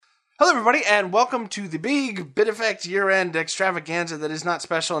Hello, everybody, and welcome to the big Bit Effect year-end extravaganza that is not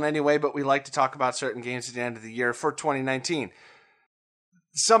special in any way, but we like to talk about certain games at the end of the year for 2019.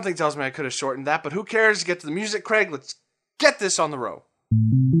 Something tells me I could have shortened that, but who cares? Get to the music, Craig. Let's get this on the road.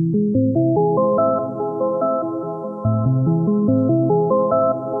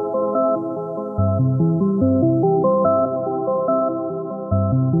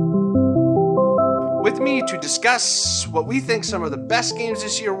 With me to discuss what we think some of the best games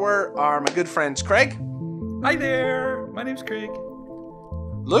this year were are my good friends Craig. Hi there, my name's Craig.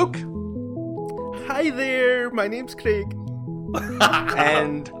 Luke. Hi there, my name's Craig.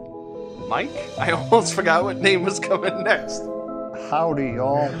 And Mike. I almost forgot what name was coming next. Howdy,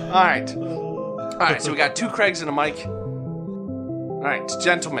 y'all. Alright, so we got two Craigs and a Mike. Alright,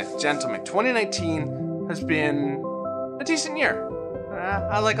 gentlemen, 2019 has been a decent year.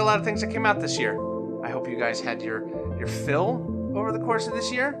 I like a lot of things that came out this year. I hope you guys had your fill over the course of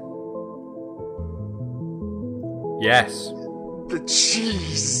this year. Yes. The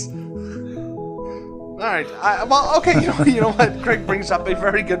cheese. All right. Okay. You know what? Craig brings up a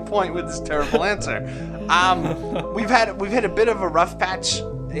very good point with this terrible answer. We've had a bit of a rough patch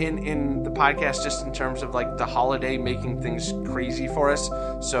in the podcast, just in terms of like the holiday making things crazy for us.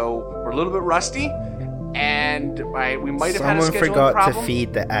 So we're a little bit rusty. And we might have had a scheduling problem. Someone forgot to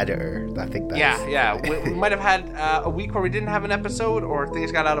feed the editor. I think that's... Yeah. We might have had a week where we didn't have an episode or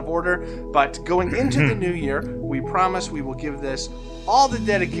things got out of order. But going into the new year, we promise we will give this all the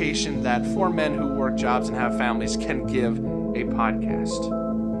dedication that four men who work jobs and have families can give a podcast.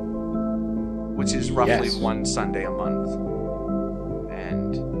 Which is roughly one Sunday a month.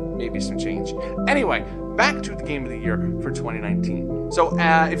 And maybe some change. Anyway, back to the game of the year for 2019. So,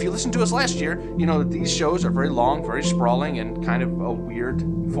 if you listened to us last year, you know that these shows are very long, very sprawling, and kind of a weird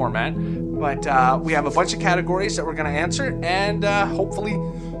format. But we have a bunch of categories that we're going to answer, and hopefully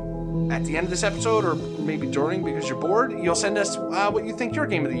at the end of this episode, or maybe during because you're bored, you'll send us what you think your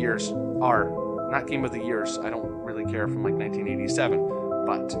game of the years are. Not game of the years. I don't really care from like 1987,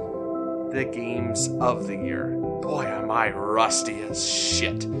 but the games of the year. Boy, am I rusty as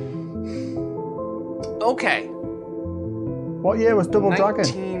shit. Okay. What year was Double Dragon?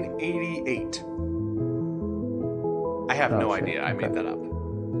 1988. I have no idea. I made that up.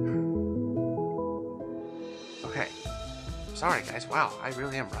 Okay. Sorry, guys. Wow, I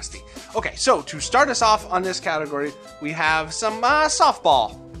really am rusty. Okay, so to start us off on this category, we have some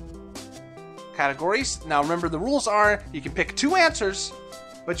softball categories. Now, remember, the rules are you can pick two answers,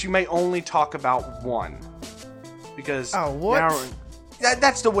 but you may only talk about one. Because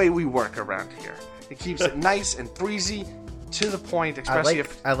that's the way we work around here. It keeps it nice and breezy, to the point, especially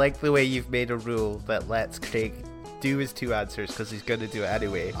I like the way you've made a rule that lets Craig do his two answers because he's going to do it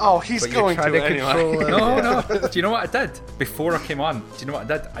anyway. Oh, he's going to anyway. No. Do you know what I did? Before I came on, do you know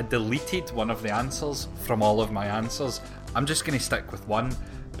what I did? I deleted one of the answers from all of my answers. I'm just going to stick with one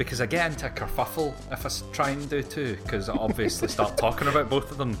because I get into a kerfuffle if I try and do two, because I obviously start talking about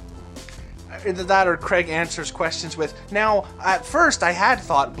both of them. Either that or Craig answers questions with, now, at first I had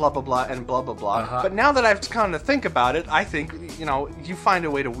thought blah, blah, blah, and blah, blah, blah, but now that I've come to think about it, I think, you find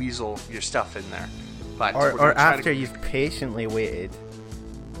a way to weasel your stuff in there. But or after you've patiently waited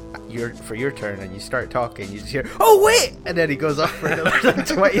for your turn and you start talking, you just hear, oh, wait! And then he goes off for another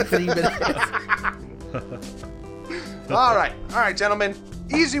 23 minutes. All right, gentlemen.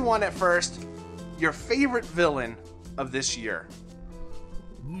 Easy one at first. Your favorite villain of this year.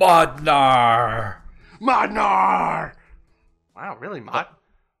 Modnar! Wow, really, Mod?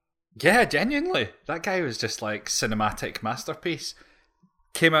 Yeah, genuinely. That guy was just like cinematic masterpiece.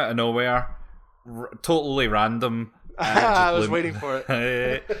 Came out of nowhere, totally random. I was waiting for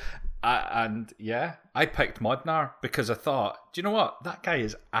it. And yeah, I picked Modnar because I thought, do you know what? That guy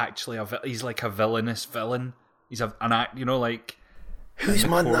is actually he's like a villainous villain. He's who's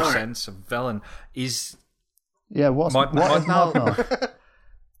Modnar? Core sense of villain. He's what is Modnar?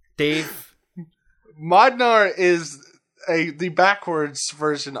 Dave. Modnar is the backwards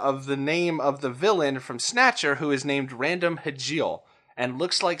version of the name of the villain from Snatcher, who is named Random Hajil and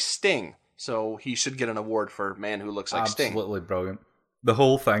looks like Sting. So he should get an award for man who looks like Sting. Absolutely brilliant. The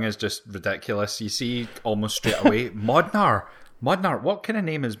whole thing is just ridiculous. You see almost straight away, Modnar, what kind of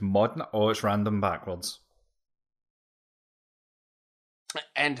name is Modnar? Oh, it's random backwards.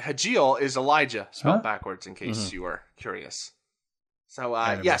 And Hajil is Elijah, spelled backwards, in case you were curious. So,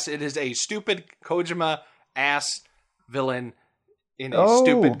 yes, it is a stupid Kojima-ass villain in a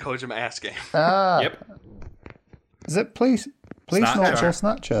stupid Kojima-ass game. Yep. Is it Police Snatcher or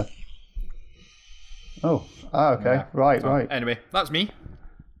Snatcher? Oh, okay. Yeah. Right. Anyway, that's me.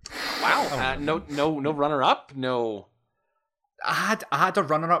 Wow. No runner-up? No I had a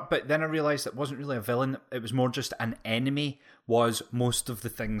runner-up, but then I realised it wasn't really a villain. It was more just an enemy. Was most of the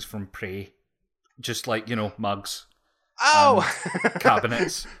things from Prey, just like mugs,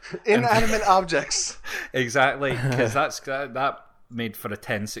 cabinets, inanimate objects. Exactly, because that made for a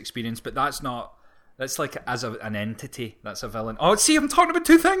tense experience. But that's not. That's like as an entity. That's a villain. Oh, see, I'm talking about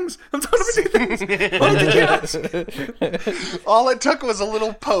two things. What did you ask? All it took was a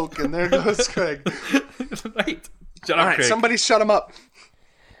little poke, and there goes Craig. Right. All right, Craig. Somebody shut him up.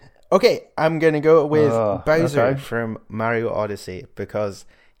 Okay, I'm going to go with Bowser from Mario Odyssey because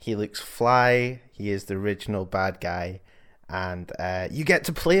he looks fly, he is the original bad guy, and you get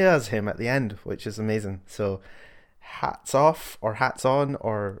to play as him at the end, which is amazing. So, hats off, or hats on,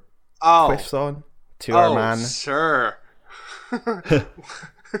 or quiffs on to our man. Sure.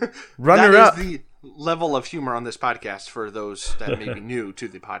 Runner up. That is the level of humor on this podcast for those that may be new to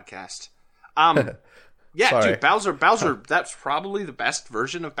the podcast. Yeah, sorry. Dude, Bowser, that's probably the best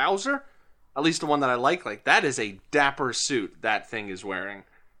version of Bowser. At least the one that I like. Like, that is a dapper suit that thing is wearing.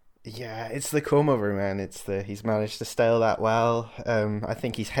 Yeah, it's the comb over, man. He's managed to style that well. I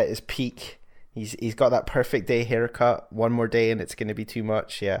think he's hit his peak. He's got that perfect day haircut. One more day and it's going to be too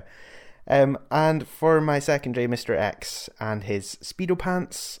much, yeah. And for my secondary, Mr. X and his Speedo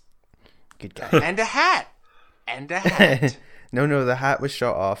pants. Good guy. And a hat. No, the hat was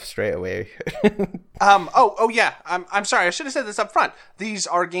shot off straight away. Yeah. I'm sorry. I should have said this up front. These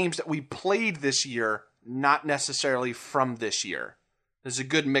are games that we played this year, not necessarily from this year. There's a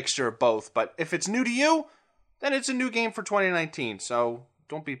good mixture of both, but if it's new to you, then it's a new game for 2019, so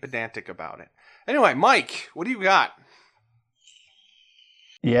don't be pedantic about it. Anyway, Mike, what do you got?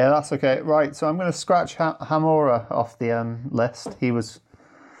 Yeah, that's okay. Right, so I'm going to scratch Hamura off the list. He was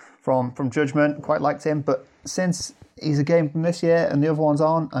from Judgment, quite liked him, but since he's a game from this year and the other ones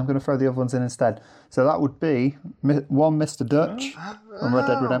aren't, I'm going to throw the other ones in instead. So that would be one Mr. Dutch from Red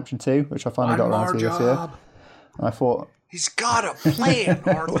Dead Redemption 2, which I finally got around to this year. And I thought... He's got a plan,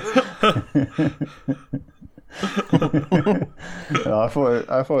 Arthur! I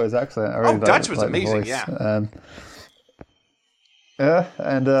thought it was excellent. I really Dutch was amazing, yeah.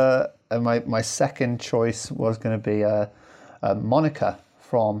 And my second choice was going to be Monica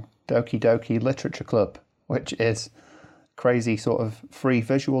from Doki Doki Literature Club, which is crazy sort of free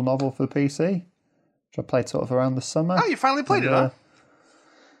visual novel for the PC, which I played sort of around the summer. Oh, you finally played it, huh?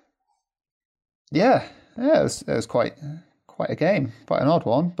 Yeah, it was quite a game, quite an odd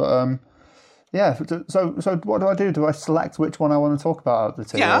one, but yeah. So what do? Do I select which one I want to talk about out of the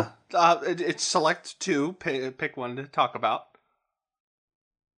two? Yeah, it's select two. Pick one to talk about.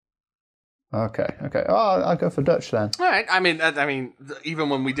 Okay. Oh, I'll go for Dutch then. All right. I mean, even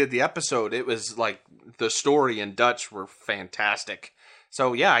when we did the episode, it was like the story and Dutch were fantastic.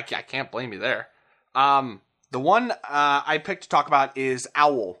 So yeah, I can't blame you there. The one I picked to talk about is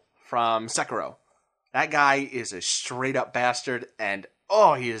Owl from Sekiro. That guy is a straight up bastard, and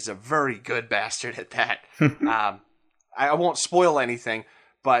he is a very good bastard at that. I won't spoil anything,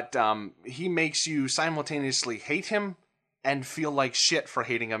 but he makes you simultaneously hate him and feel like shit for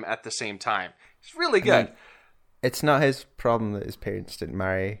hating him at the same time. It's really good. I mean, it's not his problem that his parents didn't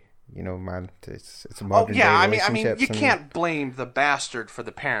marry. Man, it's a modern day I relationship. mean, you can't blame the bastard for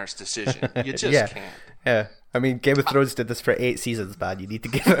the parents' decision. You just can't. Yeah. I mean, Game of Thrones did this for 8 seasons, man. You need to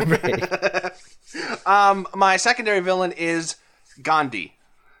give it a break. My secondary villain is Gandhi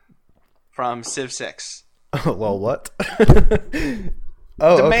from Civ 6. Well, what? The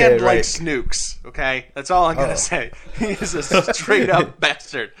man likes nukes, okay? That's all I'm going to say. He's a straight up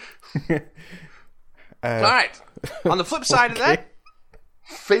bastard. All right. On the flip side of that,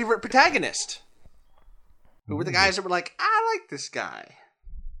 favorite protagonist. Who were the guys that were like, I like this guy?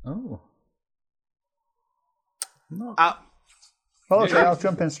 Oh. I'll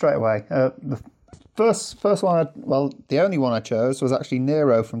jump in straight away. The first one, the only one I chose was actually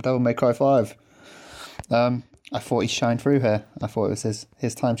Nero from Devil May Cry 5. I thought he shined through here. I thought it was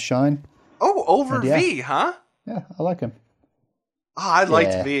his time to shine. Oh, over V, huh? Yeah, I like him. I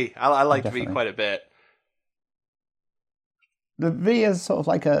liked V. I liked V quite a bit. The V is sort of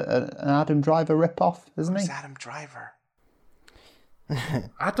like an Adam Driver ripoff, isn't he? Who's Adam Driver?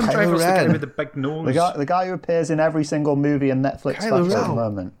 Adam Driver's the guy with the big nose. The guy who appears in every single movie and Netflix special at the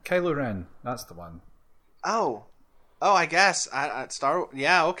moment. Kylo Ren, that's the one. Oh, I guess.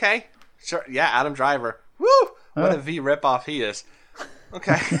 Yeah, okay. Sure. Yeah, Adam Driver. Woo! What a V ripoff he is.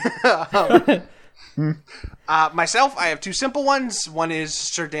 Okay. Myself, I have two simple ones. One is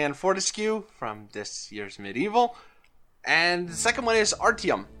Sir Dan Fortescue from this year's Medieval. And the second one is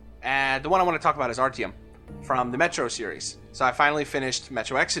Artyom. The one I want to talk about is Artyom from the Metro series. So I finally finished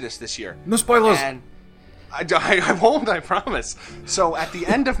Metro Exodus this year. No spoilers! And I won't, I promise. So at the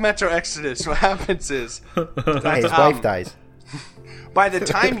end of Metro Exodus, what happens is that, his wife dies. By the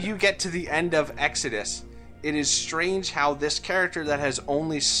time you get to the end of Exodus, it is strange how this character that has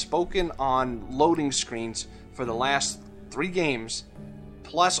only spoken on loading screens for the last 3 games,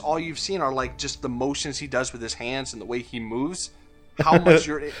 plus all you've seen are like just the motions he does with his hands and the way he moves, how much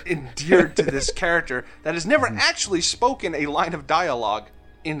you're endeared to this character that has never actually spoken a line of dialogue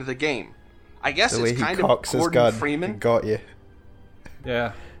in the game. I guess it's kind of Gordon Freeman. Got you.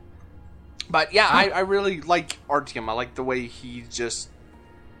 Yeah. But yeah, I really like Artyom. I like the way he just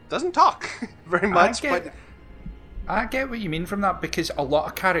doesn't talk very much. I get what you mean from that, because a lot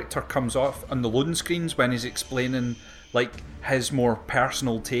of character comes off on the loading screens when he's explaining like his more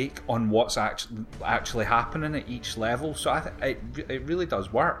personal take on what's actually happening at each level. So it really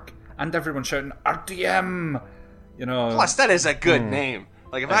does work. And everyone's shouting Artyom, you know. Plus, that is a good name.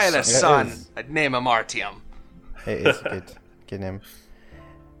 Like if I had a son, I'd name him Artyom. It is a good name.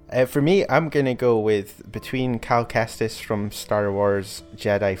 For me, I'm going to go with between Cal Kestis from Star Wars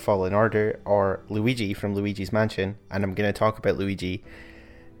Jedi Fallen Order or Luigi from Luigi's Mansion, and I'm going to talk about Luigi,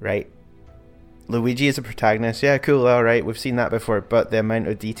 right? Luigi is a protagonist, yeah, cool, alright, we've seen that before, but the amount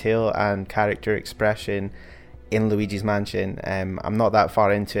of detail and character expression in Luigi's Mansion, I'm not that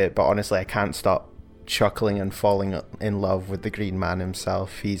far into it, but honestly, I can't stop chuckling and falling in love with the Green Man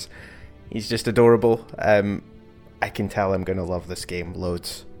himself. He's just adorable. I can tell I'm going to love this game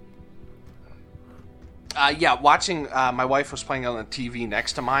loads. Watching, my wife was playing on the TV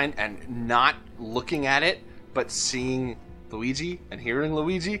next to mine and not looking at it, but seeing Luigi and hearing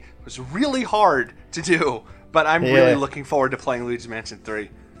Luigi was really hard to do. But I'm really looking forward to playing Luigi's Mansion 3.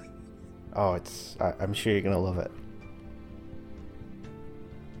 Oh, I'm sure you're going to love it.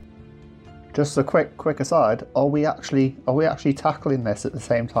 Just a quick aside, are we actually tackling this at the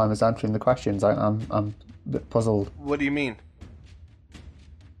same time as answering the questions? I'm a bit puzzled. What do you mean?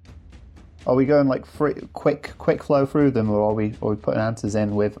 Are we going like quick flow through them, or are we putting answers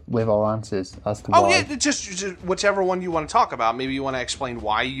in with our answers as to why? Oh yeah, just whichever one you want to talk about. Maybe you want to explain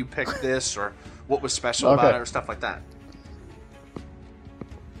why you picked this, or what was special about it, or stuff like that.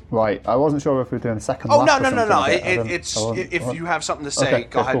 Right, I wasn't sure if we were doing a second. Oh no! If you have something to say,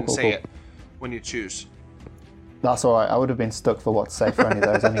 go ahead and say it when you choose. That's all right. I would have been stuck for what to say for any of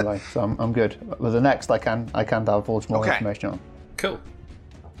those anyway, so I'm good. With the next, I can divulge more information on. Cool.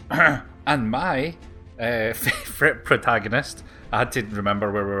 And my favourite protagonist, I had to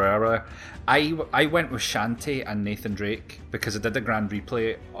remember where we were. I went with Shantae and Nathan Drake because I did a grand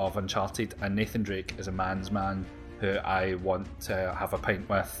replay of Uncharted, and Nathan Drake is a man's man who I want to have a pint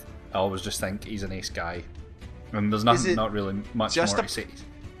with. I always just think he's an ace guy, and there's not really much more to say.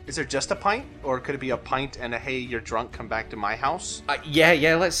 Is there just a pint, or could it be a pint and a hey, you're drunk, come back to my house?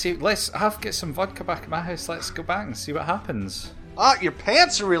 Yeah. Let's see. Let's get some vodka back at my house. Let's go back and see what happens. Oh, your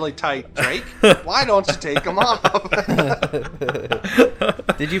pants are really tight, Drake. Why don't you take them off?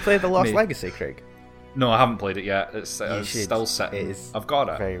 Did you play The Lost Legacy, Craig? No, I haven't played it yet. It's still sitting. I've got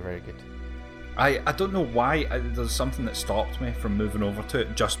it. Very, very good. I don't know why there's something that stopped me from moving over to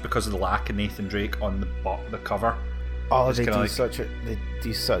it just because of the lack of Nathan Drake on the cover. Oh, they do such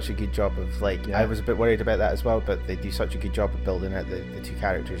a good job of I was a bit worried about that as well, but they do such a good job of building out the two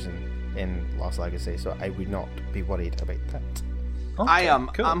characters in Lost Legacy, so I would not be worried about that. Okay,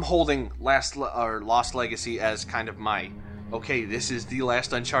 I'm holding Lost Legacy as kind of my this is the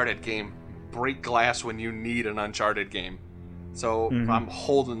last Uncharted game. Break glass when you need an Uncharted game. So I'm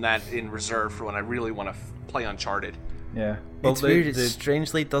holding that in reserve for when I really want to play Uncharted. Yeah, it's weird. It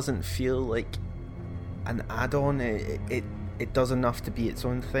strangely doesn't feel like an add-on. It does enough to be its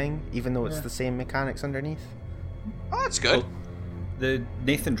own thing, even though it's the same mechanics underneath. Oh, that's good. Well, the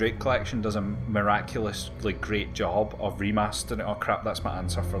Nathan Drake collection does a miraculously great job of remastering it. Oh crap, that's my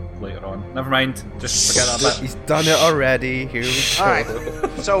answer for later on. Never mind, just forget that bit. He's done it already. Here we go.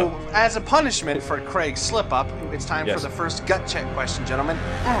 Alright, so as a punishment for Craig's slip-up, it's time for the first gut check question, gentlemen.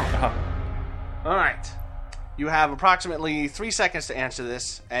 Alright. You have approximately 3 seconds to answer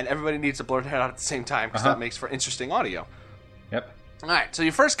this, and everybody needs to blurt it out at the same time, because that makes for interesting audio. Yep. Alright, so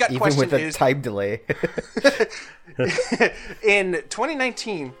your first gut Even question with a time delay. In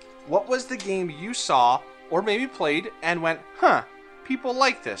 2019, what was the game you saw, or maybe played, and went, people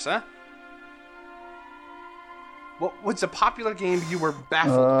like this, huh? What was a popular game you were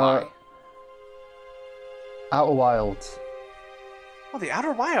baffled by? Outer Wilds. Oh, the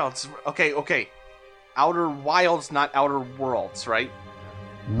Outer Wilds. Okay. Outer Wilds, not Outer Worlds, right?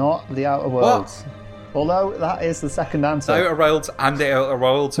 Not the Outer Worlds. What? Although that is the second answer. The Outer Wilds and the Outer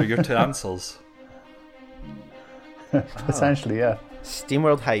Worlds are your two answers. Essentially, yeah.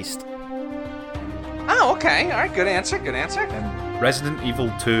 SteamWorld Heist. Oh, Okay, all right, good answer. Resident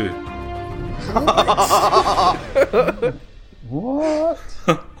Evil 2. What?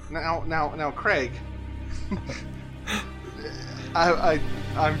 Now, Craig.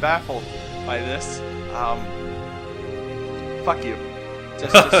 I'm baffled by this. Fuck you.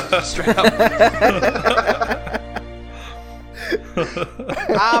 Just straight up.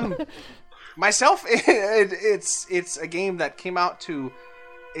 Myself, it's a game that came out to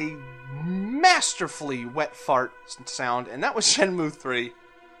a masterfully wet fart sound, and that was Shenmue 3.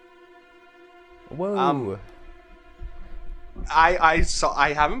 Whoa. I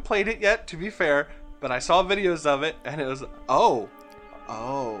haven't played it yet, to be fair, but I saw videos of it, and it was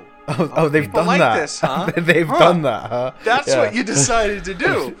they've done like that. This, huh? They've done that, huh? That's what you decided to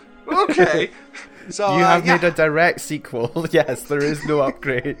do. Okay. So you have made a direct sequel. Yes, there is no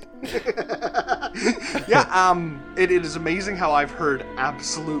upgrade. It is amazing how I've heard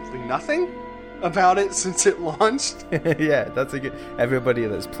absolutely nothing about it since it launched. Yeah, that's a good. Everybody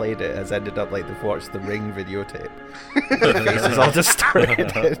that's played it has ended up like they've watched the Ring videotape. Their faces all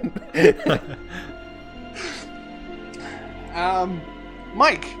distorted.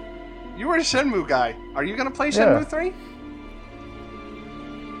 Mike, you were a Shenmue guy. Are you gonna play Shenmue 3?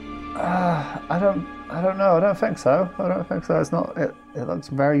 I don't know. I don't think so. It's not. It looks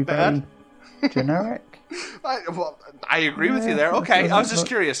very generic. I agree with you there. Okay, I was just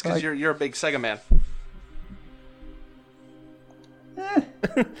curious because you're a big Sega man.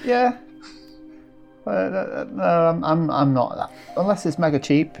 Yeah. No, I'm not. Unless it's mega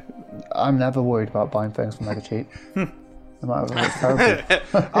cheap, I'm never worried about buying things for mega cheap. No matter if it's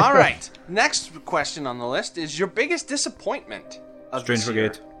terrible. All right. Next question on the list is your biggest disappointment of Strange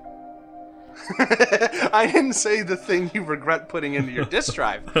Brigade. I didn't say the thing you regret putting into your disk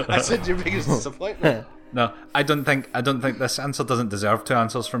drive. I said your biggest disappointment. No, I don't think this answer doesn't deserve two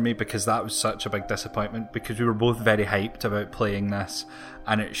answers from me, because that was such a big disappointment, because we were both very hyped about playing this,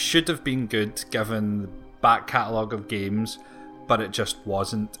 and it should have been good given the back catalogue of games, but it just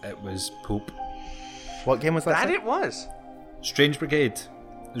wasn't. It was poop. What game was that? It was. Strange Brigade.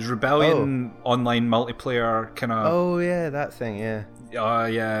 It was Rebellion online multiplayer kind of. Oh yeah, that thing. Yeah.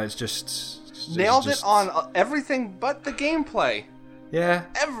 Yeah. It's just nailed it on everything but the gameplay. Yeah.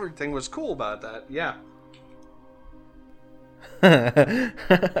 Everything was cool about that. Yeah.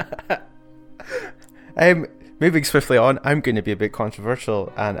 Moving swiftly on, I'm going to be a bit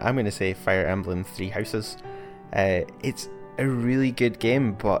controversial, and I'm going to say Fire Emblem Three Houses. It's a really good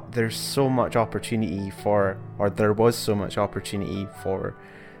game, but there was so much opportunity to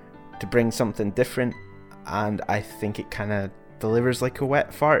bring something different, and I think it kind of delivers like a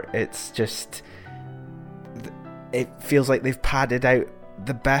wet fart. It's just, it feels like they've padded out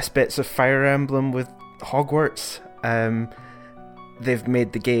the best bits of Fire Emblem with Hogwarts. They've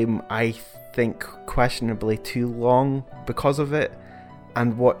made the game, I think, questionably too long because of it,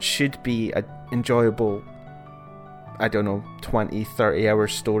 and what should be an enjoyable, 20-30 hour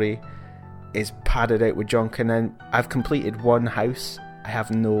story is padded out with junk. And then I've completed one house. I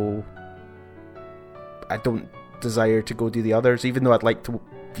don't desire to go do the others, even though I'd like to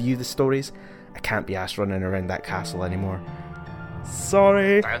view the stories. I can't be asked running around that castle anymore.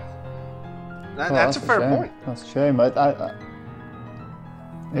 Sorry. That's a fair point. That's a shame.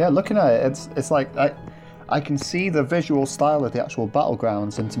 Yeah, looking at it, it's like I can see the visual style of the actual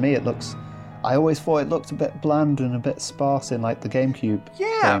battlegrounds, and to me I always thought it looked a bit bland and a bit sparse in like the GameCube.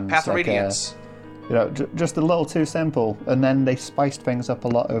 Yeah, things. Path of Radiance. Just a little too simple, and then they spiced things up a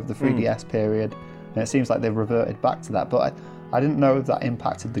lot over the 3DS period, and it seems like they've reverted back to that. But I didn't know if that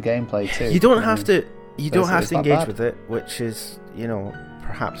impacted the gameplay too. You don't have to engage with it, which is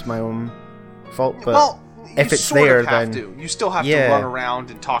perhaps my own fault. But if it's there, then you still have to run around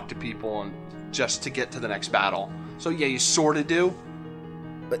and talk to people and just to get to the next battle. So yeah, you sort of do.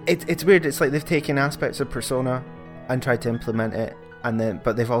 But it's weird. It's like they've taken aspects of Persona and tried to implement it,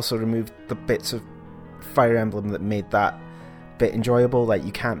 but they've also removed the bits of Fire Emblem that made that bit enjoyable. Like,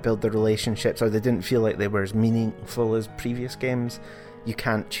 you can't build the relationships, or they didn't feel like they were as meaningful as previous games. You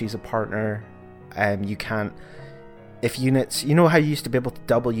can't choose a partner. You can't. If units, how you used to be able to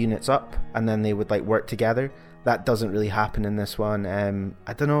double units up and then they would like work together. That doesn't really happen in this one.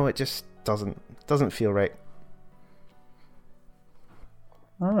 I don't know. It just doesn't feel right.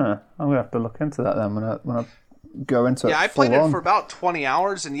 I'm gonna have to look into that then when I go into it. Yeah, I played it for about 20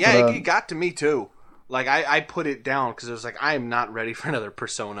 hours, and it got to me too. Like I put it down because it was like, I am not ready for another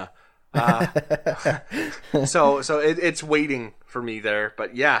Persona. So it's waiting for me there.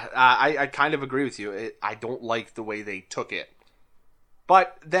 But yeah, I kind of agree with you. I don't like the way they took it.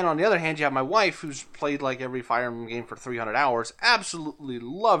 But then on the other hand, you have my wife, who's played like every Fire Emblem game for 300 hours, absolutely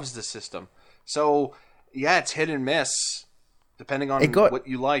loves the system. So yeah, it's hit and miss, depending on what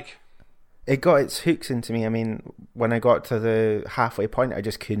you like. It got its hooks into me. I mean, when I got to the halfway point, I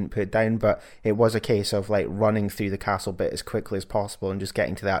just couldn't put it down, but it was a case of like running through the castle bit as quickly as possible and just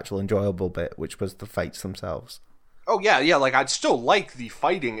getting to the actual enjoyable bit, which was the fights themselves. Oh, yeah, like, I'd still like the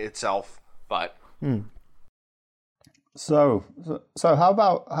fighting itself, but... So how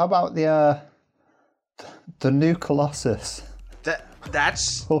about the new Colossus?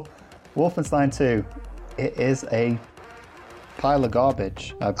 That's... Wolfenstein 2, it is a pile of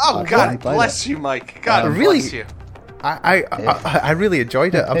garbage. God bless you, Mike. God bless you. I really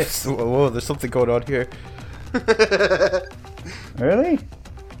enjoyed it. Whoa, there's something going on here. Really?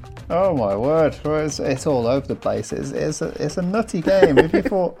 Oh my word! It's all over the place. It's a nutty game. If you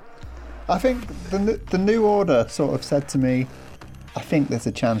thought, I think the New Order sort of said to me, I think there's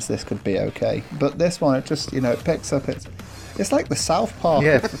a chance this could be okay. But this one, it just it picks up. It's like the South Park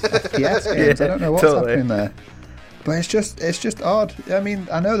of FPS games. I don't know what's happening there. But it's just odd. I mean,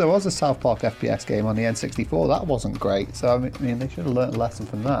 I know there was a South Park FPS game on the N64. That wasn't great. So I mean, they should have learned a lesson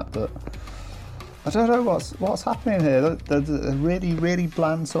from that. But I don't know what's happening here. There's a really, really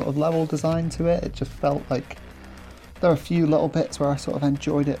bland sort of level design to it. It just felt like there are a few little bits where I sort of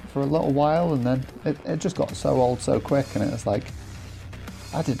enjoyed it for a little while, and then it just got so old so quick, and it was like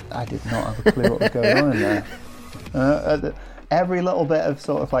I did not have a clue what was going on in there. Every little bit of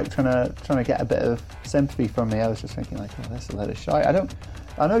sort of like trying to get a bit of sympathy from me, I was just thinking like, oh, this is a load of shite.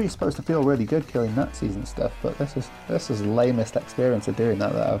 I know you're supposed to feel really good killing Nazis and stuff, but this is the lamest experience of doing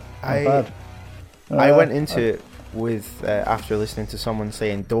that I've had. I went into it with after listening to someone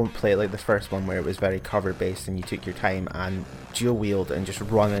saying don't play it like the first one where it was very cover based and you took your time and dual wield and just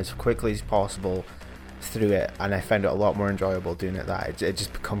run as quickly as possible through it, and I found it a lot more enjoyable doing it that. It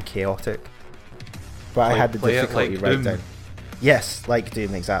just become chaotic. But I had the difficulty right down. Yes, like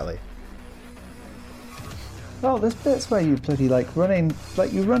Doom, exactly. Well, there's bits where you bloody running,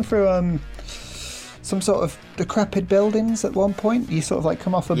 you run through some sort of decrepit buildings at one point. You sort of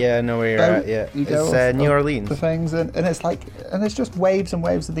come off a I know where you're at. Yeah, you go it's New Orleans. The things, and it's and there's just waves and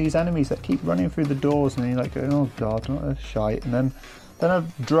waves of these enemies that keep running through the doors, and you're like, oh god, what a shite. And then a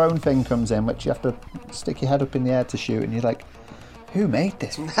drone thing comes in, which you have to stick your head up in the air to shoot, and you're like, who made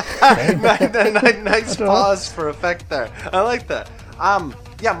this? Nice pause for effect there. I like that.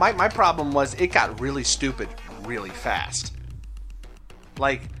 Yeah, my problem was it got really stupid really fast.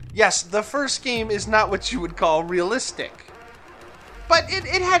 Like, yes, the first game is not what you would call realistic, but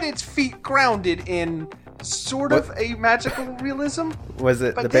it had its feet grounded in sort of a magical realism. Was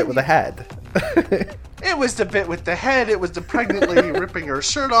it the bit with the head? It was the bit with the head. It was the pregnant lady ripping her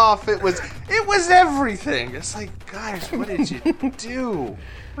shirt off. It was everything. It's like, guys, what did you do?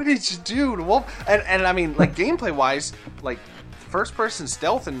 What did you do to Wolf? And I mean, like, gameplay wise, like first person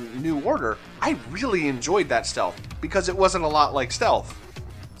stealth in New Order, I really enjoyed that stealth because it wasn't a lot like stealth.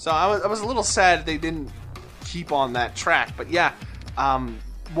 So I was a little sad they didn't keep on that track. But yeah,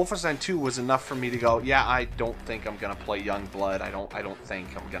 Wolfenstein 2 was enough for me to go, yeah, I don't think I'm gonna play Youngblood. I don't think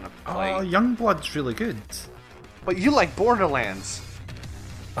I'm gonna play. Oh, Youngblood's really good. But you like Borderlands.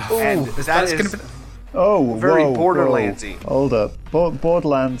 Oh, and that's gonna be very Borderlandsy. Hold up,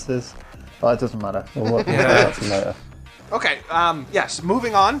 Borderlands is. Oh, it doesn't matter. We'll that later. Okay. Yes.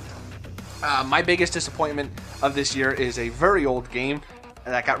 Moving on. My biggest disappointment of this year is a very old game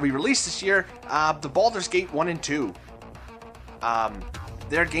that got re-released this year. The Baldur's Gate 1 and 2.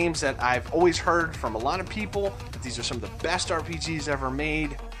 They're games that I've always heard from a lot of people that these are some of the best RPGs ever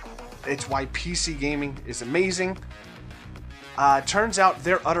made. It's why PC gaming is amazing. Turns out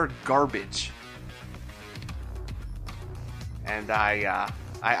they're utter garbage. And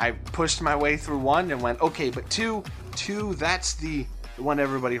I pushed my way through 1 and went, okay, but 2, that's the one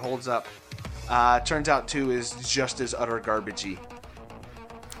everybody holds up. Turns out 2 is just as utter garbagey.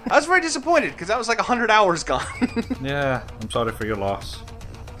 I was very disappointed because that was like 100 hours gone. Yeah, I'm sorry for your loss.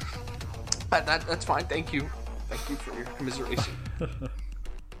 That's fine. Thank you. Thank you for your commiseration.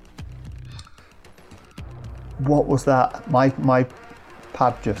 What was that? My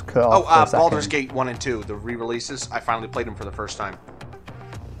pad just cut off. Oh, Baldur's Gate 1 and 2, the re-releases. I finally played them for the first time.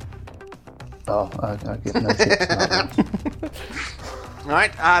 Oh, I get no tips.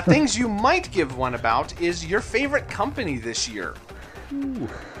 Alright, things you might give one about is your favorite company this year. Ooh.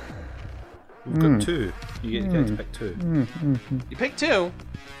 We've got 2. You get to pick 2. You pick 2?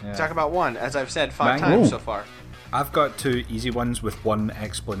 Yeah. Talk about 1, as I've said 5 times so far. I've got 2 easy ones with one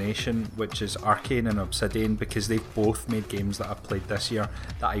explanation, which is Arcane and Obsidian, because they've both made games that I've played this year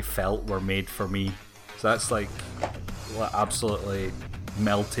that I felt were made for me. So that's like absolutely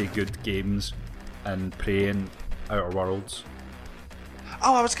melty good games, and Prey and Outer Worlds.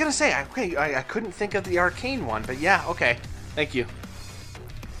 Oh, I was gonna say, I couldn't think of the arcane one, but yeah, okay. Thank you.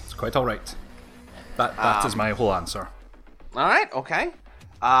 It's quite all right. That is my whole answer. All right, okay.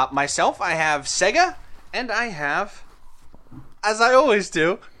 Myself, I have Sega, and I have, as I always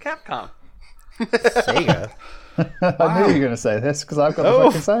do, Capcom. Sega? I knew you were going to say this because I've got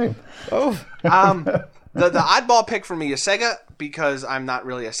the fucking same. Oh. The oddball pick for me is Sega because I'm not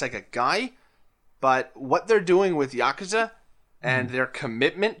really a Sega guy, but what they're doing with Yakuza and their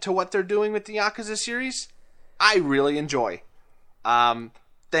commitment to what they're doing with the Yakuza series, I really enjoy.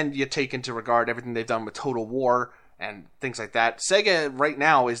 Then you take into regard everything they've done with Total War and things like that. Sega right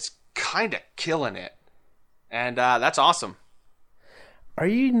now is kind of killing it, and that's awesome. Are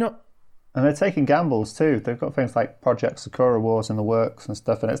you not? And they're taking gambles too. They've got things like Project Sakura Wars in the works and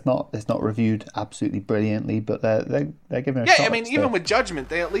stuff, and it's not reviewed absolutely brilliantly, but they're giving it a shot. Yeah, I mean, even with Judgment,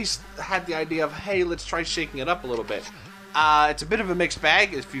 they at least had the idea of, hey, let's try shaking it up a little bit. It's a bit of a mixed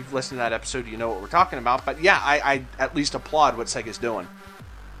bag. If you've listened to that episode, you know what we're talking about. But yeah, I at least applaud what Sega's doing.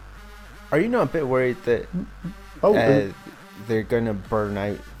 Are you not a bit worried that they're going to burn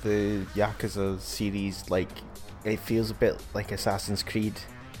out the Yakuza series? Like, it feels a bit like Assassin's Creed.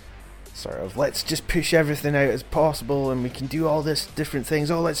 Sort of, let's just push everything out as possible and we can do all this different things.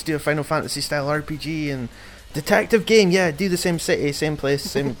 Oh, let's do a Final Fantasy style RPG and detective game. Yeah, do the same city, same place,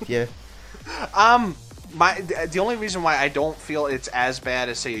 same, yeah. The only reason why I don't feel it's as bad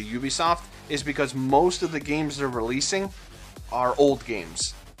as, say, a Ubisoft is because most of the games they're releasing are old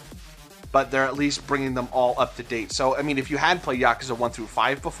games. But they're at least bringing them all up to date. So, I mean, if you had played Yakuza 1 through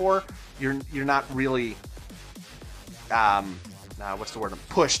 5 before, you're not really... what's the word?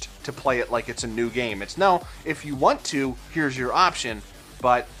 Pushed to play it like it's a new game. It's no, if you want to, here's your option,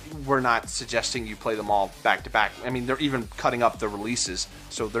 but we're not suggesting you play them all back to back. I mean, they're even cutting up the releases,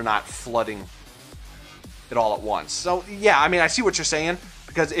 so they're not flooding it all at once. So, yeah, I mean, I see what you're saying,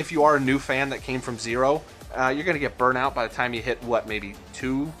 because if you are a new fan that came from zero, you're going to get burnt out by the time you hit, maybe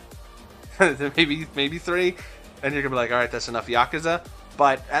 2? maybe 3? And you're going to be like, all right, that's enough Yakuza.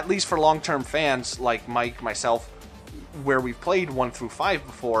 But at least for long-term fans like Mike, myself, where we've played 1 through 5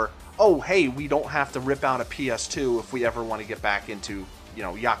 before, oh, hey, we don't have to rip out a PS2 if we ever want to get back into,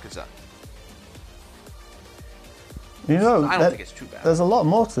 Yakuza. I don't think it's too bad. There's a lot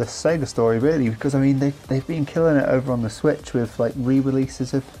more to this Sega story, really, because, I mean, they've been killing it over on the Switch with, like,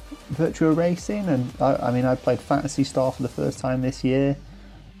 re-releases of Virtua Racing, and, I played Phantasy Star for the first time this year.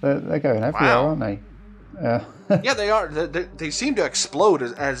 They're going everywhere, aren't they? Yeah, they are. They seem to explode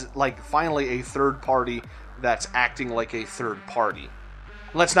as, like, finally a third party that's acting like a third party.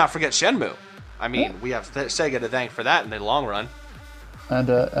 Let's not forget Shenmue. I mean, we have Sega to thank for that in the long run. And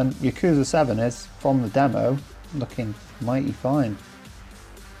Yakuza 7 is, from the demo, looking mighty fine,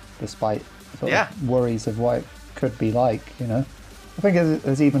 despite sort of worries of what it could be like, I think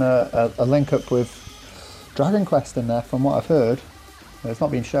there's even a link up with Dragon Quest in there, from what I've heard. It's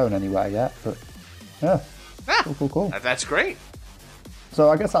not been shown anywhere yet, but yeah. Cool. That's great. So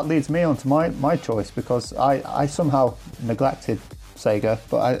I guess that leads me on to my choice, because I somehow neglected Sega,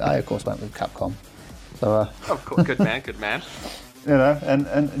 but I of course went with Capcom. So cool. Good man.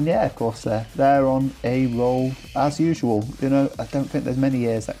 And yeah, of course they're on a roll as usual. I don't think there's many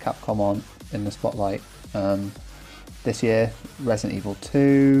years that Capcom aren't in the spotlight. This year, Resident Evil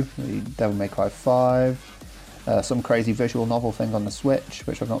 2, Devil May Cry 5, some crazy visual novel thing on the Switch,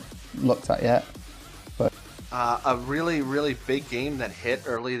 which I've not looked at yet. A really, really big game that hit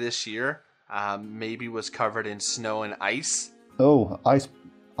early this year, maybe was covered in snow and ice. Oh,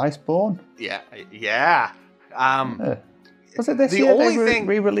 Iceborne? Yeah. Was it this year they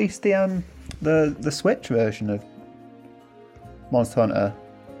re-released the Switch version of Monster Hunter?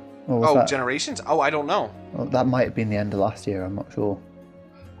 Generations? Oh, I don't know. Well, that might have been the end of last year, I'm not sure.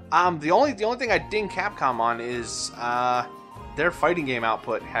 The only thing I ding Capcom on is their fighting game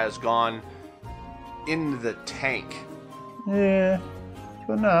output has gone in the tank. Yeah,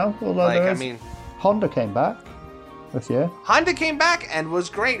 but no. Although Honda came back this year. Honda came back and was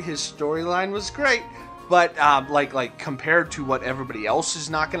great. His storyline was great, but like compared to what everybody else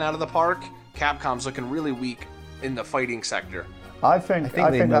is knocking out of the park, Capcom's looking really weak in the fighting sector. I think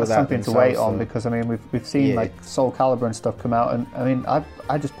that's something to wait on, because we've seen like Soul Calibur and stuff come out, and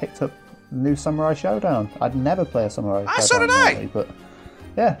I just picked up new Samurai Showdown. I'd never play a Samurai Showdown. So did I. But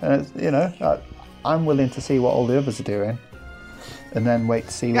yeah, I'm willing to see what all the others are doing, and then wait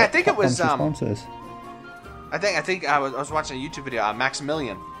to see what Capcom's response is. I think I was watching a YouTube video,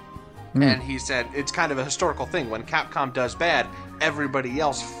 Maximilian, and he said it's kind of a historical thing. When Capcom does bad, everybody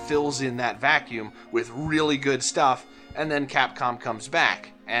else fills in that vacuum with really good stuff, and then Capcom comes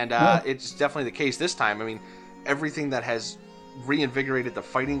back. And it's definitely the case this time. I mean, everything that has reinvigorated the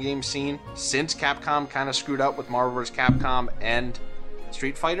fighting game scene since Capcom kind of screwed up with Marvel vs. Capcom and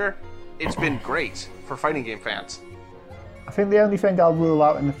Street Fighter. It's been great for fighting game fans. I think the only thing I'll rule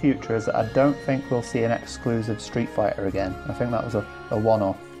out in the future is that I don't think we'll see an exclusive Street Fighter again. I think that was a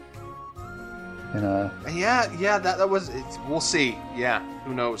one-off. Yeah, that was. We'll see. Yeah,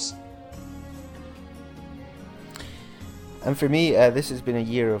 who knows? And for me, this has been a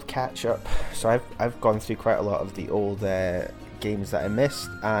year of catch-up. So I've gone through quite a lot of the old games that I missed,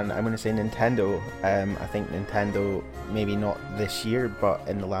 and I'm going to say Nintendo. I think Nintendo, maybe not this year, but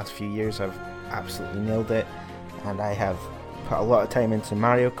in the last few years, I've absolutely nailed it. And I have put a lot of time into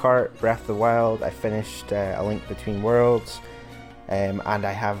Mario Kart, Breath of the Wild. I finished A Link Between Worlds. And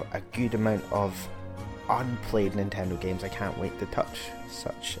I have a good amount of unplayed Nintendo games I can't wait to touch,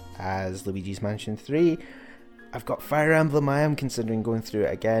 such as Luigi's Mansion 3. I've got Fire Emblem. I am considering going through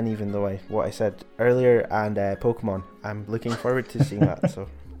it again, even though what I said earlier, and Pokemon. I'm looking forward to seeing that. So,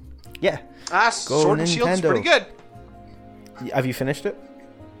 yeah. Sword and Shield's pretty good. Have you finished it?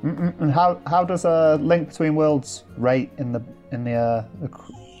 And how does Link Between Worlds rate in the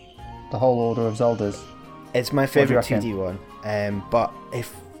whole order of Zeldas? It's my favorite 2D one. But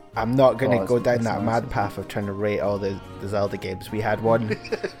if I'm not going to go down that mad path of trying to rate all the Zelda games, we had one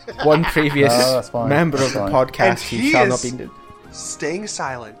previous member of the podcast who shall not be staying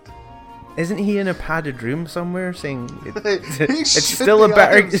silent. Isn't he in a padded room somewhere saying it's still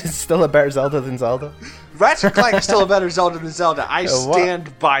a better Zelda than Zelda? Ratchet & Clank is still a better Zelda than Zelda. I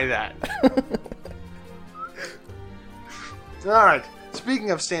stand by that. All right.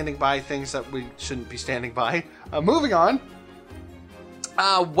 Speaking of standing by things that we shouldn't be standing by, moving on.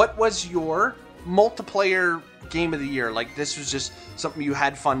 What was your multiplayer game of the year? Like, this was just something you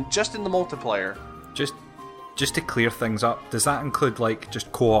had fun just in the multiplayer. Just to clear things up, does that include like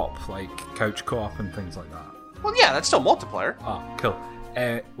just co-op, like couch co-op and things like that? Well, yeah, that's still multiplayer. Oh, cool.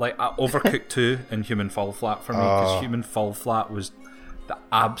 Like Overcooked 2 and Human Fall Flat for me, because Human Fall Flat was the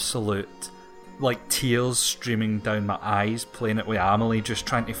absolute, like, tears streaming down my eyes playing it with Amelie, just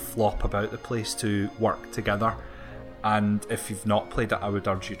trying to flop about the place to work together. And if you've not played it, I would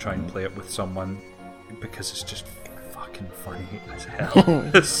urge you try and play it with someone, because it's just fucking funny as hell.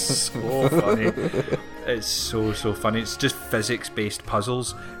 It's so funny. It's so funny. It's just physics-based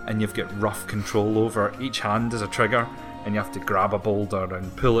puzzles, and you've got rough control over each hand as a trigger, and you have to grab a boulder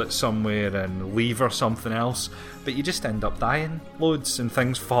and pull it somewhere and lever something else, but you just end up dying loads and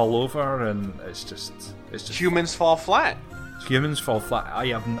things fall over, and it's just Humans Fall Flat. Humans Fall Flat. I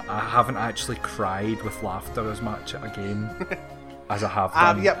haven't actually cried with laughter as much at a game as I have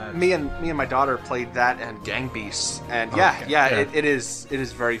done. Me and my daughter played that and Gang Beasts, and it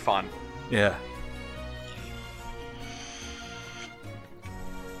is very fun. Yeah.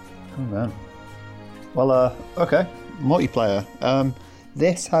 Oh man. Well, okay. Multiplayer.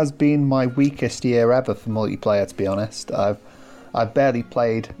 This has been my weakest year ever for multiplayer, to be honest. I've barely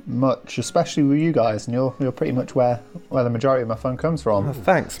played much, especially with you guys, and you're pretty much where the majority of my fun comes from. Oh,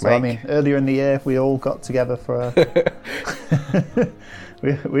 thanks, Mike. So, I mean, earlier in the year we all got together for a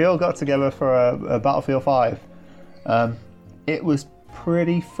we all got together for a Battlefield 5. It was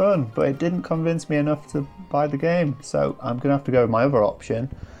pretty fun, but it didn't convince me enough to buy the game. So I'm gonna have to go with my other option,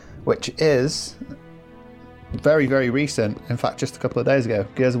 which is very, very recent. In fact, just a couple of days ago,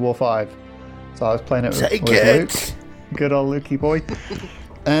 Gears of War 5. So I was playing it with Luke, good old Lukey boy,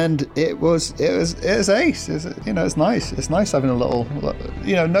 and it was ace. It's nice. It's nice having a little,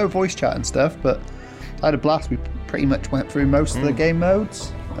 no voice chat and stuff, but I had a blast. We pretty much went through most of the game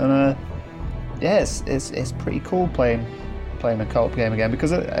modes, and it's pretty cool playing a co-op game again,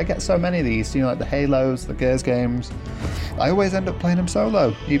 because I get so many of these, like the Halos, the Gears games. I always end up playing them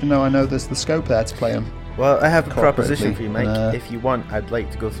solo, even though I know there's the scope there to play them. Well, I have a proposition for you, Mike. If you want, I'd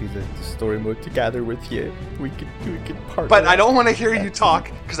like to go through the story mode together with you. We could partner. But I don't want to hear you talk,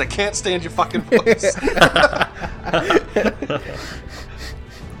 because I can't stand your fucking voice.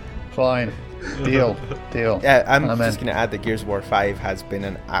 Fine. Deal. Yeah, I'm just going to add that Gears of War 5 has been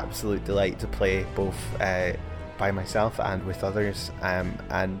an absolute delight to play, both by myself and with others.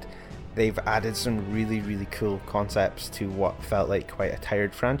 And they've added some really, really cool concepts to what felt like quite a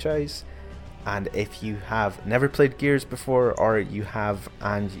tired franchise. And if you have never played Gears before, or you have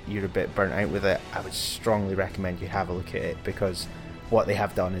and you're a bit burnt out with it, I would strongly recommend you have a look at it, because what they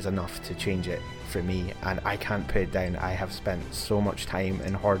have done is enough to change it for me, and I can't put it down. I have spent so much time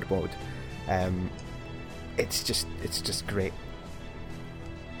in horde mode. It's just great.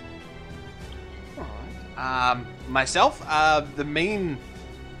 Myself, the main,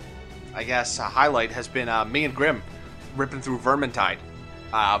 I guess, highlight has been me and Grim ripping through Vermintide.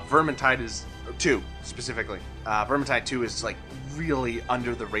 Vermintide is 2 specifically. Vermintide 2 is like really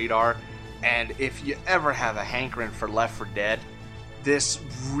under the radar, and if you ever have a hankering for Left 4 Dead, this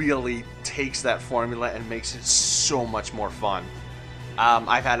really takes that formula and makes it so much more fun.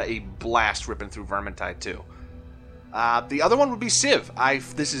 I've had a blast ripping through Vermintide 2. The other one would be Civ.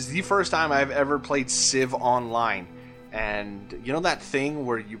 This is the first time I've ever played Civ online. And you know that thing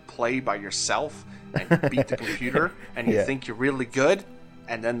where you play by yourself and you beat the computer and you think you're really good,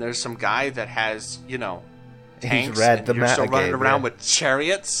 and then there's some guy that has, tanks, and you're still running around with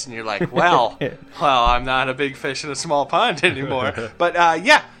chariots, and you're like, well, I'm not a big fish in a small pond anymore. But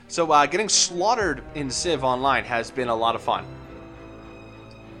so getting slaughtered in Civ online has been a lot of fun.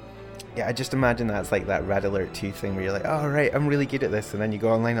 Yeah, I just imagine that's like that Red Alert 2 thing where you're like, oh, right, I'm really good at this. And then you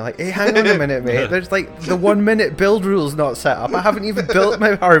go online and like, hey, hang on a minute, mate. There's like the 1 minute build rule's not set up. I haven't even built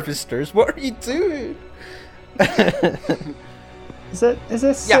my harvesters. What are you doing? Is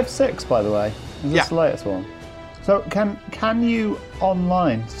this Civ 6, by the way? Is this the latest one? So can you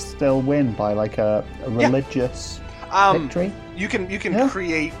online still win by like a religious victory? You can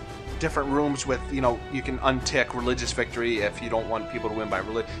create different rooms with, you can untick religious victory if you don't want people to win by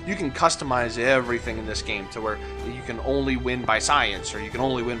religion. You can customize everything in this game to where you can only win by science, or you can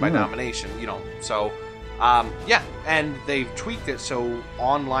only win by domination, so and they've tweaked it so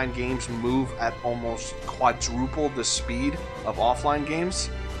online games move at almost quadruple the speed of offline games,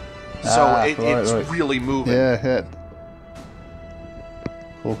 so it's really moving.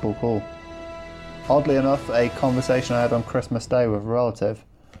 Cool. Oddly enough, a conversation I had on Christmas Day with a relative.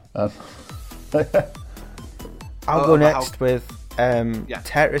 I'll go next with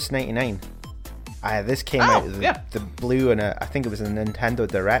Tetris 99. This came out of the blue, and I think it was a Nintendo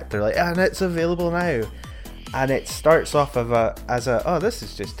Direct. They're like, and it's available now. And it starts off as this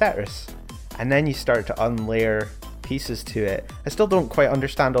is just Tetris. And then you start to unlayer pieces to it. I still don't quite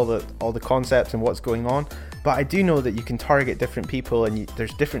understand all the concepts and what's going on, but I do know that you can target different people, and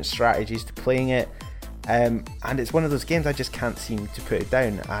there's different strategies to playing it. And it's one of those games I just can't seem to put it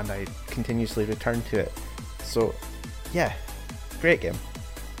down, and I continuously return to it. So, yeah, great game.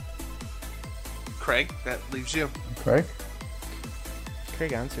 Craig, that leaves you. Craig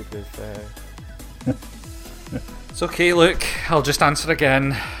answered with... It's okay, look, I'll just answer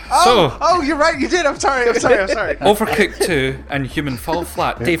again. Oh, you're right, you did. I'm sorry. Overcooked 2 and Human Fall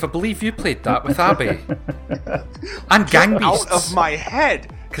Flat. Dave, I believe you played that with Abby. And Gang Beasts. Out of my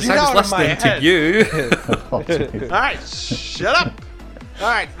head. Because I was listening to you. Alright, shut up.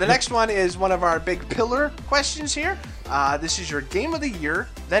 Alright, the next one is one of our big pillar questions here. This is your game of the year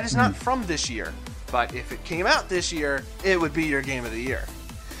that is not from this year. But if it came out this year, it would be your game of the year.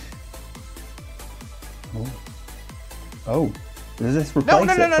 Oh. Does this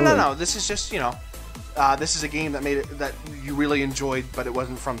replace No. This is just, this is a game that you really enjoyed, but it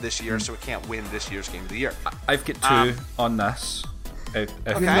wasn't from this year, so it can't win this year's game of the year. I've got 2 on this.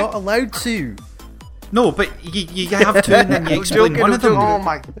 You're not allowed to. No, but you have 2 and then you explain one of them. Oh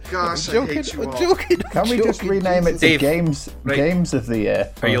my gosh, I hate you all. Can we just rename it to Dave, Games of the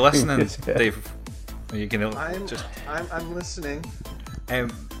Year? Are you listening, Dave? Are you gonna I'm listening. I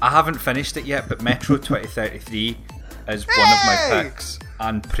haven't finished it yet, but Metro 2033 is one of my picks,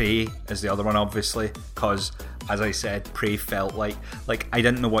 and Prey is the other one, obviously, because, as I said, Prey felt like I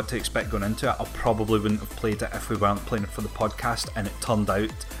didn't know what to expect going into it. I probably wouldn't have played it if we weren't playing it for the podcast, and it turned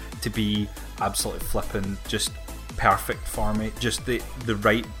out to be absolutely flipping just perfect for me. Just the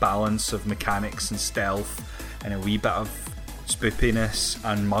right balance of mechanics and stealth, and a wee bit of spoopiness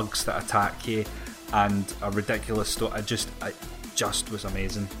and mugs that attack you, and a ridiculous story. It just was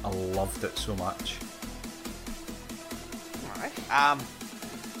amazing. I loved it so much. Alright.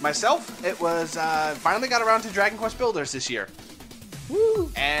 Myself, it was finally got around to Dragon Quest Builders this year.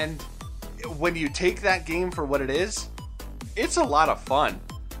 Woo! And when you take that game for what it is, it's a lot of fun.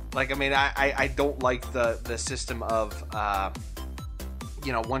 Like, I mean, I don't like the system of,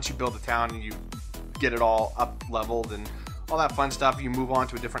 once you build a town and you get it all up leveled and all that fun stuff, you move on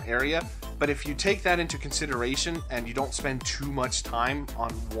to a different area. But if you take that into consideration and you don't spend too much time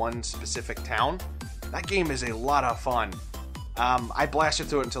on one specific town, that game is a lot of fun. I blasted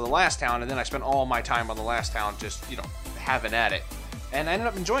through it until the last town, and then I spent all my time on the last town just, having at it. And I ended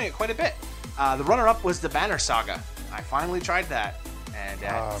up enjoying it quite a bit. The runner-up was the Banner Saga. I finally tried that, and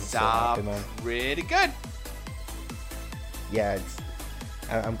that's pretty good. Yeah,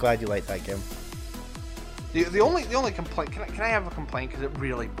 I'm glad you liked that game. The only complaint, can I have a complaint, because it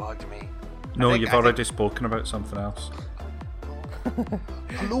really bugged me? No, you've already spoken about something else.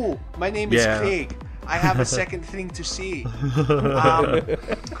 Hello, my name is Craig. I have a second thing to say.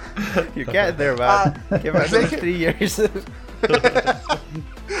 You're getting there, man. Give it another 3 years.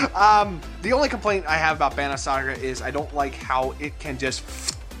 The only complaint I have about Banner Saga is I don't like how it can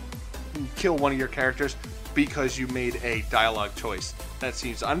just kill one of your characters because you made a dialogue choice. That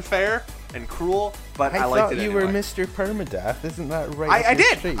seems unfair and cruel, but I liked it anyway. I thought you were Mr. Permadeath. Isn't that right? I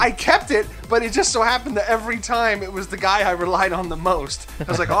did. Street? I kept it, but it just so happened that every time it was the guy I relied on the most. I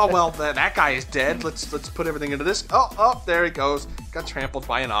was like, oh, well, that guy is dead. Let's put everything into this. Oh, there he goes. Got trampled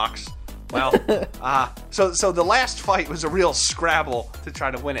by an ox. Well, so the last fight was a real scrabble to try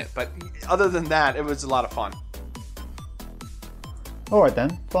to win it. But other than that, it was a lot of fun. All right,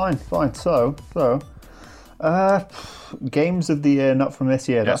 then. Fine. So, games of the year, not from this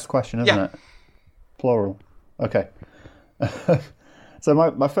year. Yes. That's the question, isn't it? Plural. Okay. So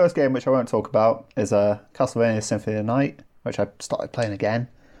my first game, which I won't talk about, is Castlevania Symphony of the Night, which I started playing again.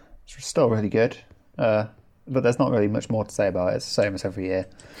 It's still really good. But there's not really much more to say about it. It's the same as every year.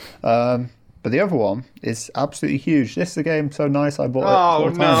 But the other one is absolutely huge. This is a game so nice I bought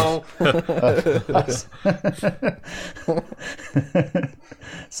it 4 times.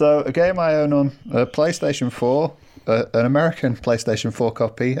 So a game I own on a PlayStation 4, an American PlayStation 4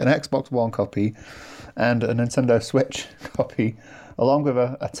 copy, an Xbox One copy, and a Nintendo Switch copy, along with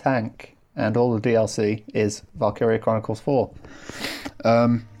a tank and all the DLC, is Valkyria Chronicles 4.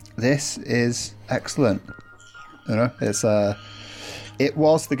 This is excellent. You know, it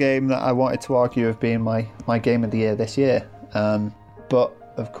was the game that I wanted to argue of being my game of the year this year. But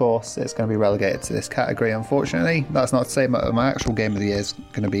of course, it's going to be relegated to this category, unfortunately. That's not to say my actual game of the year is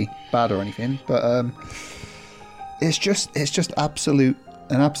going to be bad or anything, but it's just an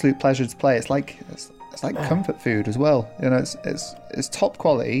absolute pleasure to play. It's like comfort food as well. You know, it's top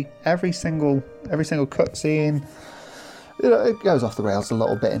quality. Every single cutscene, you know, it goes off the rails a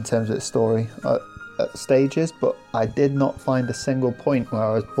little bit in terms of its story at stages, but I did not find a single point where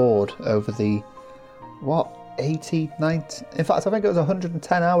I was bored over the 80, 90, in fact I think it was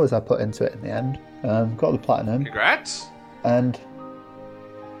 110 hours I put into it in the end. Got the platinum. Congrats. And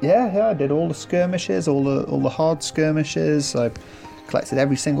yeah, I did all the skirmishes, all the hard skirmishes. I collected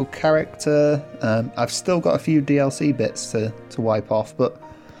every single character. I've still got a few DLC bits to wipe off, but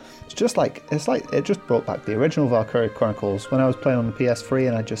it's it just brought back the original Valkyria Chronicles when I was playing on the PS3,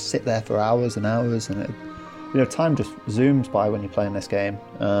 and I just sit there for hours and hours, and time just zooms by when you're playing this game.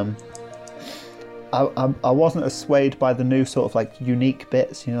 I wasn't as swayed by the new sort of like unique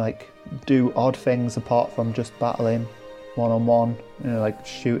bits, like do odd things apart from just battling one-on-one, like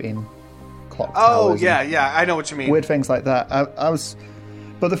shooting clock towers. Oh, yeah, I know what you mean. Weird things like that.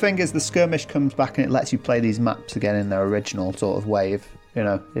 But the thing is, the skirmish comes back and it lets you play these maps again in their original sort of way, if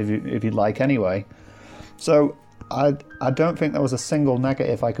you'd like anyway. So I don't think there was a single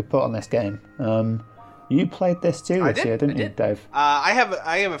negative I could put on this game. You played this too this year, didn't you, Dave? I have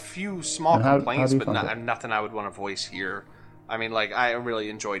a few small complaints, but nothing I would want to voice here. I mean, I really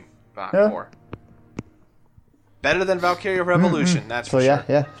enjoyed 4. Better than Valkyria Revolution, that's for sure.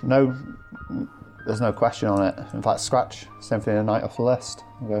 Yeah. No, there's no question on it. In fact, scratch Symphony of the Night off the list.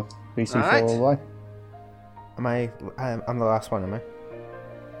 We'll go VC4 all the way. I'm the last one, am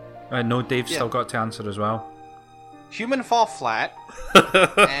I? No, Dave's still got to answer as well. Human Fall Flat.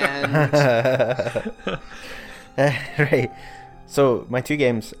 And right. So my 2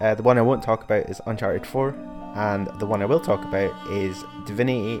 games, the one I won't talk about is Uncharted 4, and the one I will talk about is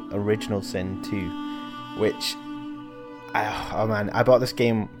Divinity Original Sin 2, which I bought this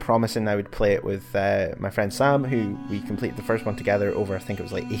game promising I would play it with my friend Sam, who we completed the first one together over, I think it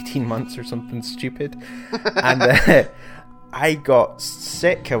was 18 months or something stupid. And I got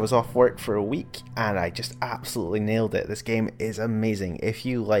sick. I was off work for a week, and I just absolutely nailed it. This game is amazing. If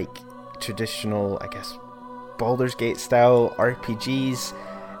you like traditional, I guess, Baldur's Gate style RPGs.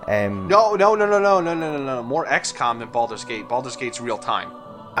 No. More XCOM than Baldur's Gate. Baldur's Gate's real time.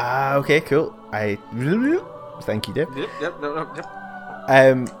 Okay, cool. Thank you, Dave. Yep.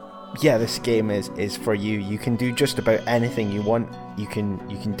 Yeah, this game is for you. You can do just about anything you want. You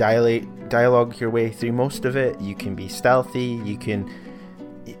can dialogue your way through most of it. You can be stealthy. You can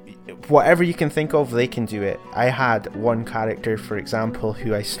whatever you can think of, they can do it. I had one character, for example,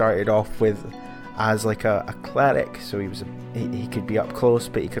 who I started off with as like a cleric, so he could be up close,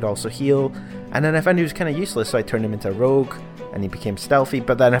 but he could also heal. And then I found he was kind of useless, so I turned him into a rogue, and he became stealthy.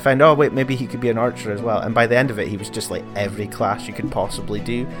 But then I found, oh wait, maybe he could be an archer as well. And by the end of it, he was just like every class you could possibly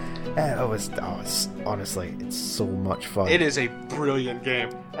do. It's honestly, it's so much fun. It is a brilliant game,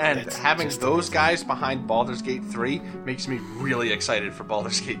 and having those guys behind Baldur's Gate 3 makes me really excited for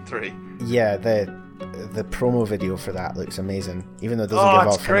Baldur's Gate 3. Yeah, the promo video for that looks amazing, even though it doesn't give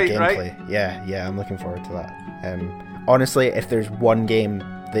off any gameplay. Right? Yeah, I'm looking forward to that. Honestly, if there's one game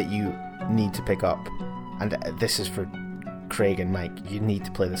that you need to pick up, and this is for Craig and Mike, you need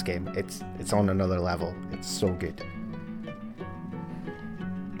to play this game. It's on another level. It's so good.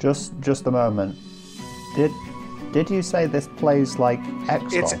 Just a moment. Did you say this plays like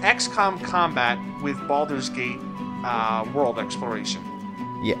XCOM? It's XCOM combat with Baldur's Gate world exploration.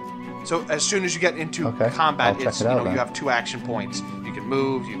 Yeah. So as soon as you get into combat, it's you have 2 action points. You can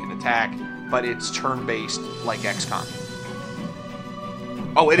move, you can attack, but it's turn-based like XCOM.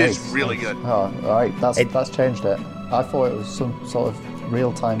 Oh, it is really good. Oh, all right. That's changed it. I thought it was some sort of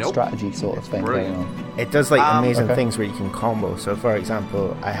real-time strategy sort of thing going on. It does like amazing things where you can combo. So, for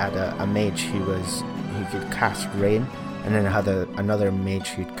example, I had a mage who could cast rain, and then I had another mage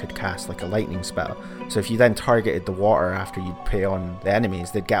who could cast like a lightning spell. So if you then targeted the water after you'd put on the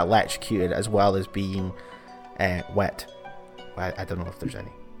enemies, they'd get electrocuted as well as being wet. I don't know if there's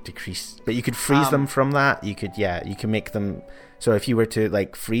any decrease, but you could freeze them from that. You can make them. So if you were to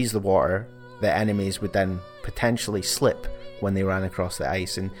like freeze the water, the enemies would then potentially slip when they ran across the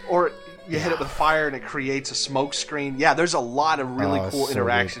ice, or you hit it with fire and it creates a smoke screen. Yeah, there's a lot of really cool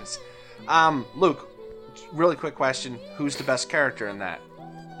interactions. Luke, really quick question: who's the best character in that?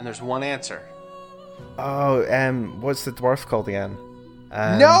 And there's one answer. Oh, what's the dwarf called again?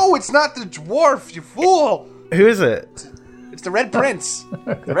 No, it's not the dwarf, you fool! Who is it? It's the Red Prince.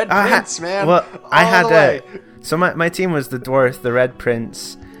 The Red Prince, man. Well, I had so my team was the dwarf, the Red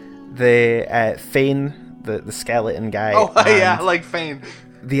Prince, the Fane, the skeleton guy. Oh yeah, I like Fane.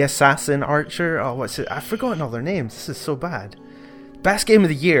 The assassin archer. Oh, what's it? I've forgotten all their names. This is so bad. Best game of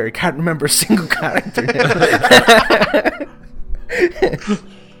the year. I can't remember a single character name.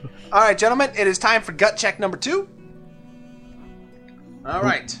 All right, gentlemen, it is time for gut check number 2. All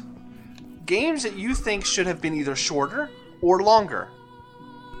right. Games that you think should have been either shorter or longer.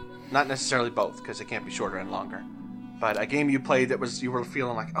 Not necessarily both, because it can't be shorter and longer. But a game you played that you were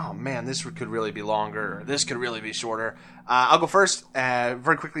feeling like, oh man, this could really be longer, or this could really be shorter. I'll go first.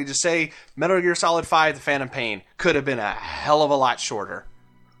 Very quickly, just say Metal Gear Solid 5: The Phantom Pain could have been a hell of a lot shorter.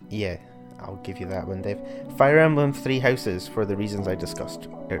 Yeah, I'll give you that one, Dave. Fire Emblem 3 Houses, for the reasons I discussed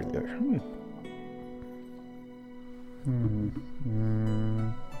earlier.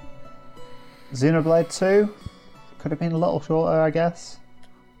 Xenoblade 2 could have been a little shorter, I guess.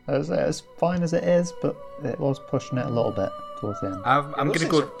 As fine as it is, but it was pushing it a little bit towards the end. I'm going to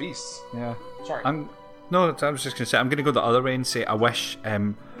go beasts. Yeah. Sorry. I was just going to say I'm going to go the other way and say I wish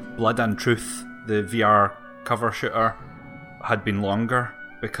Blood and Truth, the VR cover shooter, had been longer,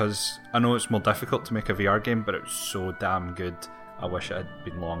 because I know it's more difficult to make a VR game, but it was so damn good. I wish it had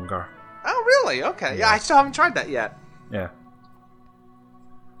been longer. Oh, really? Okay. Yeah, I still haven't tried that yet. Yeah.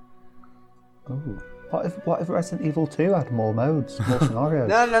 Ooh. What if Resident Evil 2 had more modes, more scenarios?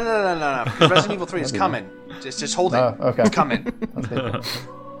 No. Because Resident Evil 3 is coming. Just hold it. Oh, okay. It's coming.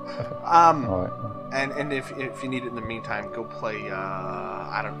 All right. And if you need it in the meantime, go play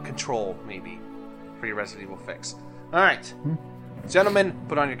Control maybe for your Resident Evil fix. All right, gentlemen,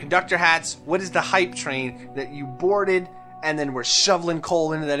 put on your conductor hats. What is the hype train that you boarded and then were shoveling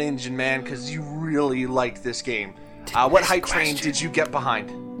coal into that engine, man? Because you really liked this game. What hype train did you get behind?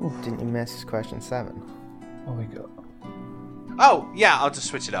 Didn't you miss question 7? Oh, we go. Oh, yeah, I'll just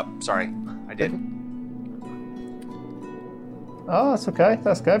switch it up. Sorry, I did. Oh, that's okay.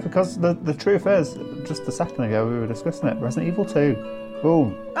 That's good, because the truth is, just a second ago we were discussing it. Resident Evil 2.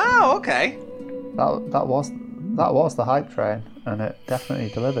 Boom. Oh, okay. That was the hype train, and it definitely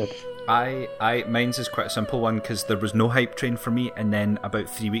delivered. Mine's is quite a simple one, because there was no hype train for me, and then about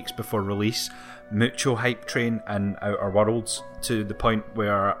 3 weeks before release, mucho hype train and Outer Worlds, to the point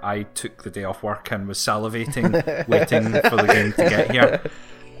where I took the day off work and was salivating, waiting for the game to get here.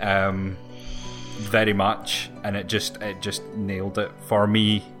 Very much, and it just nailed it for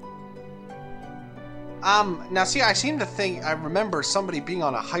me. Now see, I seem to think I remember somebody being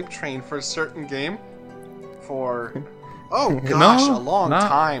on a hype train for a certain game for a long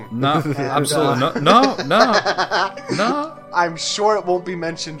time. No, absolutely no. I'm sure it won't be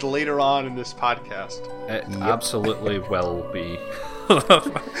mentioned later on in this podcast. It absolutely will be.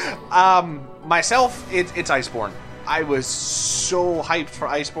 Myself, it's Iceborne. I was so hyped for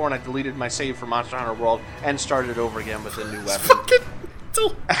Iceborne, I deleted my save for Monster Hunter World and started over again with a new weapon.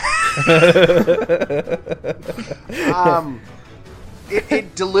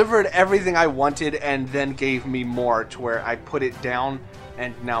 It delivered everything I wanted and then gave me more, to where I put it down,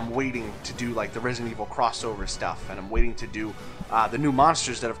 and now I'm waiting to do like the Resident Evil crossover stuff, and I'm waiting to do the new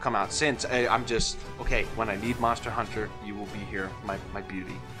monsters that have come out since. I'm just, okay, when I need Monster Hunter, you will be here, my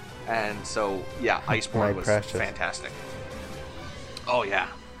beauty. And so, yeah, Iceborne was fantastic. Oh, yeah.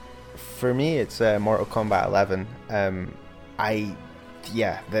 For me, it's Mortal Kombat 11. The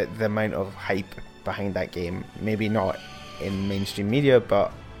amount of hype behind that game, maybe not in mainstream media,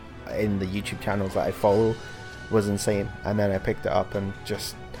 but in the YouTube channels that I follow was insane. And then I picked it up and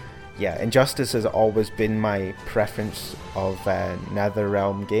just, yeah, Injustice has always been my preference of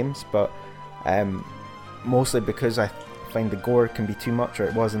NetherRealm games, but mostly because I find the gore can be too much, or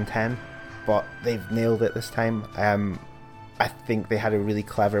it was in 10, but they've nailed it this time. I think they had a really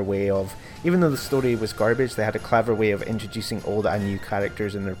clever way of, even though the story was garbage, they had a clever way of introducing old and new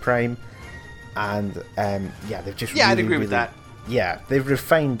characters in their prime, and they've just I'd agree with that. Yeah, they've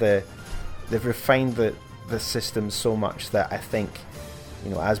refined the system so much that I think, you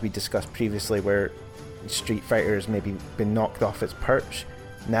know, as we discussed previously, where Street Fighter has maybe been knocked off its perch,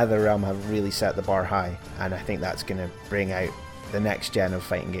 NetherRealm have really set the bar high, and I think that's going to bring out the next gen of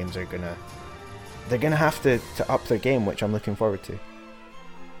fighting games. They're going to have to up their game, which I'm looking forward to.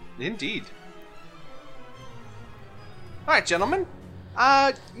 Indeed. Alright, gentlemen.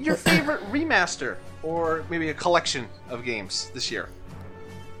 Your favorite remaster, or maybe a collection of games this year?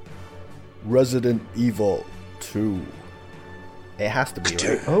 Resident Evil 2. It has to be,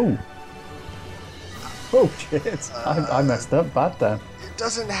 right? Oh shit! I messed up bad then. It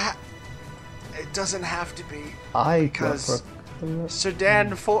doesn't have to be. Because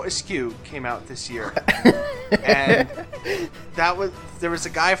Sedan Fortescue came out this year, and there was a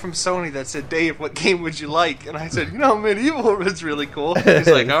guy from Sony that said, "Dave, what game would you like?" And I said, Medieval was really cool. He's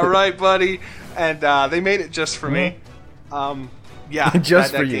like, "All right, buddy," and they made it just for me.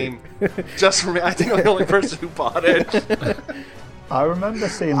 Just that for game, you. just for me. I think I'm the only person who bought it. I remember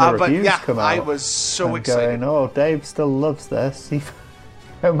seeing the reviews come out. I was so excited. Going, "Oh, Dave still loves this."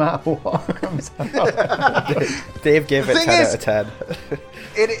 No matter what comes out. Dave gave it 10 out of 10.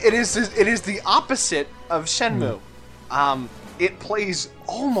 It is the opposite of Shenmue. It plays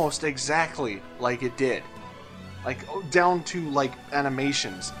almost exactly like it did, like down to like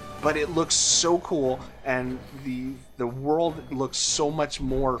animations. But it looks so cool, and the world looks so much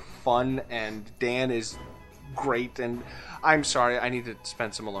more fun. And Dan is great. And I'm sorry, I need to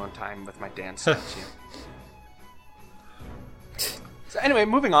spend some alone time with my Dan statue. So anyway,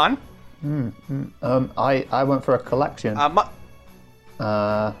 moving on. I went for a collection.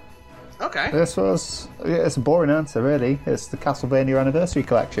 Okay. It's a boring answer, really. It's the Castlevania Anniversary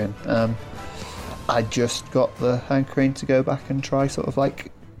Collection. I just got the hankering to go back and try sort of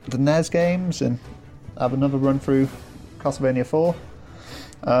like the NES games and have another run through Castlevania 4.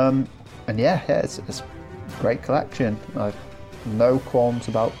 It's a great collection. I've no qualms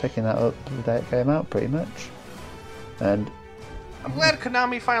about picking that up the day it came out, pretty much. And I'm glad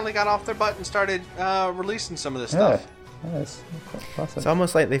Konami finally got off their butt and started releasing some of this stuff. Yeah, it's quite classic. It's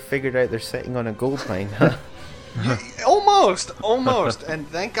almost like they figured out they're sitting on a gold mine, huh? Almost. And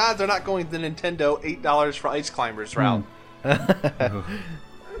thank God they're not going the Nintendo $8 for Ice Climbers route.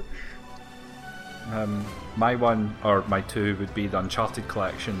 My one, or my two, would be the Uncharted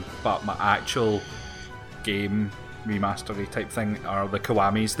collection, but my actual game remastery type thing are the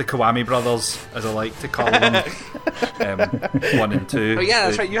Kiwamis, the Kiwami brothers, as I like to call them. 1 and 2. Oh yeah,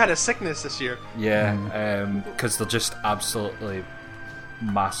 that's right. You had a sickness this year. Yeah, because they're just absolutely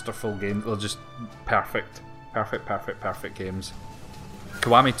masterful games. They're just perfect games.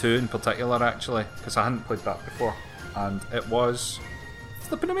 Kiwami 2 in particular, actually, because I hadn't played that before, and it was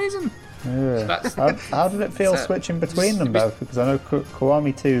flipping amazing. Yeah. How did it feel switching between them both? Because I know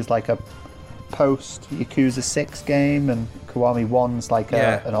Kiwami 2 is like a post Yakuza 6 game, and Kiwami 1's like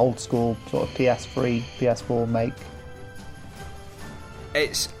an old school sort of PS3, PS4 make.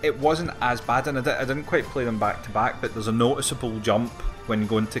 It wasn't as bad, and I didn't quite play them back to back, but there's a noticeable jump when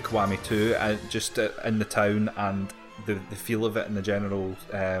going to Kiwami 2, just in the town, and the feel of it and the general,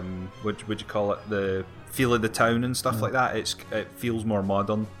 what would you call it, the feel of the town and stuff like that. It feels more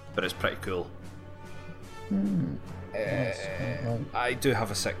modern, but it's pretty cool. I do have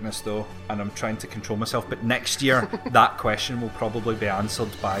a sickness though, and I'm trying to control myself, but next year that question will probably be answered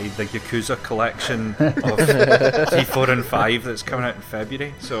by the Yakuza collection of 3, 4 and 5 that's coming out in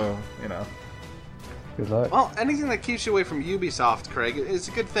February, so good luck. Well, anything that keeps you away from Ubisoft, Craig, is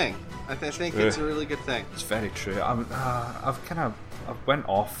a good thing. I think it's a really good thing. It's very true. I've went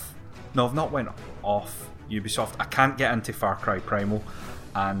off. No, I've not went off Ubisoft. I can't get into Far Cry Primal,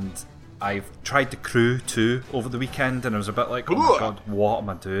 and I've tried The Crew 2 over the weekend, and I was a bit like, oh my god, what am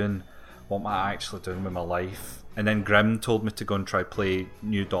I doing? What am I actually doing with my life? And then Grim told me to go and play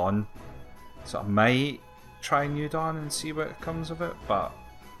New Dawn. So I might try New Dawn and see what comes of it, but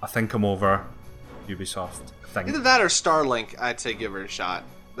I think I'm over Ubisoft. Either that or Starlink, I'd say give it a shot.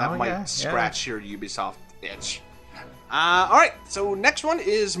 That might scratch your Ubisoft itch. Alright, so next one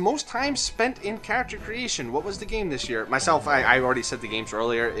is most time spent in character creation. What was the game this year? Myself, I already said the games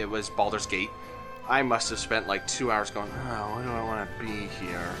earlier. It was Baldur's Gate. I must have spent like 2 hours going, oh, why do I want to be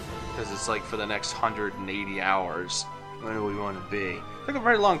here? Because it's like for the next 180 hours, where do we want to be? It took a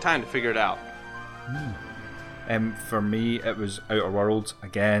very long time to figure it out. For me, it was Outer Worlds.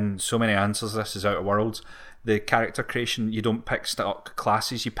 Again, so many answers. This is Outer Worlds. The character creation, you don't pick stock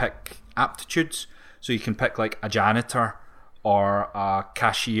classes, you pick aptitudes. So you can pick like a janitor or a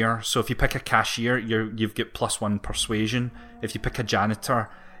cashier. So if you pick a cashier, you've got +1 persuasion. If you pick a janitor,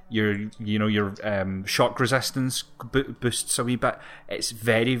 your shock resistance boosts a wee bit. It's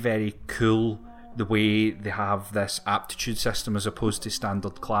very, very cool the way they have this aptitude system as opposed to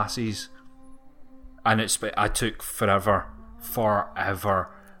standard classes. And I took forever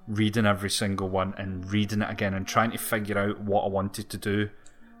reading every single one and reading it again and trying to figure out what I wanted to do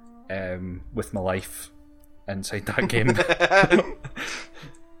with my life inside that game.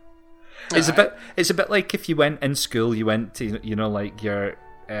 It's a bit like if you went in school, you went to like your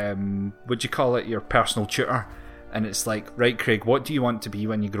would you call it, your personal tutor, and it's like, right, Craig, what do you want to be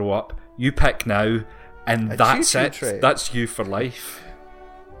when you grow up? You pick now, and that's it. Trait. That's you for life.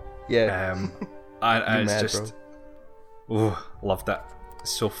 Yeah. And it's just, loved it.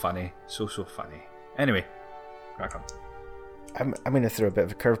 It's so funny, so funny. Anyway, crack on. I'm going to throw a bit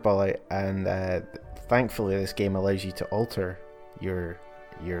of a curveball out, and thankfully this game allows you to alter your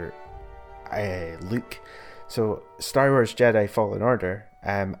look. So Star Wars Jedi Fallen Order,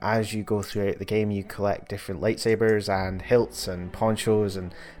 as you go throughout the game, you collect different lightsabers and hilts and ponchos,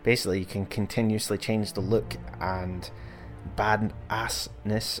 and basically you can continuously change the look and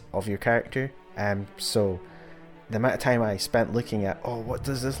badassness of your character. So the amount of time I spent looking at, what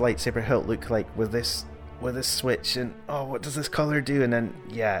does this lightsaber hilt look like with this switch, and what does this color do, and then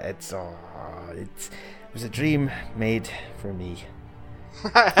it was a dream made for me.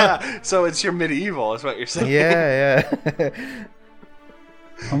 So it's your medieval, is what you're saying. Yeah.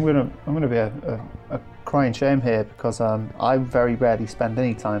 I'm gonna be a crying shame here, because I very rarely spend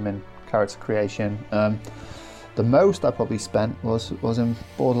any time in character creation. The most I probably spent was in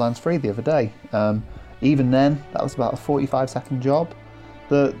Borderlands 3 the other day. Even then, that was about a 45-second job.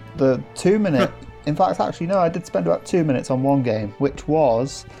 The 2 minute, in fact, actually no, I did spend about 2 minutes on one game, which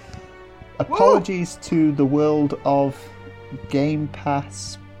was, apologies to the world of Game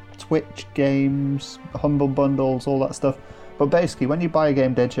Pass, Twitch games, Humble Bundles, all that stuff. But basically, when you buy a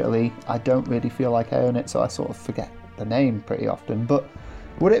game digitally, I don't really feel like I own it, so I sort of forget the name pretty often. But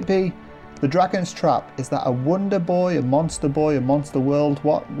would it be The Dragon's Trap? Is that a Wonder Boy, a Monster Boy, a Monster World?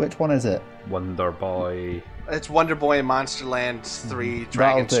 Which one is it? Wonder Boy. It's Wonder Boy and Monsterland 3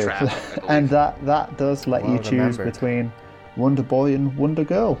 Dragon's Trap. And that does let you choose between Wonder Boy and Wonder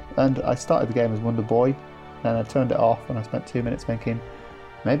Girl. And I started the game as Wonder Boy, and I turned it off, and I spent 2 minutes thinking,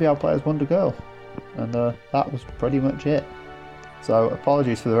 maybe I'll play as Wonder Girl. And that was pretty much it. So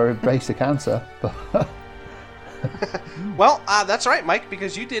apologies for the very basic answer. But well, that's right, Mike,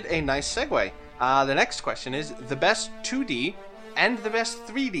 because you did a nice segue. The next question is the best 2D and the best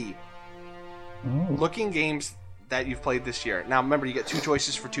 3D looking games that you've played this year. Now, remember, you get 2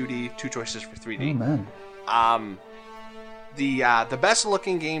 choices for 2D, 2 choices for 3D. Oh, man. The best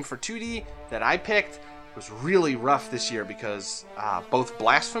looking game for 2D that I picked was really rough this year, because both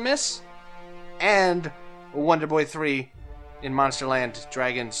Blasphemous and Wonder Boy 3 in Monsterland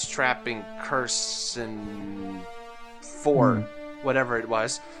Dragon's Trapping Curse and 4, whatever it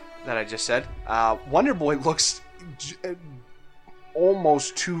was that I just said. Wonder Boy looks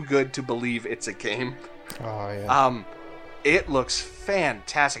almost too good to believe it's a game. Oh, yeah. It looks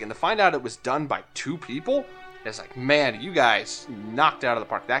fantastic. And to find out it was done by 2 people, it's like, man, you guys knocked it out of the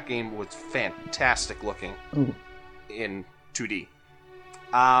park. That game was fantastic looking in 2D.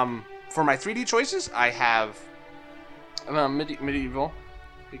 For my 3D choices, I have Medieval,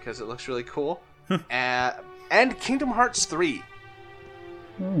 because it looks really cool, and Kingdom Hearts 3.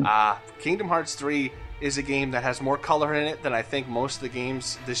 Kingdom Hearts 3 is a game that has more color in it than I think most of the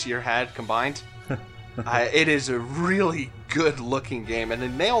games this year had combined. It is a really good looking game, and they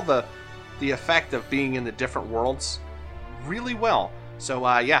nail the effect of being in the different worlds really well. So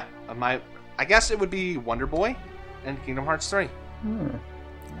I guess it would be Wonder Boy and Kingdom Hearts 3.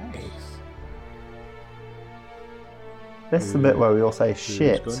 Nice. This is the bit where we all say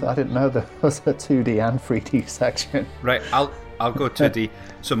shit. I didn't know there was a 2D and 3D section. Right, I'll go 2D.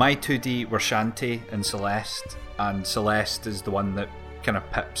 So my 2D were Shantae and Celeste, and Celeste is the one that kind of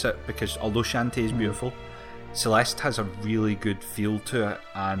pips it, because although Shantae is beautiful, Celeste has a really good feel to it,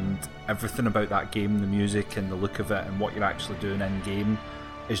 and everything about that game, the music and the look of it and what you're actually doing in game,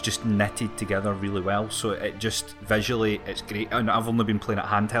 is just knitted together really well. So it just visually, it's great. And I've only been playing it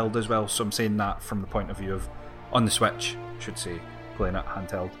handheld as well, so I'm saying that from the point of view of on the Switch, I should say, playing it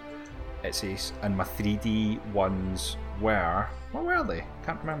handheld. It's ace. And my 3D ones were... What were they?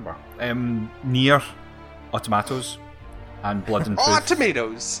 Can't remember. Nier Automatos and Blood and Truth.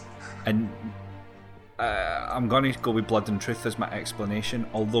 Tomatoes! And I'm going to go with Blood and Truth as my explanation,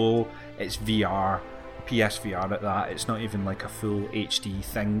 although it's VR, PSVR at that. It's not even like a full HD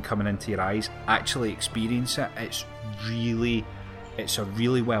thing coming into your eyes. Actually experience it. It's a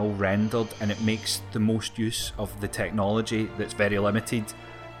really well rendered, and it makes the most use of the technology that's very limited.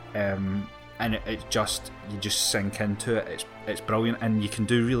 And it just, you just sink into it. It's brilliant, and you can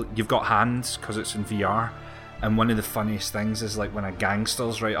do you've got hands because it's in VR. And one of the funniest things is like when a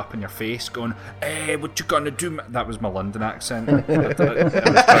gangster's right up in your face going, "Hey, what you gonna do?" That was my London accent.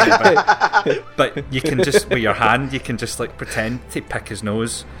 But you can just, with your hand, you can just like pretend to pick his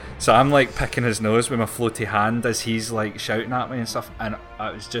nose. So I'm like picking his nose with my floaty hand as he's like shouting at me and stuff. And it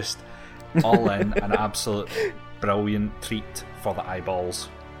was just all in an absolute brilliant treat for the eyeballs.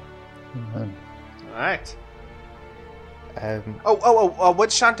 All right. What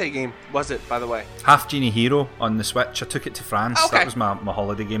Shantae game was it, by the way? Half Genie Hero on the Switch. I took it to France. Okay. That was my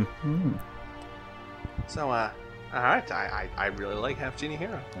holiday game. So, all right. I really like Half Genie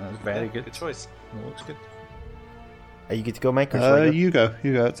Hero. That was very good. Good choice. It looks good. Are you good to go, Mike? Or shall I go? You go.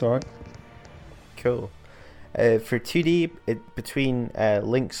 It's all right. Cool. For 2D, between A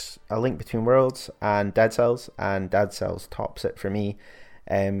Link Between Worlds and Dead Cells tops it for me.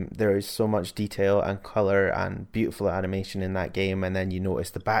 There is so much detail and colour and beautiful animation in that game, and then you notice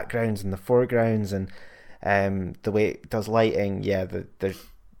the backgrounds and the foregrounds and the way it does lighting. Yeah,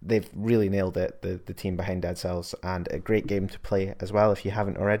 they've really nailed it, the team behind Dead Cells, and a great game to play as well if you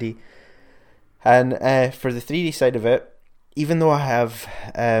haven't already. And for the 3D side of it, even though I have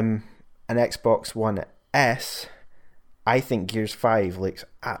an Xbox One S, I think Gears 5 looks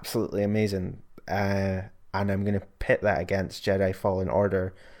absolutely amazing. And I'm going to pit that against Jedi Fallen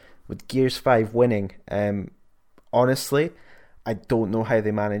Order, with Gears 5 winning. Honestly, I don't know how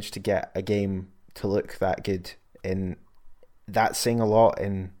they managed to get a game to look that good. That's saying a lot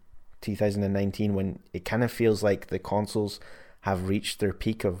in 2019, when it kind of feels like the consoles have reached their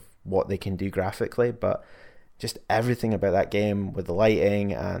peak of what they can do graphically, but just everything about that game with the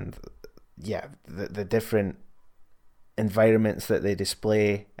lighting and the different environments that they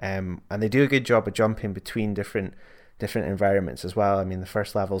display, and they do a good job of jumping between different environments as well. I mean, the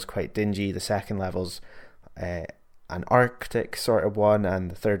first level's quite dingy, the second level's an Arctic sort of one,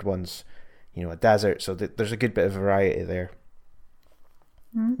 and the third one's a desert, so there's a good bit of variety there.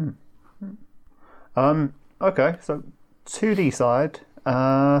 Okay, so 2D side,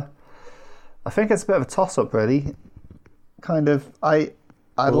 I think it's a bit of a toss-up, really. Kind of, I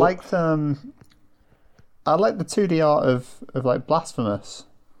liked the 2D art of like Blasphemous.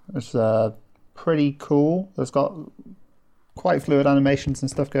 It's pretty cool. It's got quite fluid animations and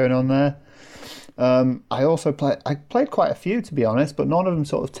stuff going on there. I played quite a few, to be honest, but none of them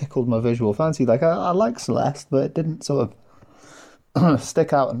sort of tickled my visual fancy. Like I like Celeste, but it didn't sort of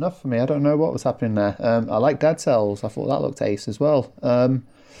stick out enough for me. I don't know what was happening there. I like Dead Cells. I thought that looked ace as well.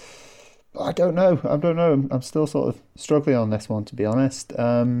 I don't know. I'm still sort of struggling on this one, to be honest.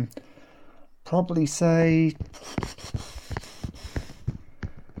 Probably say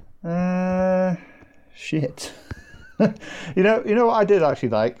shit. you know what I did actually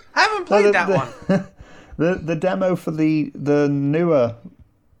like? I haven't played that one. The demo for the newer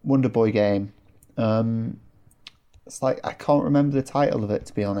Wonder Boy game. It's like, I can't remember the title of it,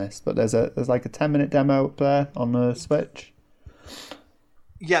 to be honest, but there's like a 10-minute demo up there on the Switch.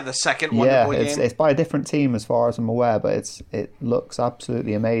 Yeah, the second Wonder Boy game. It's by a different team as far as I'm aware, but it looks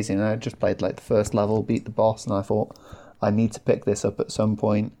absolutely amazing. And I just played like the first level, beat the boss, and I thought I need to pick this up at some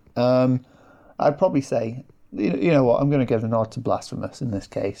point. I'd probably say, you know what, I'm going to give the nod to Blasphemous in this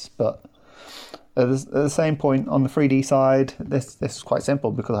case, but at the same point on the 3D side, this is quite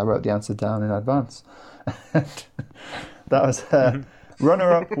simple because I wrote the answer down in advance. That was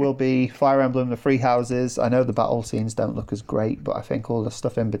runner-up will be Fire Emblem: The Three Houses. I know the battle scenes don't look as great, but I think all the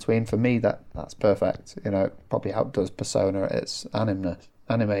stuff in between, for me, that's perfect. It probably outdoes Persona at its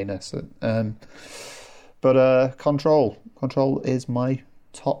anime-ness. But Control is my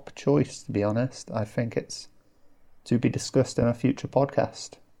top choice, to be honest. I think it's to be discussed in a future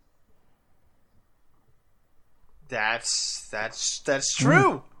podcast. That's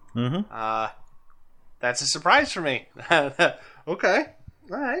true. Mm-hmm. That's a surprise for me. Okay,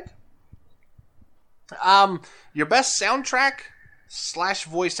 all right. Your best soundtrack /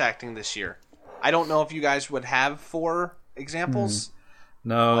 voice acting this year. I don't know if you guys would have 4 examples.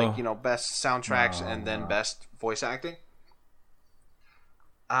 No. Like, best soundtracks and then best voice acting.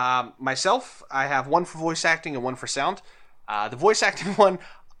 Myself, I have 1 for voice acting and 1 for sound. The voice acting one,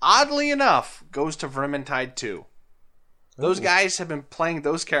 oddly enough, goes to Vermintide 2. Those guys have been playing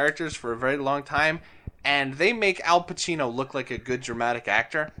those characters for a very long time, and they make Al Pacino look like a good dramatic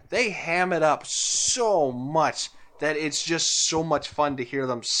actor. They ham it up so much that it's just so much fun to hear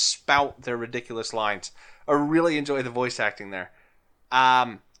them spout their ridiculous lines. I really enjoy the voice acting there.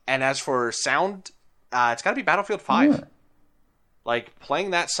 And as for sound, it's got to be Battlefield 5. Yeah. Like,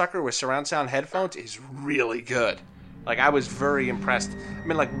 playing that sucker with surround sound headphones is really good. Like, I was very impressed. I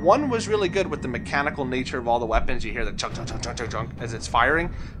mean, like, 1 was really good with the mechanical nature of all the weapons. You hear the chunk, chunk, chunk, chunk, chunk, chunk as it's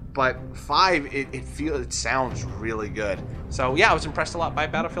firing. But 5, it sounds really good. So, yeah, I was impressed a lot by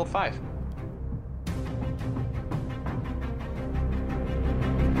Battlefield 5.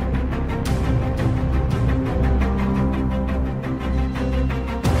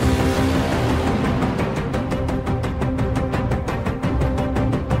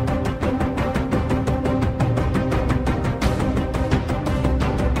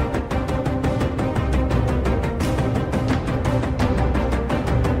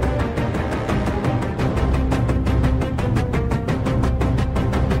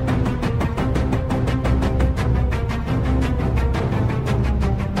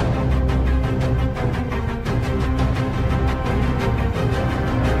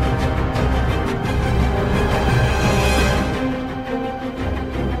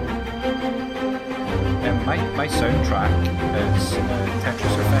 My soundtrack is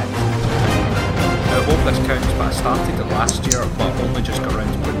Tetris Effect. I hope this counts, but I started it last year, but only just got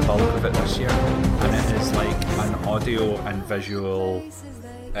around to putting bulk of it this year. And it is like an audio and visual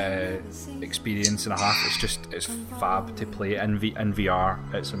experience and a half. It's fab to play in VR.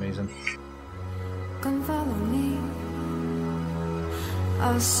 It's amazing. Come follow me.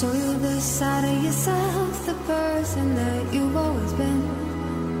 I'll show you the side of yourself, the person that you've always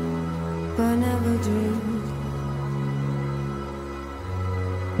been, but never dreamed.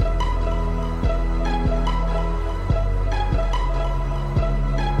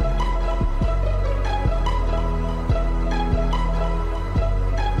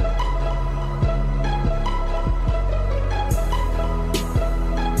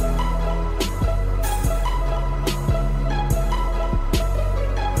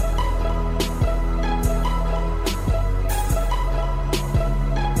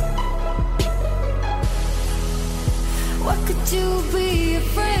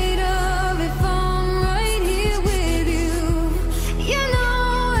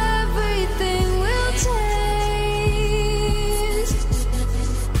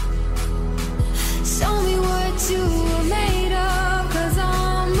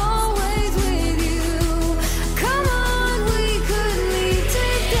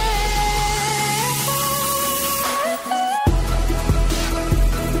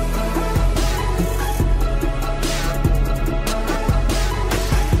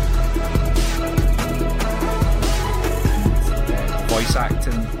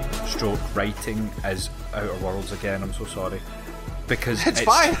 Writing is Outer Worlds again. I'm so sorry because it's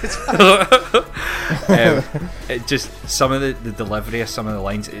fine. It just some of the delivery of some of the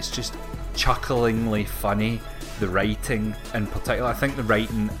lines. It's just chucklingly funny. The writing in particular, I think the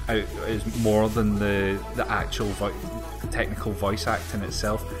writing out is more than the actual technical voice acting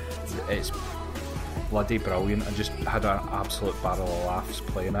itself. It's bloody brilliant. I just had an absolute barrel of laughs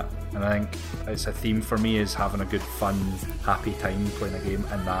playing it, and I think it's a theme for me is having a good, fun, happy time playing a game,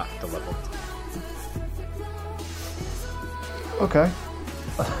 and that delivered. Okay.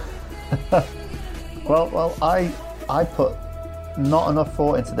 well, I put not enough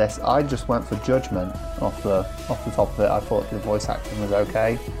thought into this. I just went for Judgment off the top of it. I thought the voice acting was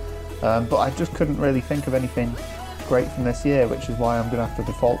okay, but I just couldn't really think of anything great from this year, which is why I'm going to have to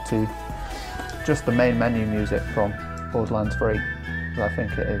default to just the main menu music from Borderlands 3. I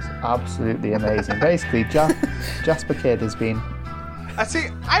think it is absolutely amazing. Basically, Jasper Kidd has been...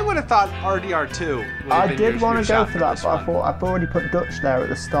 I would have thought RDR2 would have been did want to go for that, but one. I thought I've already put Dutch there at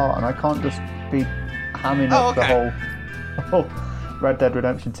the start, and I can't just be hamming up the whole Red Dead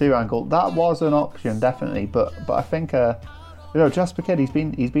Redemption 2 angle. That was an option, definitely, but I think Jasper Kidd,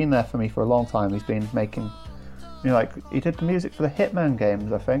 he's been there for me for a long time. He's been making... like he did the music for the Hitman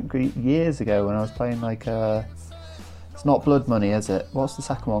games, I think, years ago when I was playing it's not Blood Money, is it? What's the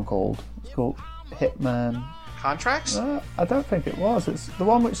second one called? It's called Hitman Contracts? I don't think it was. It's the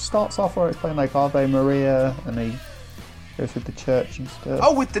one which starts off where it's playing like Ave Maria and he goes with the church and stuff.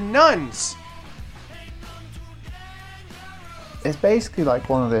 Oh, with the nuns! It's basically like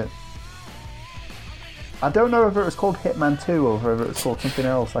one of the... I don't know if it was called Hitman 2 or whether it was called something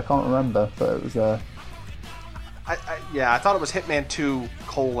else. I can't remember, but it was... Yeah, I thought it was Hitman 2 :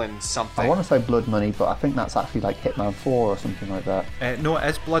 something. I want to say Blood Money, but I think that's actually like Hitman 4 or something like that. No, it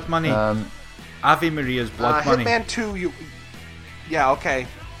is Blood Money. Ave Maria's Blood Money. Hitman 2, yeah, okay.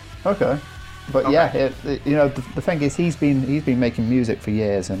 Okay. But okay. Yeah, the thing is, he's been making music for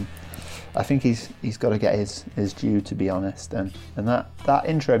years, and I think he's got to get his due, to be honest. And that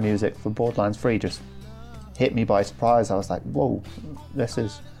intro music for Borderlands 3 just hit me by surprise. I was like, whoa, this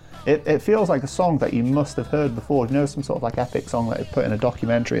is... It feels like a song that you must have heard before. Some sort of like epic song that you put in a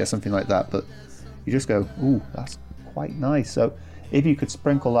documentary or something like that. But you just go, ooh, that's quite nice. So if you could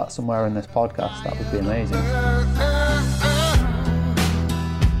sprinkle that somewhere in this podcast, that would be amazing.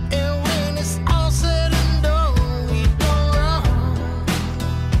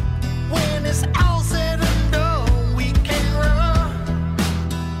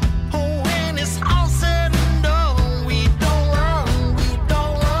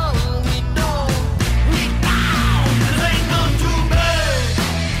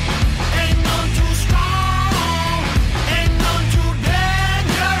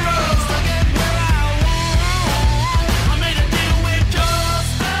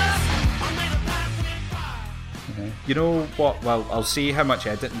 You know what? Well, I'll see how much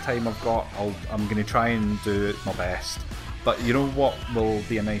editing time I've got. I'm going to try and do my best. But you know what will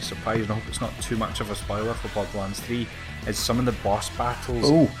be a nice surprise, and I hope it's not too much of a spoiler for Borderlands 3, is some of the boss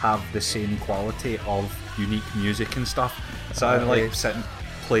battles have the same quality of unique music and stuff. So I like sitting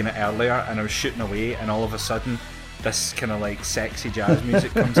playing it earlier, and I was shooting away, and all of a sudden this kind of like sexy jazz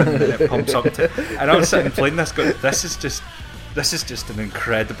music comes in, and it pumps up to, and I was sitting playing this going, this is just an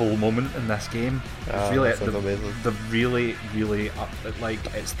incredible moment in this game. It's really the really, really like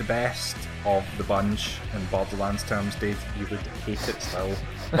it's the best of the bunch in Borderlands terms. Dave, you would hate it still,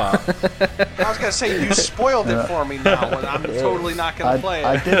 but I was gonna say you spoiled it for me now, and I'm totally not gonna play it.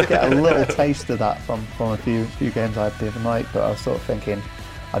 I did get a little taste of that from a few games I had the other night, but I was sort of thinking,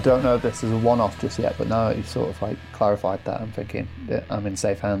 I don't know if this is a one-off just yet, but now that you've sort of like clarified that, I'm thinking I'm in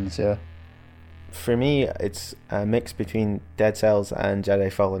safe hands. Yeah. For me, it's a mix between Dead Cells and Jedi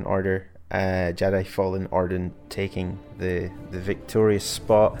Fallen Order. Jedi Fallen Order taking the victorious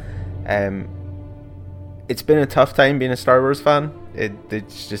spot. It's been a tough time being a Star Wars fan.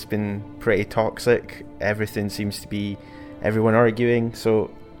 It's just been pretty toxic. Everything seems to be everyone arguing.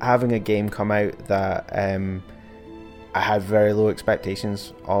 So having a game come out that I had very low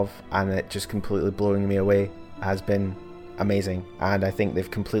expectations of, and it just completely blowing me away, has been amazing. And I think they've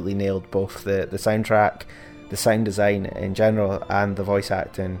completely nailed both the soundtrack, the sound design in general, and the voice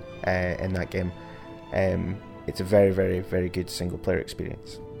acting in that game. It's a very, very, very good single player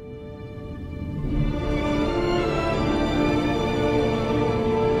experience.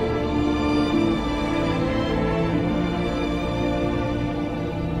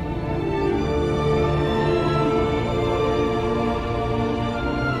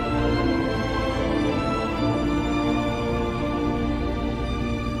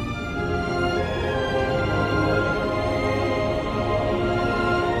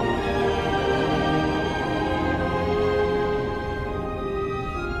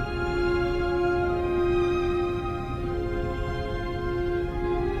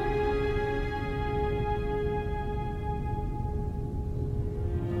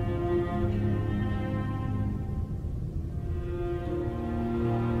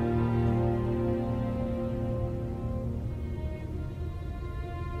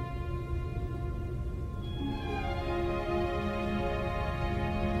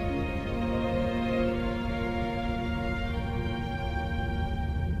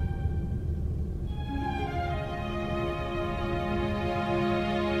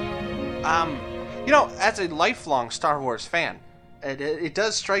 As a lifelong Star Wars fan, it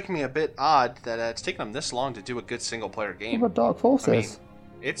does strike me a bit odd that it's taken them this long to do a good single-player game. What about Dark Forces? I mean,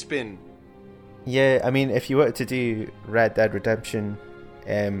 it's been... Yeah, I mean, if you wanted to do Red Dead Redemption,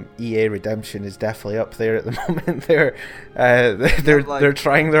 EA Redemption is definitely up there at the moment. They're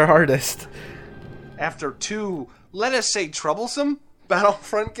trying their hardest. After two, let us say, troublesome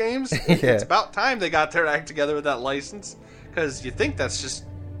Battlefront games, It's about time they got their act together with that license, because you think that's just...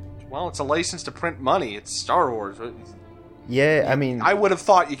 Well, it's a license to print money. It's Star Wars. Yeah, I mean... I would have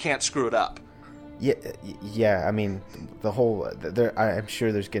thought you can't screw it up. Yeah. I mean, the whole... I'm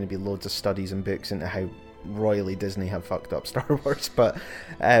sure there's going to be loads of studies and books into how royally Disney have fucked up Star Wars. But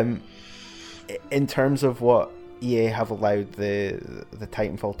in terms of what EA have allowed the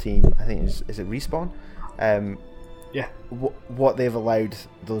Titanfall team, I think is it Respawn? Yeah. What they've allowed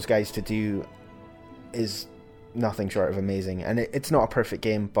those guys to do is nothing short of amazing, and it's not a perfect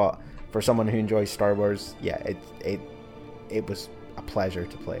game, but for someone who enjoys Star Wars, it was a pleasure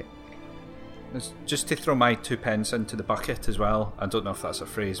to play. just to throw my 2 pence into the bucket as well. I don't know if that's a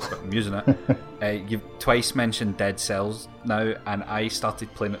phrase, but I'm using it. You've twice mentioned Dead Cells now, and I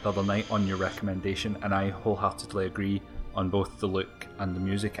started playing it the other night on your recommendation, and I wholeheartedly agree on both the look and the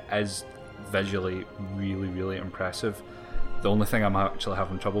music. It is visually really, really impressive. The only thing I'm actually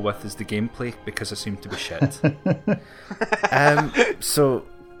having trouble with is the gameplay, because it seems to be shit. So,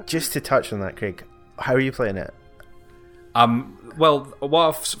 just to touch on that, Craig, how are you playing it? Well, what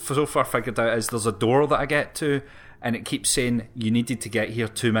I've so far figured out is there's a door that I get to, and it keeps saying you needed to get here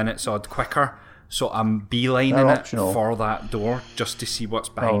 2 minutes odd quicker. So I'm beelining it for that door just to see what's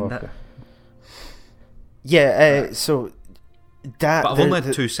behind it. Yeah, so that. But I've only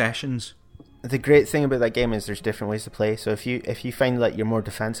had 2 sessions. The great thing about that game is there's different ways to play. So if you find like you're more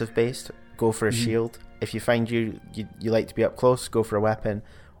defensive based, go for a shield. If you find you like to be up close, go for a weapon.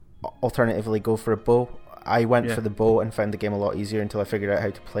 Alternatively, go for a bow. I went for the bow and found the game a lot easier until I figured out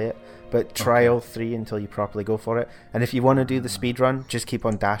how to play it. But try all 3 until you properly go for it. And if you want to do the speed run, just keep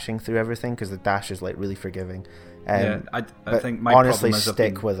on dashing through everything, because the dash is like really forgiving. I think my honestly, problem is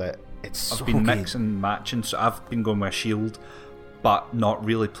stick with it. I've been mixing and matching, so I've been going with a shield, but not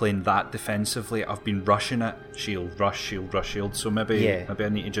really playing that defensively. I've been rushing it, shield, rush, shield, rush, shield. So maybe I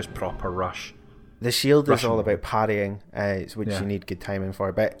need to just proper rush. The shield is all about parrying, which you need good timing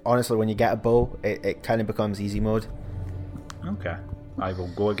for. But honestly, when you get a bow, it kind of becomes easy mode. Okay, I will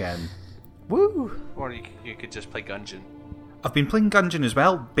go again. Woo! Or you could just play Gungeon. I've been playing Gungeon as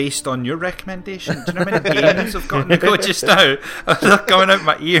well, based on your recommendation. Do you know how many games I've gotten to go just now? They're coming out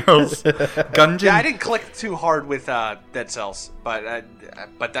my ears. Gungeon. Yeah, I didn't click too hard with Dead Cells, but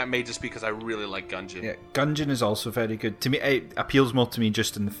that may just be because I really like Gungeon. Yeah, Gungeon is also very good. To me, it appeals more to me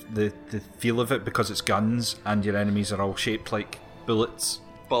just in the feel of it, because it's guns and your enemies are all shaped like bullets.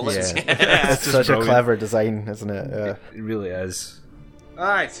 Bullets? Yeah. It's such brilliant. A clever design, isn't it? It really is.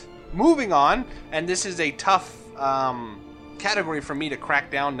 Alright, moving on, and this is a tough category for me to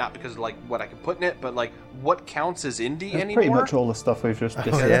crack down, not because of like what I can put in it, but like what counts as indie anymore. Pretty much all the stuff we've just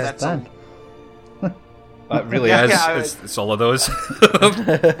discussed. That really is. It's all of those.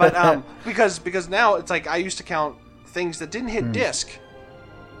 But because now it's like I used to count things that didn't hit disc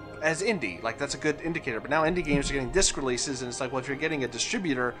as indie. Like that's a good indicator. But now indie games are getting disc releases, and it's like, well, if you're getting a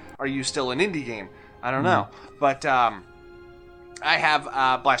distributor, are you still an indie game? I don't know. But I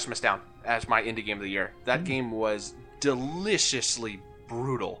have Blasphemous Down as my indie game of the year. That game was deliciously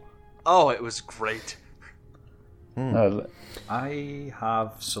brutal. Oh, it was great. I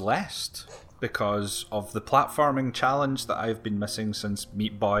have Celeste, because of the platforming challenge that I've been missing since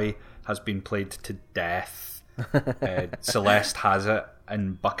Meat Boy has been played to death. Celeste has it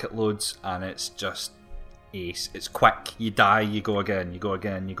in bucket loads, and it's just ace. It's quick. You die, you go again, you go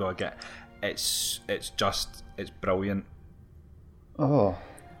again, you go again. It's brilliant. Oh,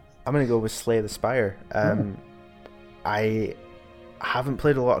 I'm gonna go with Slay the Spire. I haven't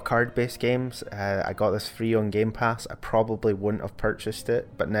played a lot of card-based games. I got this free on Game Pass. I probably wouldn't have purchased it,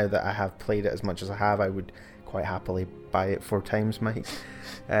 but now that I have played it as much as I have, I would quite happily buy it 4 times, Mike.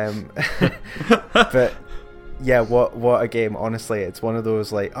 But yeah, what a game. Honestly, it's one of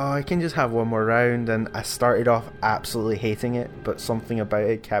those like, oh, I can just have one more round, and I started off absolutely hating it, but something about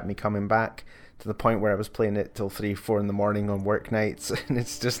it kept me coming back, to the point where I was playing it till 3-4 in the morning on work nights, and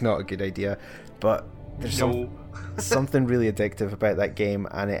it's just not a good idea. But there's something really addictive about that game,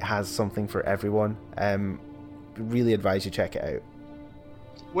 and it has something for everyone. Really advise you check it out.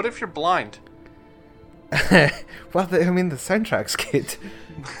 What if you're blind? Well, I mean, the soundtrack's good.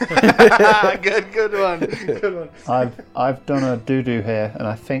 Good one. I've done a doo-doo here, and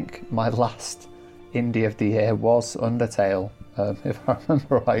I think my last indie of the year was Undertale, if I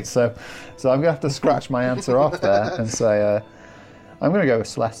remember right. So I'm going to have to scratch my answer off there and say I'm going to go with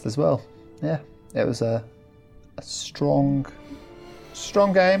Celeste as well. Yeah, it was a strong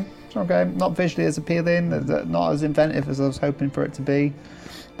game. Not visually as appealing, not as inventive as I was hoping for it to be,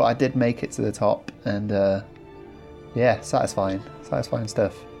 but I did make it to the top, and satisfying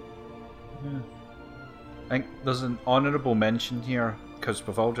stuff. Yeah. I think there's an honourable mention here, because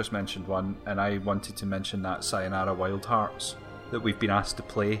we've all just mentioned one, and I wanted to mention that Sayonara Wild Hearts that we've been asked to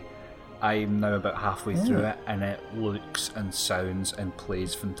play. I'm now about halfway through it, and it looks and sounds and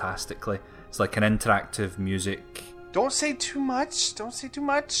plays fantastically. It's like an interactive music. Don't say too much.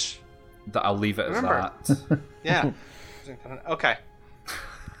 That I'll leave it as that. Yeah. Okay.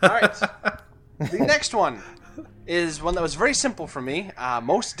 All right. The next one is one that was very simple for me.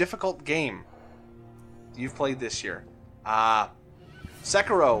 Most difficult game you've played this year.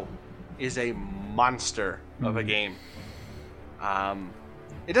 Sekiro is a monster of a game.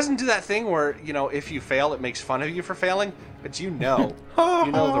 It doesn't do that thing where, if you fail, it makes fun of you for failing, but they're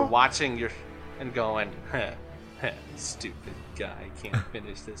watching your... and going, stupid guy, can't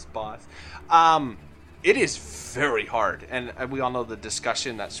finish this boss. It is very hard, and we all know the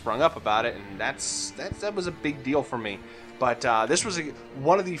discussion that sprung up about it, and that was a big deal for me. But this was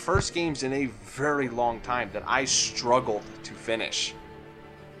one of the first games in a very long time that I struggled to finish.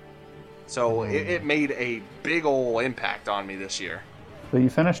 So it made a big ol' impact on me this year. So you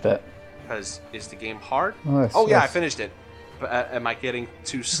finished it? Because is the game hard? Yes, oh yeah, yes. I finished it. But am I getting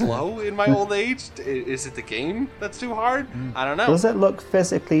too slow in my old age? Is it the game that's too hard? I don't know. Does it look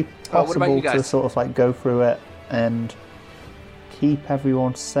physically possible to sort of like go through it and keep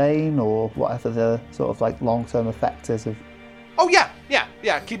everyone sane, or whatever the sort of like long-term effect is of? Oh yeah.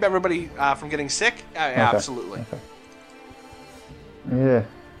 Keep everybody from getting sick. Okay. Absolutely. Okay. Yeah.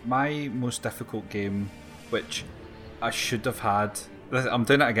 My most difficult game, which I should have had. I'm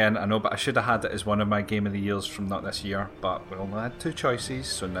doing it again, I know, but I should have had it as one of my Game of the Years from not this year, but we only had 2 choices,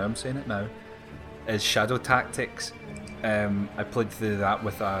 so now I'm saying it now, is Shadow Tactics. I played through that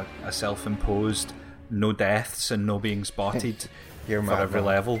with a self-imposed no deaths and no being spotted for every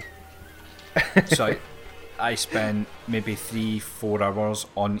level. So I spent maybe 3-4 hours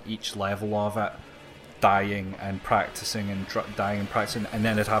on each level of it, dying and practicing and dying and practicing, and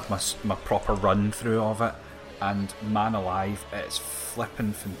then I'd have my proper run through of it. And man alive, it's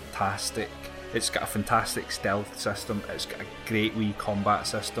flipping fantastic. It's got a fantastic stealth system. It's got a great wee combat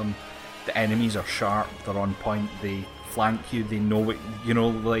system. The enemies are sharp. They're on point. They flank you. They know what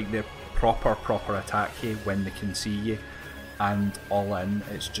like they proper attack you when they can see you. And all in,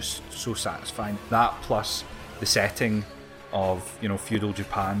 it's just so satisfying. That plus the setting of feudal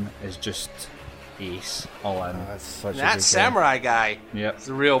Japan is just ace. All in. That samurai guy. Yep. It's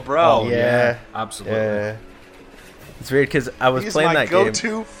a real bro. Oh yeah, absolutely. Yeah. It's weird because I was playing that game. He's my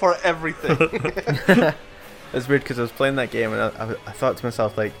go-to for everything. It's weird because I was playing that game and I thought to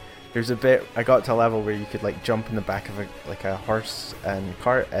myself, like, there's a bit, I got to a level where you could like jump in the back of a horse and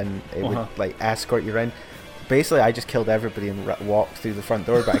cart and it would like escort you around. Basically, I just killed everybody and walked through the front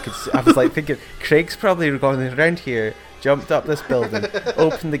door. But I was like thinking, Craig's probably going around here, jumped up this building,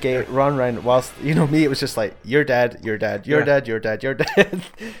 opened the gate, run around. Whilst me, it was just like, you're dead, you're dead, you're dead, you're dead, you're dead.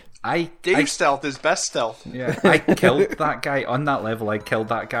 Dave's stealth is best stealth. Yeah, I killed that guy on that level. I killed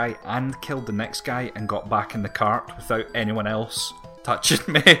that guy and killed the next guy and got back in the cart without anyone else touching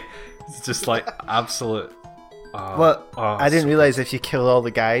me. It's just like absolute. I didn't realize if you kill all the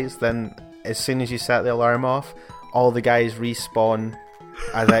guys, then as soon as you set the alarm off, all the guys respawn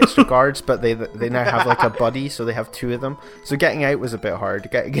as extra guards, but they now have like a buddy, so they have 2 of them. So getting out was a bit hard.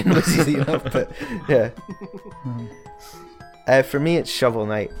 Getting in was easy enough, but yeah. For me, it's Shovel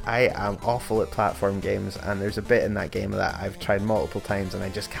Knight. I am awful at platform games, and there's a bit in that game that I've tried multiple times and I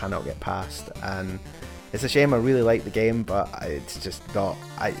just cannot get past. And it's a shame. I really like the game, but it's just not.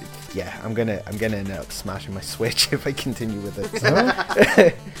 I'm gonna end up smashing my Switch if I continue with it.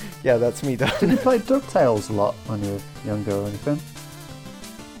 So. Yeah, that's me done. Did you play DuckTales a lot when you were younger or anything?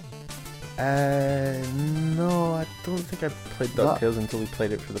 No, I don't think I played DuckTales until we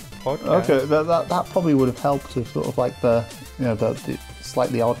played it for the podcast. Okay, that probably would have helped with sort of like the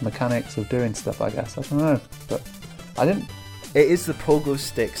slightly odd mechanics of doing stuff, I guess. I don't know, but I didn't. It is the pogo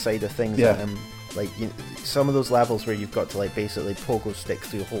stick side of things that like some of those levels where you've got to like basically pogo stick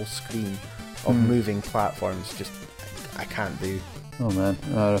through a whole screen of moving platforms. Just I can't do. Oh man,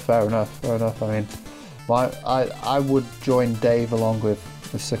 fair enough. I mean, I would join Dave along with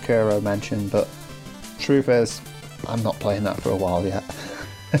the Sekiro mention, but truth is, I'm not playing that for a while yet.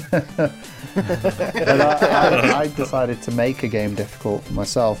 And I decided to make a game difficult for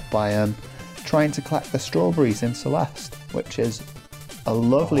myself by trying to collect the strawberries in Celeste, which is a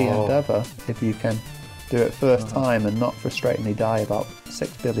lovely endeavour if you can do it first time and not frustratingly die about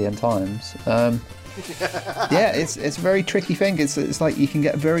 6 billion times. Yeah, it's a very tricky thing. It's like you can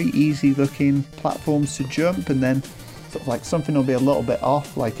get very easy looking platforms to jump, and then sort of like something will be a little bit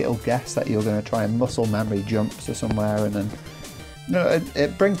off, like it'll guess that you're going to try and muscle memory jump to somewhere, and then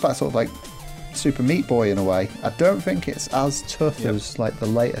it brings back sort of like Super Meat Boy in a way. I don't think it's as tough as like the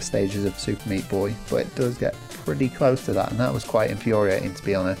later stages of Super Meat Boy, but it does get pretty close to that, and that was quite infuriating, to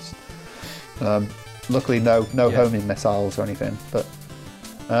be honest. Luckily no homing missiles or anything, but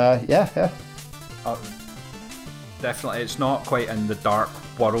definitely, it's not quite in the dark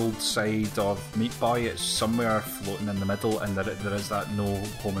world side of Meat Boy. It's somewhere floating in the middle, and there is that no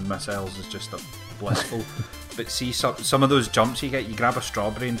homing missiles is just blissful. But see, some of those jumps you get, you grab a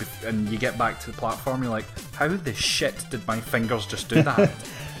strawberry and you get back to the platform, you're like, how the shit did my fingers just do that?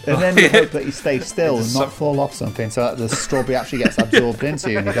 And then you hope that you stay still and not fall off something, so that the strawberry actually gets absorbed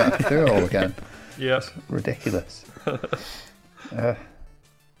into you and you don't have to do it all again. Yeah. It's ridiculous.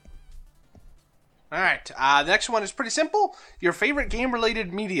 All right. The next one is pretty simple. Your favorite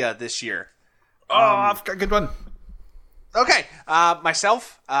game-related media this year. Oh, I've got a good one. Okay.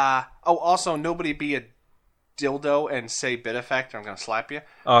 Myself. Also, nobody be a dildo and say bit effect or I'm going to slap you.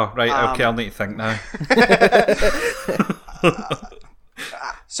 Oh, right. Okay, I'll need to think now.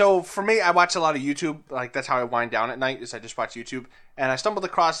 So for me, I watch a lot of YouTube. Like, that's how I wind down at night, is I just watch YouTube. And I stumbled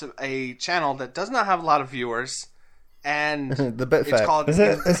across a channel that does not have a lot of viewers. And the bit it's called... Is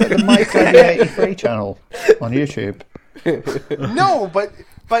it the Mike 83 channel on YouTube? No, but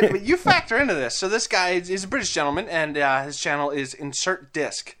you factor into this. So this guy is a British gentleman, and his channel is Insert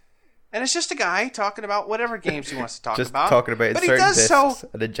Disc. And it's just a guy talking about whatever games he wants to talk about. Just talking about inserting discs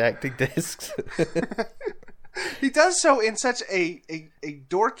and ejecting discs. He does so in such a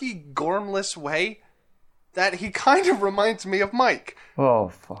dorky, gormless way that he kind of reminds me of Mike. Oh,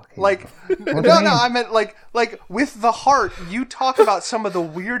 fuck. Like, no, I meant like with the heart, you talk about some of the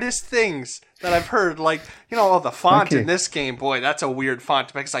weirdest things that I've heard. Like, the font in this game, boy, that's a weird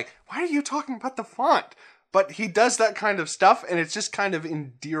font. It's like, why are you talking about the font? But he does that kind of stuff, and it's just kind of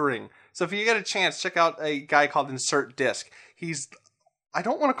endearing. So if you get a chance, check out a guy called Insert Disc. I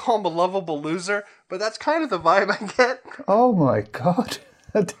don't want to call him a lovable loser, but that's kind of the vibe I get. Oh my God.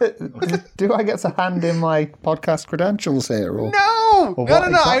 Do I get to hand in my podcast credentials here? No!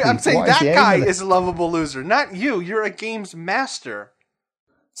 Exactly? I'm saying that guy is a lovable loser, not you. You're a games master.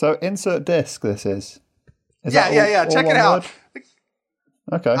 So Insert Disc, this is? Yeah. Check it out. Word?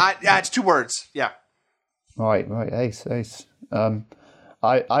 Okay. Yeah, it's 2 words. Yeah. Right. Ace.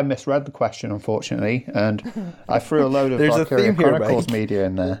 I misread the question, unfortunately, and I threw a load of Valkyria Chronicles media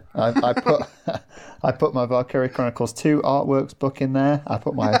in there. I put my Valkyria Chronicles 2 artworks book in there. I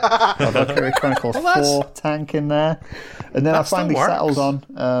put my Valkyria Chronicles 4 tank in there, and then I finally settled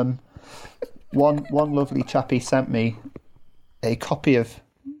on one lovely chappie sent me a copy of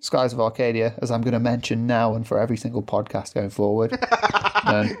Skies of Arcadia, as I'm going to mention now and for every single podcast going forward.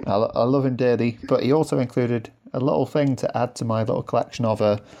 And I love him dearly, but he also included a little thing to add to my little collection of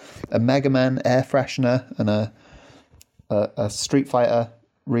a Mega Man air freshener and a Street Fighter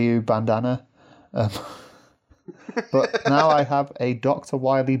Ryu bandana. But now I have a Dr.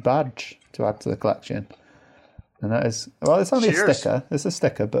 Wily badge to add to the collection. And that is, it's only a sticker. It's a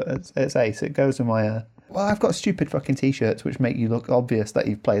sticker, but it's ace. It goes in my... I've got stupid fucking t-shirts which make you look obvious that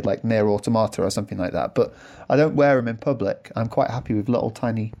you've played like Nier Automata or something like that, but I don't wear them in public. I'm quite happy with little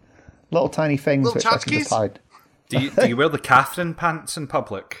tiny things which I can just hide. Do you wear the Catherine pants in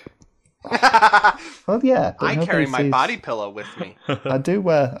public? Well, yeah. I carry my body pillow with me. I do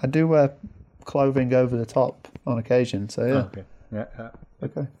wear clothing over the top on occasion, so yeah. Okay. Yeah.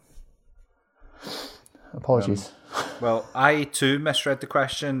 Okay. Apologies. Well, I too misread the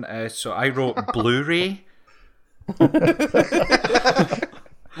question, so I wrote Blu-ray.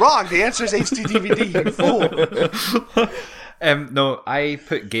 Wrong. The answer is HD DVD. You fool. No, I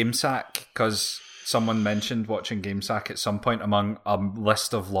put GameSack because someone mentioned watching GameSack at some point among a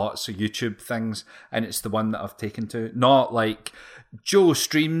list of lots of YouTube things, and it's the one that I've taken to. Not like Joe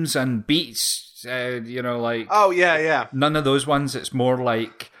streams and beats, like... Oh, yeah. None of those ones. It's more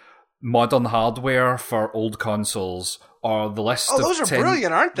like modern hardware for old consoles, or the list of those are 10,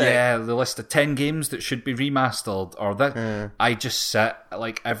 brilliant, aren't they? Yeah, the list of 10 games that should be remastered, or that. I just sit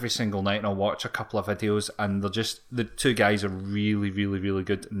like every single night and I'll watch a couple of videos, and the 2 guys are really, really, really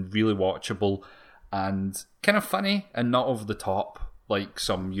good and really watchable and kind of funny and not over the top like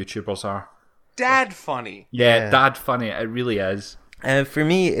some YouTubers are. Dad funny. Yeah, dad funny. It really is. For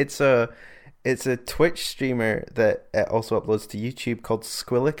me, it's a Twitch streamer that also uploads to YouTube called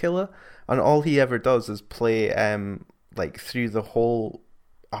Squillikilla, and all he ever does is play like through a whole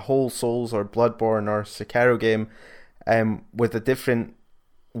Souls or Bloodborne or Sekiro game with a different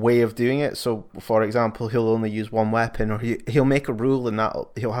way of doing it. So, for example, he'll only use one weapon, or he'll make a rule, and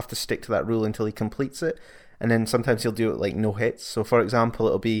he'll have to stick to that rule until he completes it. And then sometimes he'll do it like no hits. So, for example,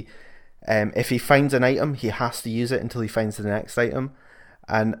 it'll be if he finds an item, he has to use it until he finds the next item.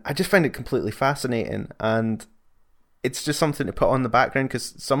 And I just find it completely fascinating, and it's just something to put on the background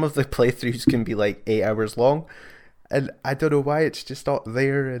because some of the playthroughs can be like 8 hours long, and I don't know why it's just not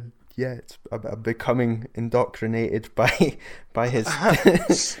there. And yeah, I'm becoming indoctrinated by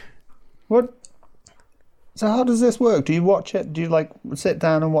his. What? So how does this work? Do you watch it? Do you like sit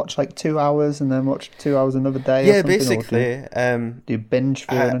down and watch like 2 hours and then watch 2 hours another day? Yeah, or basically. Do you binge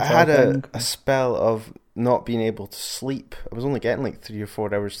for an entire I had thing? a spell of not being able to sleep. I was only getting like 3 or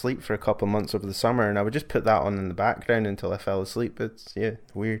 4 hours sleep for a couple of months over the summer, and I would just put that on in the background until I fell asleep. It's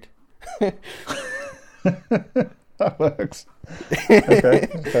weird. That works.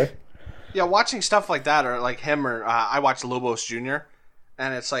 Okay. Yeah, watching stuff like that, or like him, or I watch Lobos Jr.,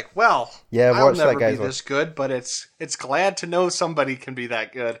 And it's like, well, yeah, I'll never be this good, but it's glad to know somebody can be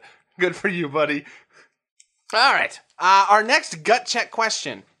that good. Good for you, buddy. All right. Our next gut check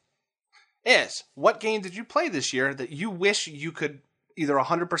question is, what game did you play this year that you wish you could either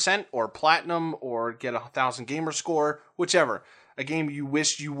 100% or platinum or get 1,000 gamer score, whichever. A game you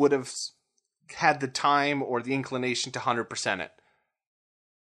wish you would have had the time or the inclination to 100% it.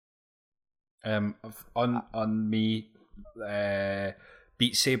 On me,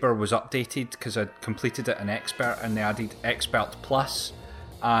 Beat Saber was updated because I'd completed it in Expert, and they added Expert Plus.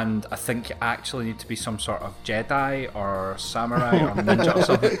 And I think you actually need to be some sort of Jedi or Samurai or Ninja or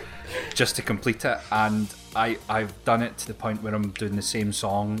something just to complete it. And I've done it to the point where I'm doing the same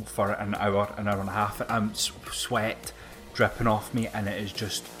song for an hour and a half, and I'm sweat dripping off me, and it is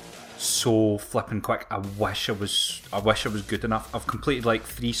just so flipping quick. I wish I was good enough. I've completed like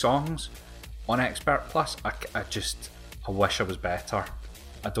 3 songs on Expert Plus. I wish I was better.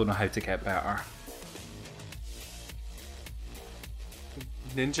 I don't know how to get better.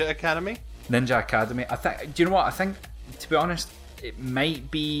 Ninja Academy? Ninja Academy. I think. Do you know what? I think, to be honest, it might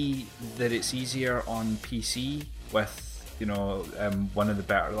be that it's easier on PC with, one of the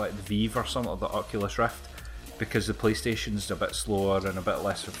better, like the Vive or something, or the Oculus Rift, because the PlayStation's a bit slower and a bit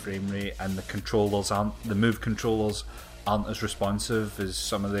less of frame rate, and the Move controllers aren't as responsive as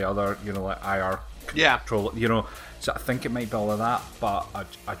some of the other, like IR controller, So I think it might be all of that, but I'm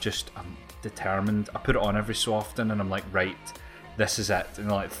determined. I put it on every so often, and I'm like, right, this is it.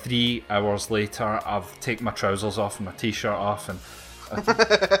 And like 3 hours later, I've taken my trousers off and my t-shirt off, and I'm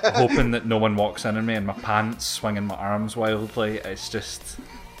hoping that no one walks in on me, and my pants swinging my arms wildly. It's just.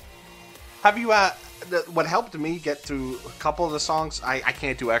 Have you? What helped me get through a couple of the songs, I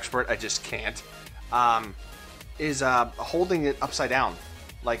can't do Expert. I just can't. Is holding it upside down,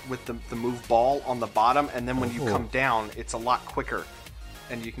 like with the move ball on the bottom, and then when you come down, it's a lot quicker,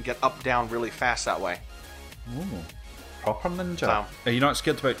 and you can get up down really fast that way. Ooh. Proper ninja. So, are you not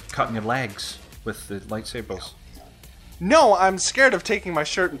scared about cutting your legs with the lightsabers? No, I'm scared of taking my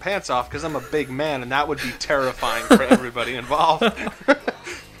shirt and pants off because I'm a big man, and that would be terrifying for everybody involved.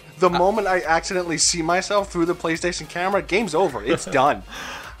 The moment I accidentally see myself through the PlayStation camera, game's over. It's done.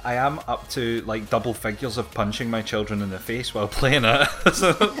 I am up to like double figures of punching my children in the face while playing it.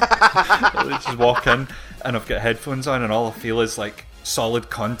 So, I just walk in and I've got headphones on, and all I feel is like solid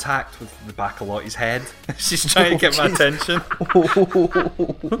contact with the back of Lottie's head. She's trying to get my attention.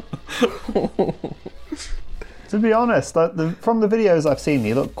 To be honest, from the videos I've seen,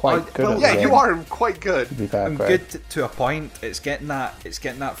 you look quite good. Yeah, you are quite good. To be fair, I'm good to a point. It's getting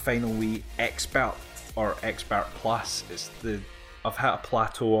that final wee Expert or Expert Plus. I've hit a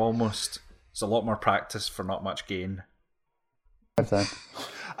plateau almost. It's a lot more practice for not much gain.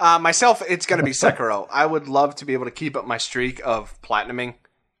 Myself, it's going to be Sekiro. I would love to be able to keep up my streak of platinuming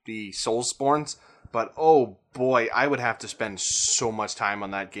the Soulsborns, but oh boy, I would have to spend so much time on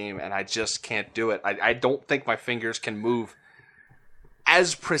that game, and I just can't do it. I don't think my fingers can move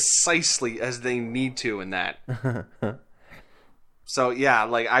as precisely as they need to in that. So yeah,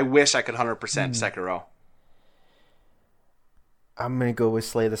 like I wish I could 100% Sekiro. I'm going to go with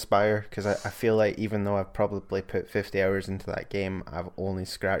Slay the Spire, because I feel like even though I've probably put 50 hours into that game, I've only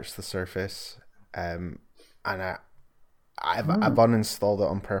scratched the surface. And I've uninstalled it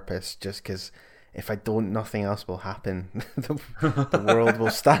on purpose just because if I don't, nothing else will happen. the world will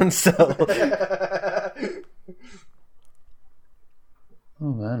stand still.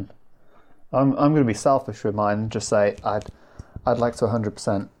 Oh man, I'm going to be selfish with mine and just say I'd like to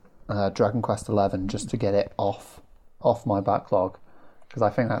 100% Dragon Quest XI just to get it off my backlog, because I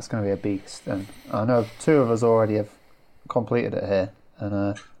think that's going to be a beast, and I know 2 of us already have completed it here.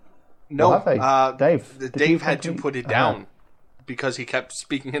 And Dave had to put it down because he kept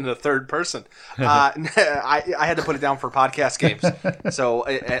speaking in the third person. I had to put it down for podcast games, so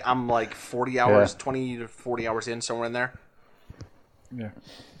I'm like 40 hours, 20 to 40 hours in, somewhere in there. Yeah.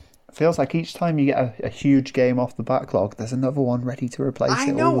 It feels like each time you get a huge game off the backlog, there's another one ready to replace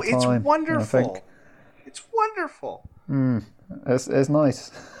it all the time. It's wonderful. It's wonderful. It's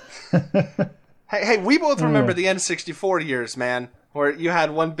nice. hey, we both remember the N64 years, man, where you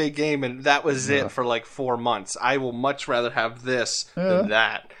had one big game and that was it for like 4 months. I will much rather have this than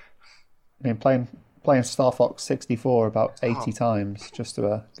that. I mean, playing Star Fox 64 about 80 times just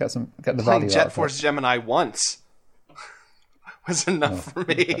to get the value out of it. Playing Jet Force Gemini once was enough for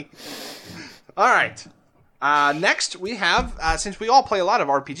me. All right. Next, we have, since we all play a lot of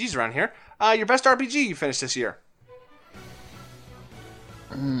RPGs around here, your best RPG you finished this year.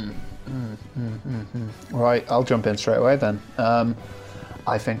 Right, I'll jump in straight away then.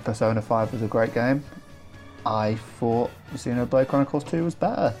 I think Persona 5 was a great game. I thought Xenoblade Chronicles 2 was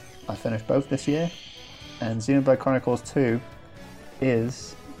better. I finished both this year, and Xenoblade Chronicles 2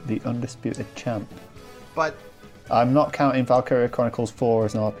 is the undisputed champ. But I'm not counting Valkyria Chronicles 4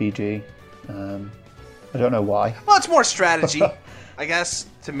 as an RPG. I don't know why. Well, it's more strategy. I guess,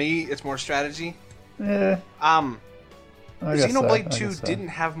 to me, it's more strategy. Yeah. Xenoblade 2 didn't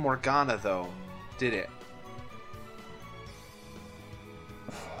have Morgana, though, did it?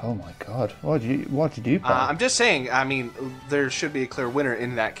 Oh my god. What did you do, Pat? I'm just saying, I mean, there should be a clear winner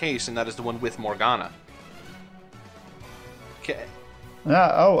in that case, and that is the one with Morgana. Okay.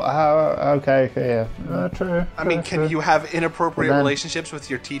 Okay, yeah. True. I mean, can you have inappropriate relationships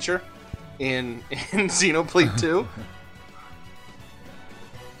with your teacher in Xenoblade 2?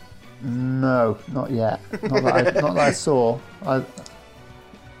 No, not yet. Not that I saw.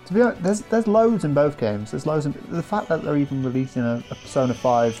 To be honest, there's loads in both games. There's loads. The fact that they're even releasing a Persona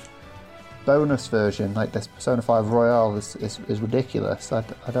 5 bonus version, like this Persona 5 Royale, is ridiculous. I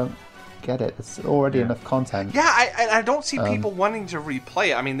don't get it. It's already enough content. Yeah, I don't see people wanting to replay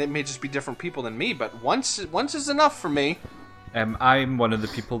it. I mean, they may just be different people than me, but once is enough for me. I'm one of the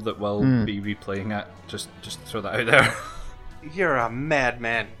people that will be replaying it. Just throw that out there. You're a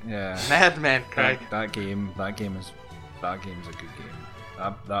madman. Yeah, madman, Craig. That game's a good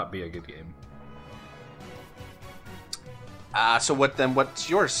game. That'd be a good game. So what's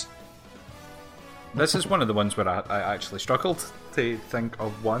yours? This is one of the ones where I actually struggled to think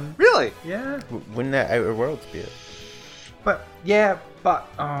of one. Really? Yeah. Wouldn't that Outer Worlds be it? But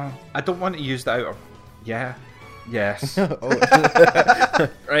I don't want to use the Outer. Yeah. Yes.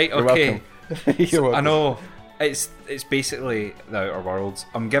 Right. You're okay. You're welcome. I know. It's basically the Outer Worlds.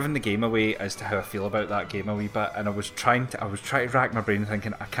 I'm giving the game away as to how I feel about that game a wee bit, and I was trying to rack my brain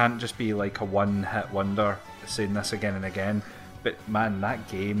thinking I can't just be like a one-hit wonder saying this again and again. But man, that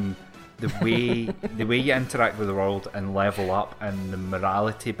game, the way you interact with the world and level up, and the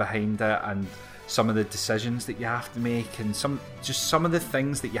morality behind it, and some of the decisions that you have to make, and some of the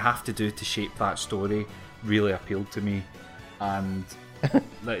things that you have to do to shape that story really appealed to me. And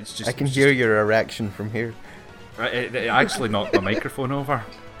it's just I can hear your erection from here. It actually knocked my microphone over.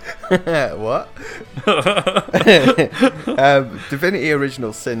 What? Divinity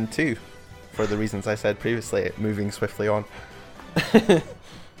Original Sin 2, for the reasons I said previously, moving swiftly on.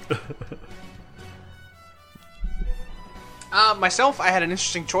 Myself, I had an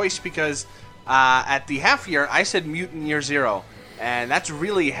interesting choice because at the half year, I said Mutant Year Zero, and that's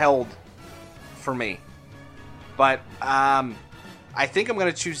really held for me. But I think I'm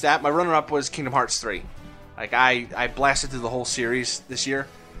going to choose that. My runner-up was Kingdom Hearts 3. Like, I blasted through the whole series this year,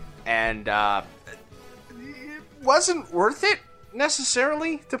 and it wasn't worth it,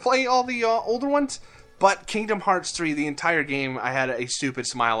 necessarily, to play all the older ones, but Kingdom Hearts 3, the entire game, I had a stupid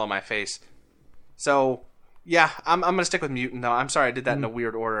smile on my face. So, yeah, I'm going to stick with Mutant, though. I'm sorry I did that in a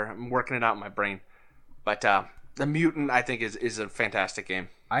weird order. I'm working it out in my brain. But the Mutant, I think, is a fantastic game.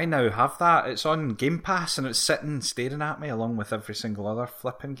 I now have that. It's on Game Pass, and it's sitting staring at me along with every single other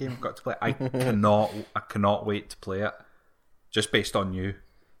flipping game I've got to play. I cannot wait to play it, just based on you.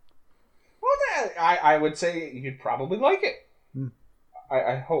 Well, I would say you'd probably like it.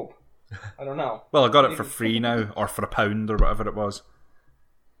 I hope. I don't know. Well, I got it for free now, or for £1 or whatever it was.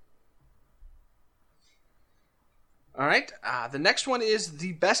 All right. The next one is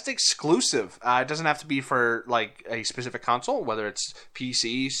the best exclusive. It doesn't have to be for like a specific console, whether it's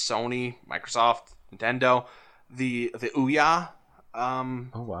PC, Sony, Microsoft, Nintendo. The Ouya.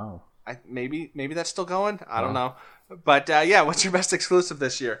 Oh wow. Maybe that's still going. I don't know. But yeah, what's your best exclusive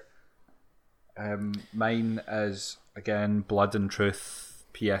this year? Mine is again Blood and Truth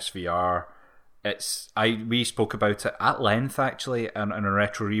PSVR. We spoke about it at length actually in a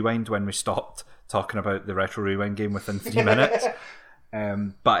Retro Rewind when we stopped talking about the Retro Rewind game within 3 minutes.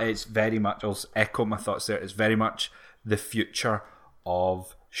 But it's very much, I'll echo my thoughts there, it's very much the future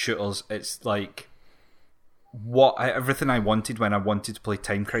of shooters. It's like everything I wanted when I wanted to play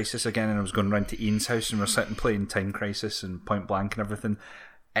Time Crisis again, and I was going around to Ian's house and we're sitting playing Time Crisis and Point Blank and everything.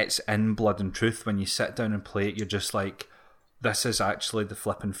 It's in Blood and Truth. When you sit down and play it, you're just like, this is actually the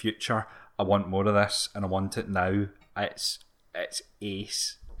flipping future. I want more of this, and I want it now. It's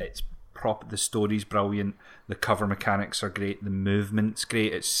ace. It's proper. The story's brilliant. The cover mechanics are great. The movement's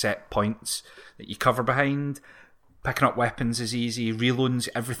great. It's set points that you cover behind. Picking up weapons is easy. Reloads,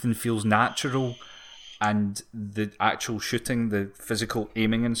 everything feels natural. And the actual shooting, the physical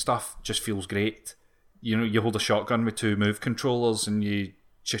aiming and stuff just feels great. You know, you hold a shotgun with 2 move controllers and you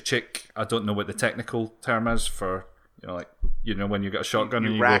chick. I don't know what the technical term is for, when you got a shotgun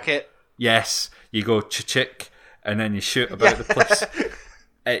and you rack go, it. Yes, you go chick and then you shoot about the place.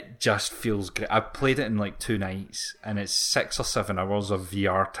 It just feels great. I've played it in like 2 nights, and it's 6 or 7 hours of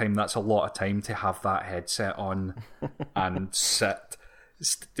VR time. That's a lot of time to have that headset on and sit,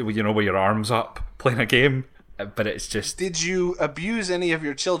 with your arms up playing a game. But it's just... Did you abuse any of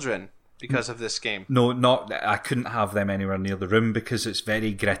your children because of this game? No, not. I couldn't have them anywhere near the room because it's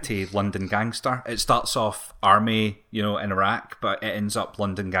very gritty London gangster. It starts off army, in Iraq, but it ends up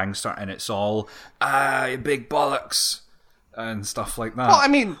London gangster, and it's all big bollocks and stuff like that. Well, I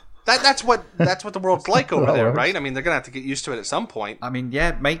mean, that's what the world's like over there, right? I mean, they're gonna have to get used to it at some point. I mean,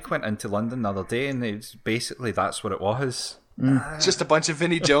 yeah, Mike went into London the other day, and it's basically that's what it was. Just a bunch of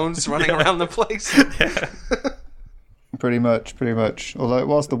Vinnie Jones running around the place. Yeah. Pretty much. Although it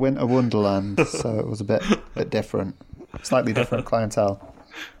was the Winter Wonderland, so it was a bit different, slightly different clientele.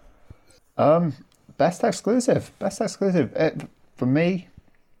 Best exclusive. For me,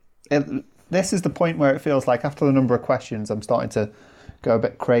 this is the point where it feels like after the number of questions, I'm starting to go a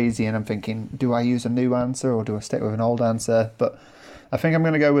bit crazy, and I'm thinking, do I use a new answer or do I stick with an old answer? But I think I'm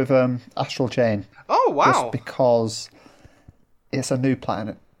going to go with Astral Chain. Oh wow! Just because it's a new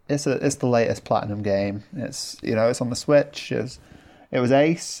platinum. It's the latest platinum game. It's it's on the Switch. It was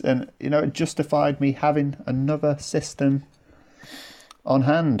ace, and it justified me having another system on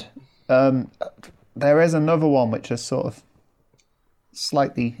hand. There is another one which is sort of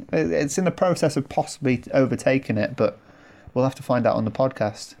slightly. It's in the process of possibly overtaking it, but we'll have to find out on the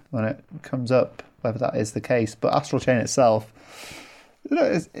podcast when it comes up whether that is the case. But Astral Chain itself,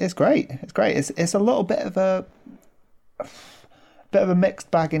 it's great. It's great. It's a little bit of a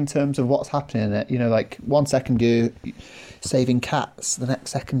mixed bag in terms of what's happening in it. Like 1 second you're saving cats, the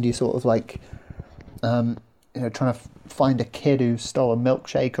next second you're sort of like, trying to find a kid who stole a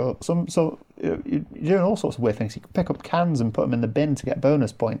milkshake or some sort. You're doing all sorts of weird things. You can pick up cans and put them in the bin to get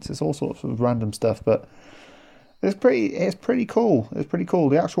bonus points. It's all sorts of random stuff, but it's pretty cool. It's pretty cool.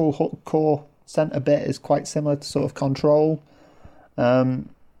 The actual core center bit is quite similar to sort of Control. I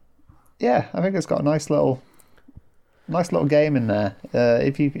think it's got a nice little game in there.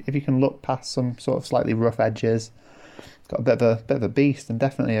 If you can look past some sort of slightly rough edges, it's got a bit of a beast, and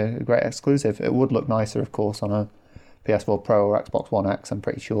definitely a great exclusive. It would look nicer, of course, on a PS4 Pro or Xbox One X, I'm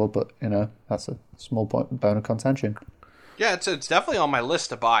pretty sure, but that's a small bone of contention. Yeah, it's definitely on my list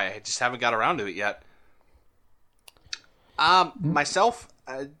to buy. I just haven't got around to it yet. Myself,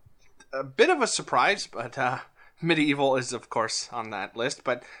 a bit of a surprise, but Medieval is of course on that list.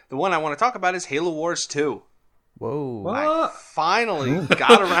 But the one I want to talk about is Halo Wars 2. Whoa! I finally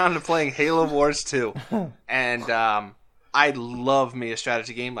got around to playing Halo Wars 2, and I love me a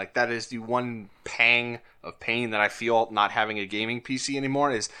strategy game. Like, that is the one pang of pain that I feel not having a gaming PC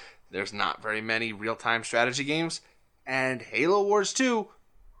anymore, is there's not very many real-time strategy games. And Halo Wars 2,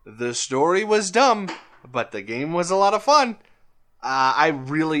 the story was dumb, but the game was a lot of fun. I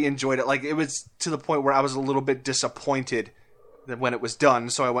really enjoyed it. Like, it was to the point where I was a little bit disappointed that when it was done,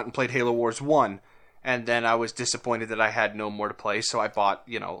 so I went and played Halo Wars 1. And then I was disappointed that I had no more to play, so I bought,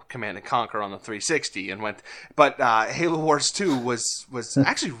 Command & Conquer on the 360 and went. But Halo Wars 2 was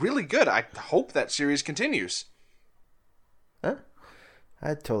actually really good. I hope that series continues. Huh?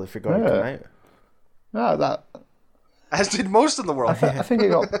 I totally forgot it came out. No, that... As did most of the world. I think it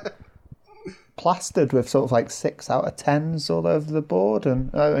got plastered with sort of like 6 out of 10s all over the board,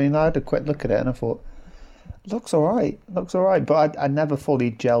 and I had a quick look at it and I thought, looks alright, but I never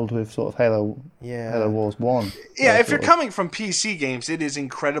fully gelled with sort of Halo Wars 1. Yeah, if you're coming from PC games, it is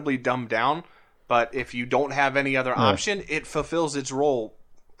incredibly dumbed down, but if you don't have any other option, it fulfills its role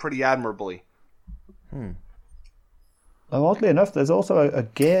pretty admirably. Oh, oddly enough, there's also a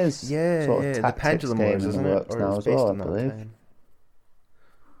Gears sort of tactics the Pendulum game Wars, isn't it? Or now as well, I believe.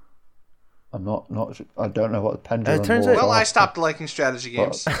 I'm not sure. I don't know what the Pendulum Wars are. Well, I stopped liking strategy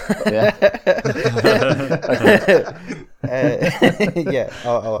games.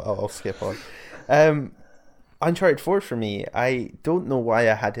 I'll skip on. Uncharted 4 for me, I don't know why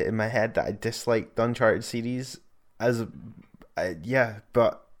I had it in my head that I disliked the Uncharted series. But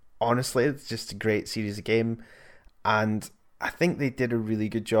honestly, it's just a great series of game. And I think they did a really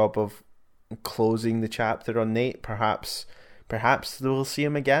good job of closing the chapter on Nate. Perhaps we'll see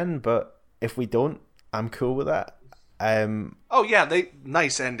him again, but if we don't, I'm cool with that.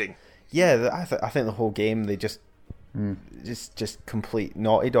 Nice ending. Yeah, I think the whole game, they just complete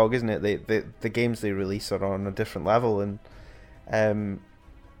Naughty Dog, isn't it? The games they release are on a different level, and I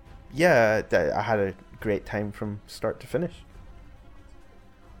had a great time from start to finish.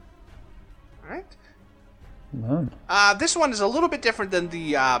 All right. This one is a little bit different than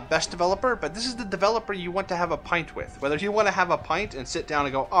the best developer, but this is the developer you want to have a pint with. Whether you want to have a pint and sit down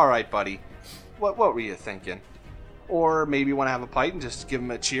and go, all right, buddy, what were you thinking? or maybe you want to have a pint and just give them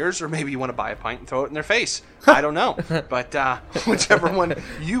a cheers, or maybe you want to buy a pint and throw it in their face. I don't know, but whichever one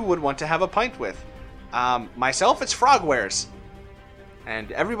you would want to have a pint with. Myself, it's Frogwares,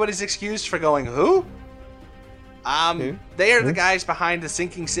 and everybody's excused for going, who? They are the guys behind the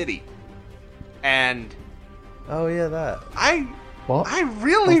Sinking City, and oh yeah, that. I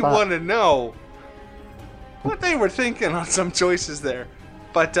really want to know what they were thinking on some choices there,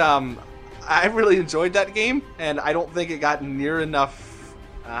 but I really enjoyed that game, and I don't think it got near enough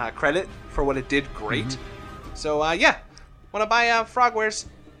credit for what it did great. Mm-hmm. So yeah, want to buy Frogwares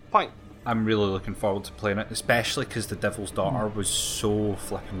pint. I'm really looking forward to playing it, especially because the Devil's Daughter was so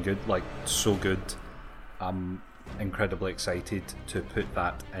flipping good, like so good. I'm incredibly excited to put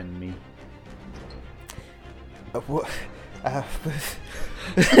that in me.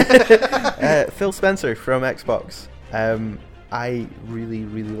 Phil Spencer from Xbox. I really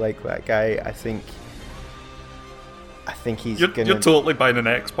like that guy. I think he's You're totally buying an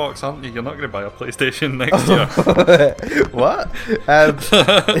Xbox, aren't you? You're not going to buy a PlayStation next year. What?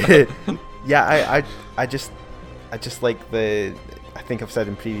 Yeah, I just like the. I think I've said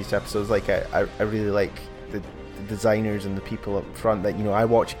in previous episodes, like I really like the designers and the people up front. That I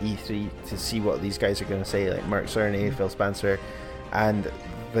watch E3 to see what these guys are going to say, like Mark Cerny, Phil Spencer, and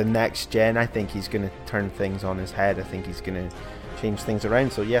the next gen. I think he's going to turn things on his head. I think he's going to change things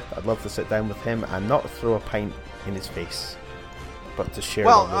around. So yeah, I'd love to sit down with him and not throw a pint in his face, but to share.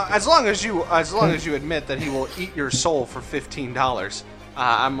 Well, as long as you admit that he will eat your soul for $15,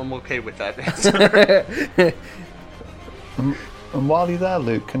 I'm okay with that answer. And while you're there,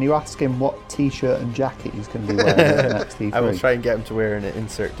 Luke, can you ask him what T-shirt and jacket he's going to be wearing at the next E3? I will try and get him to wear an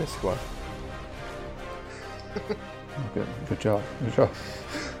insert disc one. Good job.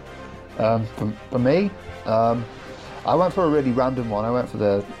 For me, I went for a really random one. I went for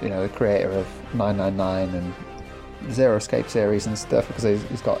the creator of 999 and Zero Escape series and stuff, because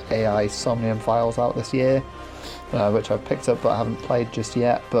he's got AI Somnium Files out this year, which I've picked up but I haven't played just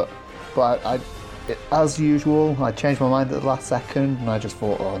yet. But as usual, I changed my mind at the last second, and I just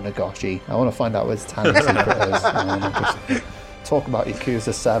thought, Nagoshi. I want to find out where his talent secret is. And just talk about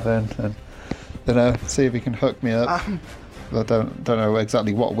Yakuza 7 and see if he can hook me up. I don't know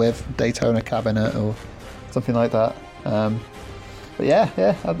exactly what with, Daytona Cabinet or something like that. But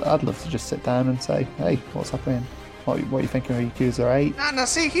yeah, I'd love to just sit down and say, hey, what's happening? What are you thinking of Yakuza 8? Now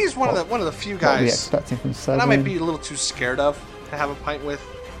see, he's one of the few guys. What are we expecting from 7? And I might be a little too scared of to have a pint with.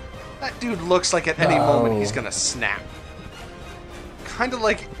 That dude looks like at any moment he's gonna snap. Kind of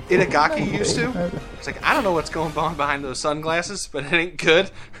like Itagaki used to. It's like, I don't know what's going on behind those sunglasses, but it ain't good.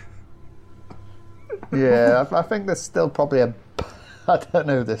 Yeah, I think there's still probably I don't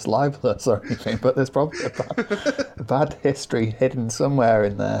know if this libelous or anything, but there's probably a bad history hidden somewhere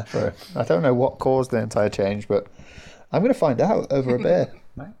in there. I don't know what caused the entire change, but I'm going to find out over a beer.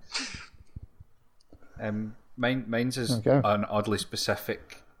 Mine's is an oddly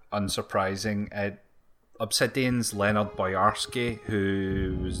specific, unsurprising. Obsidian's Leonard Boyarsky,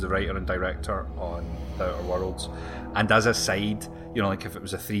 who's the writer and director on The Outer Worlds, and as a side, like if it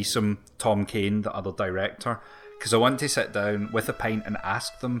was a threesome, Tom Kane, the other director, because I want to sit down with a pint and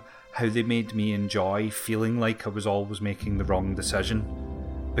ask them how they made me enjoy feeling like I was always making the wrong decision.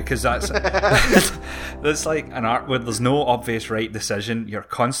 Because that's like an art where there's no obvious right decision. You're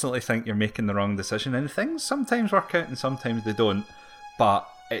constantly think you're making the wrong decision, and things sometimes work out and sometimes they don't. But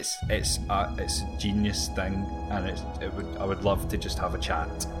it's a genius thing, and I would love to just have a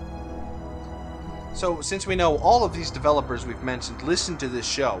chat. So since we know all of these developers we've mentioned listen to this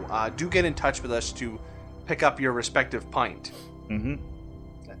show, do get in touch with us to pick up your respective pint.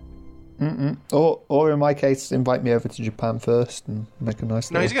 Or in my case, invite me over to Japan first and make a nice.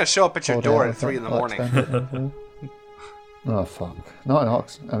 No, he's going to show up at your door at 3 in the morning. Oh fuck! Not in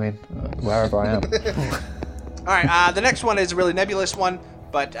Ox. I mean, wherever I am. All right. The next one is a really nebulous one,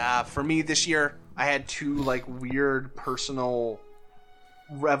 but for me this year, I had two weird personal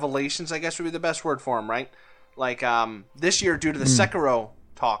revelations. I guess would be the best word for them, right? This year, due to the Sekiro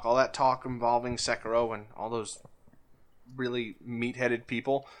talk, all that talk involving Sekiro and all those really meat-headed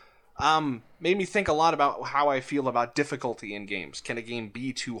people. Made me think a lot about how I feel about difficulty in games. Can a game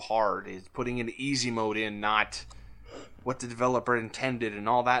be too hard? Is putting an easy mode in not what the developer intended and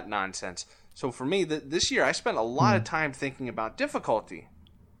all that nonsense? So for me, this year I spent a lot of time thinking about difficulty.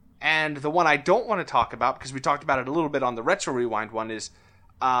 And the one I don't want to talk about, because we talked about it a little bit on the Retro Rewind one, is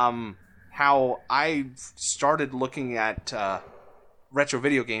how I started looking at retro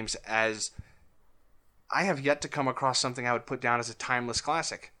video games as I have yet to come across something I would put down as a timeless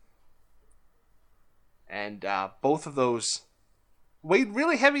classic. And both of those weighed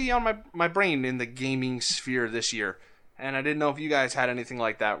really heavy on my brain in the gaming sphere this year. And I didn't know if you guys had anything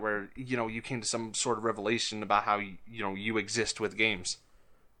like that where, you came to some sort of revelation about how, you exist with games.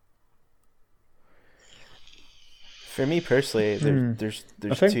 For me personally, there's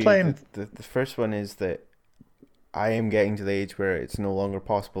I think two. playing... The first one is that I am getting to the age where it's no longer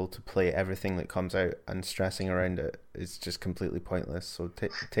possible to play everything that comes out, and stressing around it is just completely pointless. So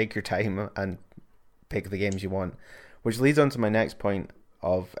take your time and pick the games you want. Which leads on to my next point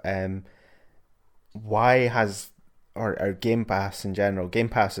of why has... Or Game Pass in general. Game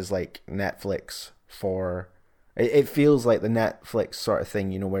Pass is like Netflix for... It feels like the Netflix sort of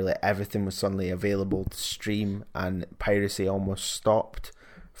thing, where like everything was suddenly available to stream and piracy almost stopped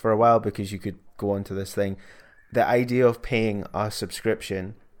for a while because you could go onto this thing. The idea of paying a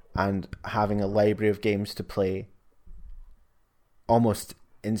subscription and having a library of games to play almost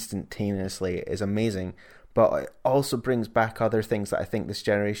instantaneously is amazing, but it also brings back other things that I think this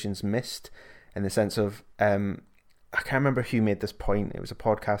generation's missed, in the sense of... I can't remember who made this point. It was a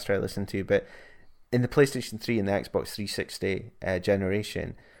podcaster I listened to, but in the PlayStation 3 and the Xbox 360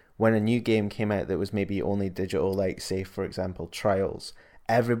 generation, when a new game came out that was maybe only digital, like, say, for example, Trials,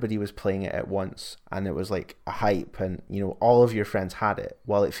 everybody was playing it at once, and it was like a hype, and, all of your friends had it.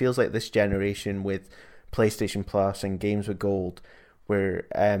 While it feels like this generation with PlayStation Plus and Games with Gold, where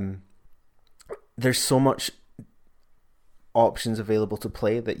there's so much options available to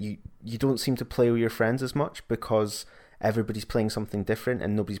play that you don't seem to play with your friends as much because everybody's playing something different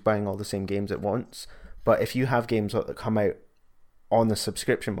and nobody's buying all the same games at once. But if you have games that come out on the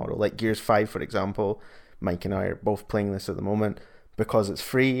subscription model, like Gears 5, for example, Mike and I are both playing this at the moment because it's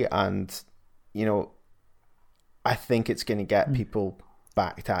free, and, I think it's going to get people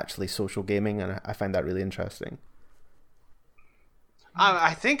back to actually social gaming, and I find that really interesting.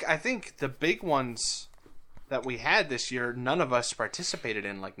 I think the big ones that we had this year, none of us participated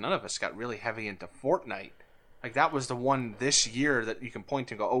in. Like, none of us got really heavy into Fortnite. Like, that was the one this year that you can point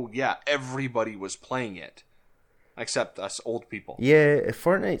to and go, oh yeah, everybody was playing it, except us old people. Yeah,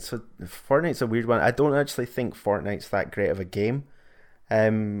 Fortnite's a weird one. I don't actually think Fortnite's that great of a game,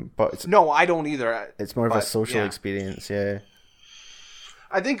 but no, I don't either. It's more of a social experience. Yeah,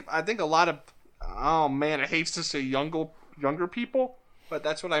 I think a lot of, oh man, it hates to say younger people, but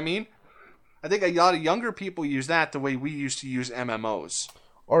that's what I mean. I think a lot of younger people use that the way we used to use MMOs.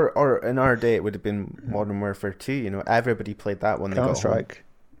 Or in our day, it would have been Modern Warfare 2. Everybody played that when they got Counter-Strike.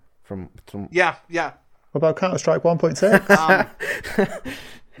 From Yeah. What about Counter-Strike 1.6?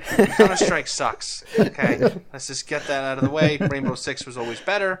 Counter-Strike sucks. Okay, let's just get that out of the way. Rainbow Six was always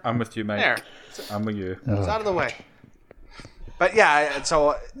better. I'm with you, mate. There. I'm with you. It's out of the way. But yeah,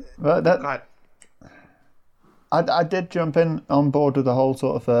 so... Well, go ahead. I did jump in on board with the whole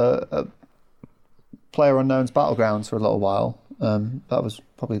sort of... PlayerUnknown's Battlegrounds for a little while. That was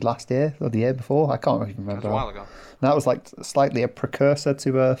probably last year or the year before. I can't even remember. That was a while ago. And that was like slightly a precursor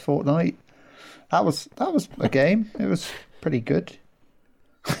to Fortnite. That was a game. It was pretty good.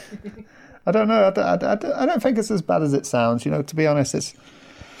 I don't know. I don't think it's as bad as it sounds. To be honest,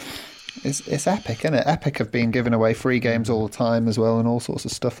 it's Epic, isn't it? Epic have been giving away free games all the time as well, and all sorts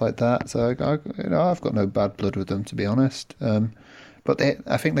of stuff like that. So I've got no bad blood with them, to be honest. But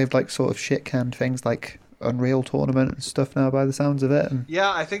I think they've like sort of shit-canned things like Unreal Tournament and stuff now, by the sounds of it. And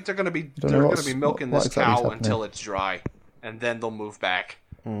yeah, I think they're going to be milking this cow until it's dry, and then they'll move back.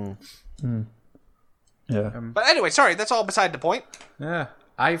 Yeah. But anyway, sorry, that's all beside the point. Yeah,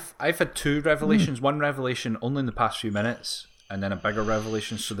 I've had two revelations. One revelation only in the past few minutes, and then a bigger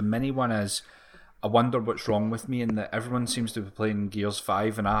revelation. So the mini one is, I wonder what's wrong with me in that everyone seems to be playing Gears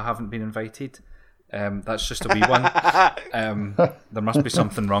 5 and I haven't been invited. That's just a wee one. There must be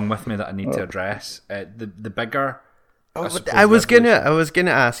something wrong with me that I need to address. The bigger. I was gonna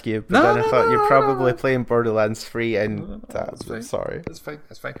ask you, but then I thought you're probably playing Borderlands 3, and that's fine. Sorry. That's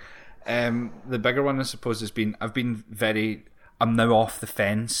fine. The bigger one, I suppose, has been I'm now off the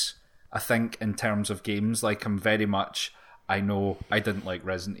fence. I think in terms of games, like I'm very much. I know I didn't like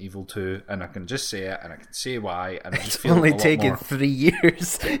Resident Evil 2, and I can just say it, and I can say why, and I just feel only taken 3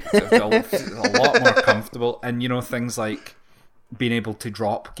 years. a lot more comfortable, and things like being able to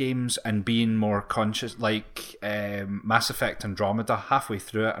drop games and being more conscious, like Mass Effect Andromeda. Halfway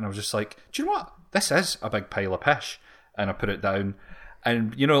through it, and I was just like, do you know what? This is a big pile of pish, and I put it down,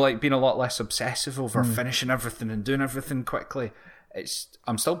 and like being a lot less obsessive over finishing everything and doing everything quickly.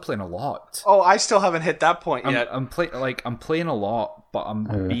 I'm still playing a lot. Oh, I still haven't hit that point yet. I'm playing a lot, but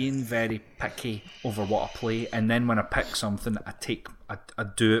I'm being very picky over what I play. And then when I pick something, I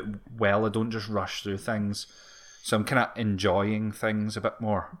do it well. I don't just rush through things. So I'm kind of enjoying things a bit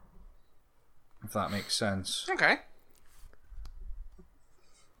more, if that makes sense. Okay.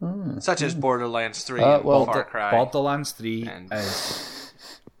 such as Borderlands 3 and Far Cry. Borderlands 3 is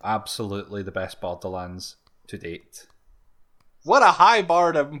absolutely the best Borderlands to date. What a high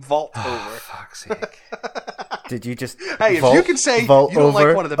bar to vault over. Fuck's sake. Did you just Hey, if you can say you don't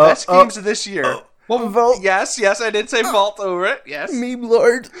like one of the best games of this year... Vault. Yes, I did say vault over it. Yes. Meme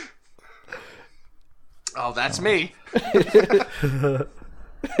Lord. Oh, that's me.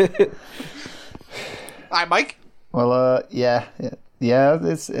 Hi, Mike. Well, yeah.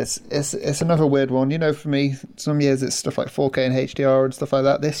 It's another weird one. You know, for me, some years it's stuff like 4K and HDR and stuff like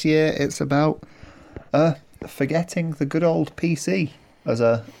that. This year, it's about forgetting the good old PC as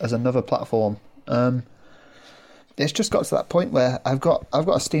another platform. It's just got to that point where I've got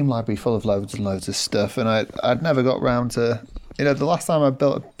a Steam library full of loads and loads of stuff, and I'd never got round to, the last time I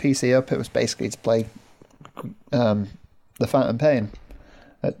built a PC up, it was basically to play the Phantom Pain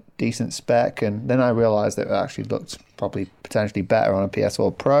at decent spec, and then I realised that it actually looked probably potentially better on a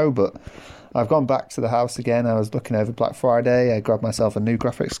PS4 Pro, but I've gone back to the house again. I was looking over Black Friday, I grabbed myself a new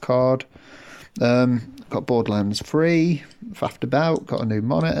graphics card, got Borderlands 3, faffed about, got a new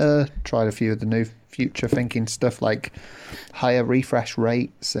monitor, tried a few of the new future thinking stuff like higher refresh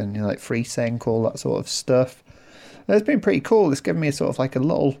rates and like FreeSync, all that sort of stuff. It's been pretty cool. It's given me a sort of like a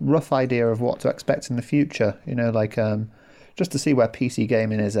little rough idea of what to expect in the future, like just to see where PC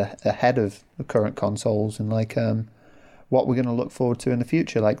gaming is ahead of the current consoles, and like what we're going to look forward to in the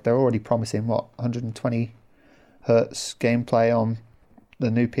future. Like they're already promising 120 hertz gameplay on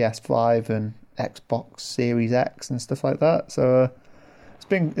the new PS5 and Xbox Series X and stuff like that. So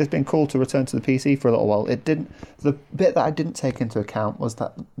it's been cool to return to the PC for a little while. The bit that I didn't take into account was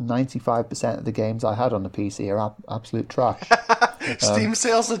that 95% of the games I had on the PC are absolute trash. Steam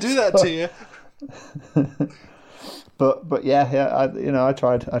sales will do that to you. But yeah, I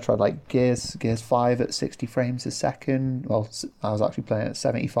tried like Gears 5 at 60 frames a second. Well, I was actually playing at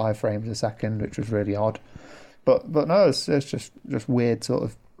 75 frames a second, which was really odd. But no, it's just weird sort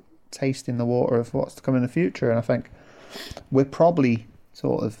of tasting the water of what's to come in the future, and I think we're probably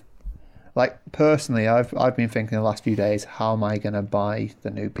sort of like, personally, I've been thinking the last few days, how am I going to buy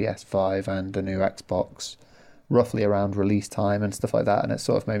the new PS5 and the new Xbox roughly around release time and stuff like that, and it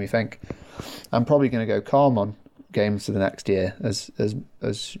sort of made me think I'm probably going to go calm on games for the next year, as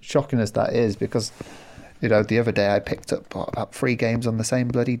shocking as that is, because the other day I picked up about 3 games on the same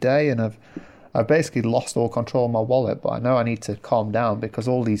bloody day, and I've basically lost all control of my wallet. But I know I need to calm down, because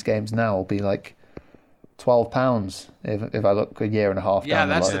all these games now will be like £12 if I look a year and a half down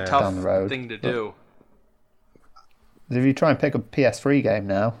the road. Yeah, that's the tough thing to do. But if you try and pick a PS3 game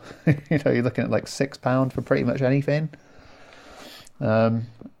now, you're looking at like £6 for pretty much anything.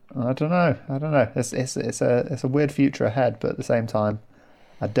 I don't know. It's a weird future ahead, but at the same time,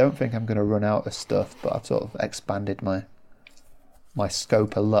 I don't think I'm going to run out of stuff. But I've sort of expanded my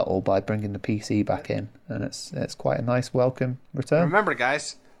scope a little by bringing the PC back in, and it's quite a nice welcome return. Remember,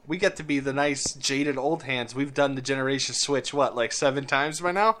 guys, we get to be the nice jaded old hands. We've done the generation switch like 7 times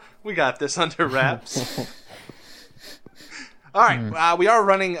by now. We got this under wraps. All right, we are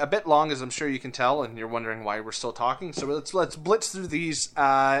running a bit long, as I'm sure you can tell, and you're wondering why we're still talking. So let's blitz through these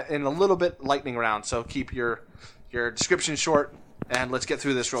in a little bit lightning round. So keep your description short, and let's get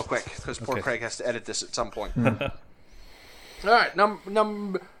through this real quick, because poor Craig has to edit this at some point. All right,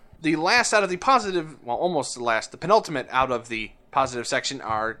 the last out of the positive, well, almost the last, the penultimate out of the positive section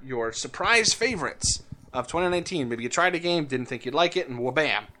are your surprise favorites of 2019. Maybe you tried a game, didn't think you'd like it, and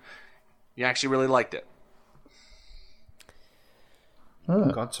bam, you actually really liked it. Oh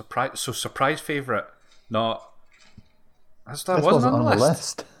God, surprise favourite. No, that wasn't on the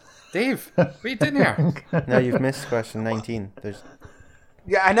list. Dave, what are you doing here? No, you've missed question 19.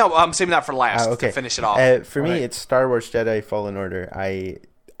 Yeah, I know. I'm saving that for last to finish it off. For me, it's Star Wars Jedi Fallen Order. I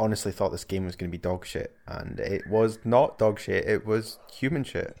honestly thought this game was going to be dog shit, and it was not dog shit. It was human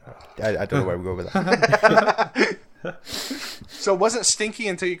shit. I don't know where we go with that. So it wasn't stinky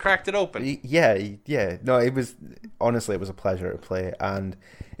until you cracked it open. Yeah. No, it was a pleasure to play, and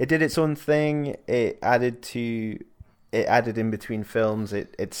it did its own thing. It added in between films.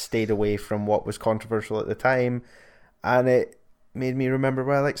 It stayed away from what was controversial at the time, and it made me remember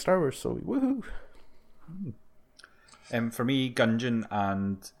why I like Star Wars. So woohoo! For me, Gungeon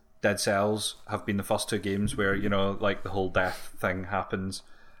and Dead Cells have been the first 2 games where like the whole death thing happens.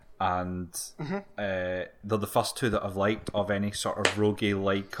 And they're the first 2 that I've liked of any sort of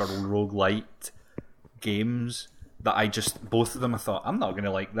roguelike or roguelite games that both of them I thought, I'm not going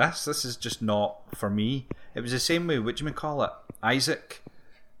to like this. This is just not for me. It was the same way, Isaac.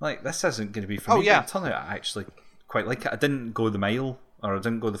 Like, this isn't going to be for me. Yeah. But it turned out I actually quite like it. I didn't go the mile, or I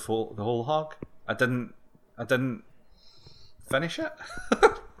didn't go the whole hog. I didn't finish it.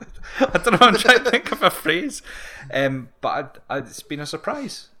 I don't know. I'm trying to think of a phrase, but it's been a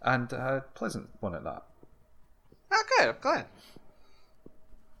surprise and a pleasant one at that. Okay, I'm glad.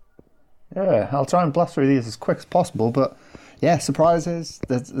 Yeah, I'll try and blast through these as quick as possible, but yeah, surprises.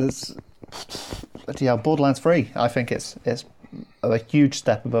 There's Borderlands 3. I think it's a huge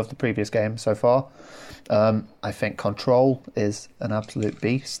step above the previous game so far. I think Control is an absolute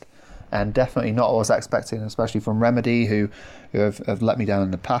beast, and definitely not what I was expecting, especially from Remedy, who have let me down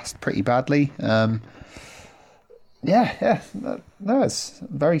in the past pretty badly. No, it's a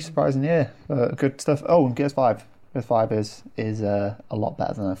very surprising year. Good stuff. Oh, and Gears 5. Gears 5 is a lot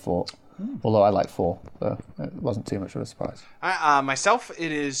better than I thought. Although I like 4, so it wasn't too much of a surprise. Myself,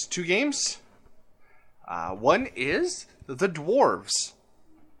 it is 2 games. One is The Dwarves.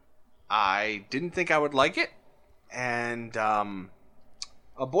 I didn't think I would like it, and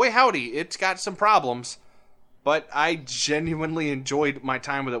boy howdy, it's got some problems, but I genuinely enjoyed my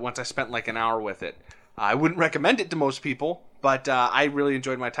time with it once I spent like an hour with it. I wouldn't recommend it to most people, but I really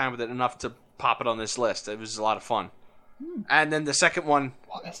enjoyed my time with it enough to pop it on this list. It was a lot of fun. And then the second one...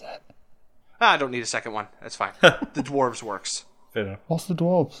 What is it? I don't need a second one. That's fine. The Dwarves works. Fair enough. What's the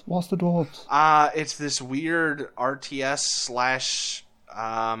Dwarves? It's this weird RTS /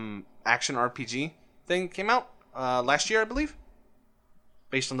 action RPG thing came out last year, I believe.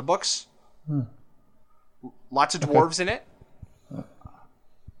 Based on the books. Lots of dwarves in it.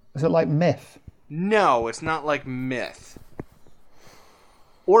 Is it like Myth? No, it's not like Myth.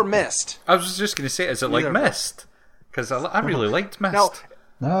 Or Myst. I was just going to say, is it like Myst? Because I really liked Myst.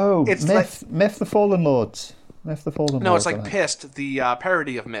 No, it's Myth the Fallen Lords. No, it's like Pissed, the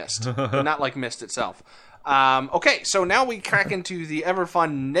parody of Myst, but not like Myst itself. Okay, so now we crack into the ever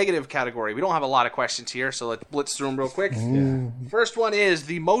fun negative category. We don't have a lot of questions here, so let's blitz through them real quick. First one is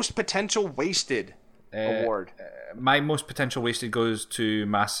the most potential wasted award. My most potential wasted goes to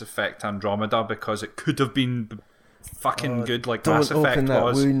Mass Effect Andromeda because it could have been fucking good like Mass Effect open that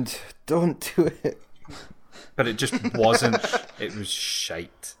was. Wound. Don't do it. But it just wasn't. It was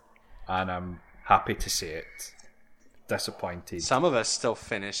shite. And I'm happy to say it. Disappointed. Some of us still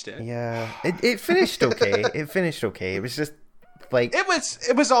finished it. Yeah. It finished okay. It was just like...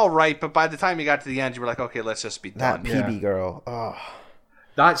 It was all right, but by the time you got to the end, you were like, okay, let's just be done. That PB girl. Oh.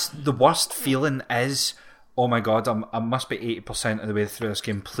 That's the worst feeling is, oh my god, I must be 80% of the way through this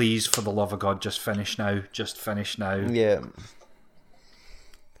game. Please, for the love of God, just finish now. Just finish now. Yeah.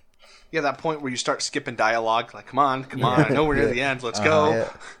 Yeah, that point where you start skipping dialogue, like, come on, I know we're near the end, let's go. Yeah.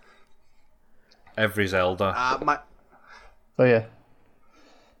 Every Zelda. So yeah,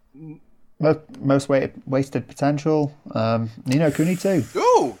 most wasted potential. Ni no Kuni 2.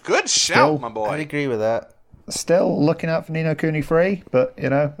 Ooh, good shout, my boy. I'd agree with that. Still looking out for Ni no Kuni 3, but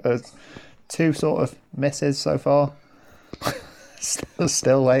 2 sort of misses so far.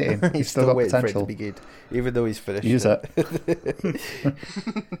 Still waiting. He's still got waiting potential. for it to be good, even though he's finished. Use it.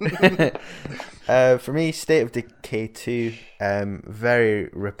 For me, State of Decay 2, very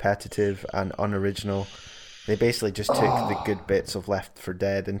repetitive and unoriginal. They basically just took the good bits of Left 4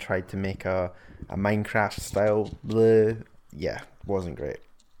 Dead and tried to make a Minecraft style. Yeah, wasn't great.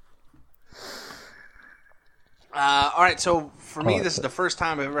 Alright, so for me, this is the first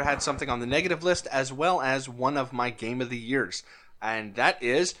time I've ever had something on the negative list as well as one of my Game of the Years. And that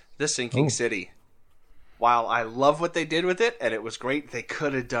is The Sinking City. While I love what they did with it, and it was great, they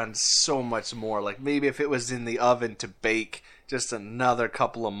could have done so much more. Like, maybe if it was in the oven to bake just another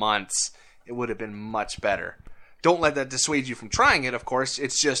couple of months, it would have been much better. Don't let that dissuade you from trying it, of course.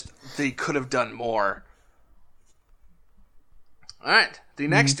 It's just, they could have done more. Alright, the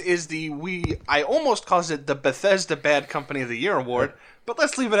next is I almost calls it the Bethesda Bad Company of the Year Award, but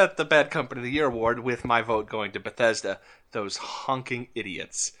let's leave it at the Bad Company of the Year Award with my vote going to Bethesda. Those honking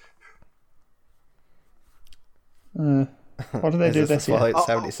idiots. What do they do this year? Fallout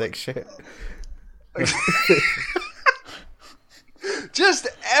 76 shit. Just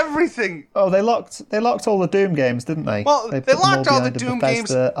everything. Oh, they locked all the Doom games, didn't they? Well, they locked all the Doom games.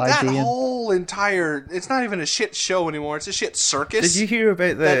 That ID whole entire... It's not even a shit show anymore. It's a shit circus. Did you hear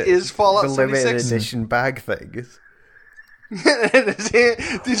about that is Fallout the 76? limited edition bag things?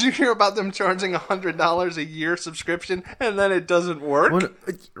 Did you hear about them charging $100 a year subscription and then it doesn't work? Well,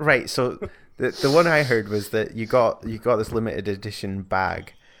 right, so the one I heard was that you got this limited edition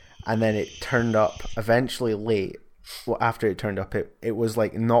bag and then it turned up eventually late. Well, after it turned up, it was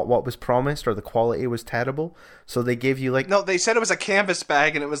like not what was promised, or the quality was terrible. So they gave you like... No, they said it was a canvas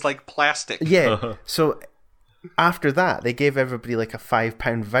bag and it was like plastic. Yeah, so after that, they gave everybody like a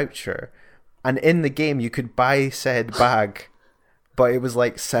 £5 voucher. And in the game, you could buy said bag, but it was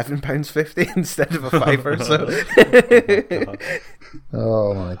like £7.50 instead of a £5. So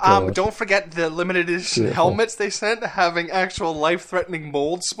Oh my god! Don't forget the limited edition helmets they sent, having actual life-threatening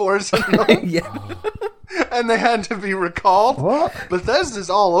mold spores in them. Yeah. And they had to be recalled. What? Bethesda's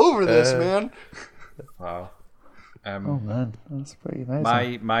all over this, man. Wow. Oh man, that's pretty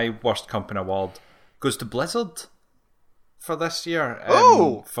amazing. My worst company award goes to Blizzard for this year.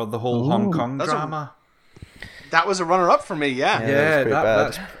 For the whole Hong Kong drama. That was a runner-up for me. Yeah,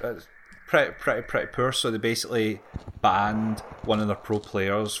 that's pretty poor. So they basically banned one of their pro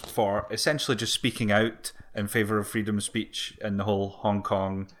players for essentially just speaking out in favour of freedom of speech in the whole Hong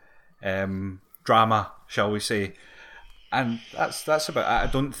Kong drama, shall we say. And that's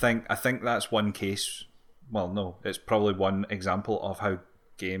about it. I think that's one case. Well, no, it's probably one example of how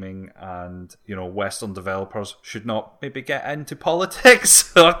gaming and Western developers should not maybe get into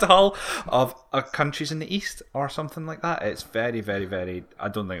politics at all of countries in the East or something like that. It's very, very, very. I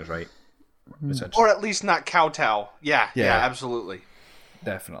don't think it's right. Or at least not kowtow. Yeah, absolutely,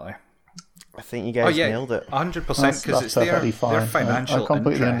 definitely. I think you guys nailed it. 100%, because it's their financial I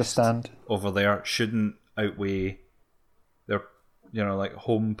completely interest understand over there shouldn't outweigh their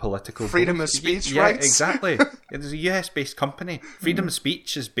home political freedom goals. of speech yeah, rights. Exactly. It's a US-based company. Freedom of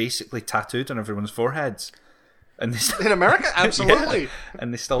speech is basically tattooed on everyone's foreheads. And they in America, absolutely. Yeah,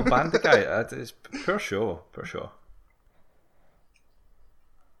 and they still banned the guy. It's poor show.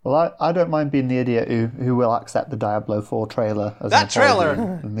 Well, I don't mind being the idiot who will accept the Diablo 4 trailer as that an apology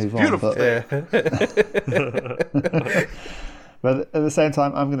trailer. and move Beautiful. on. But at the same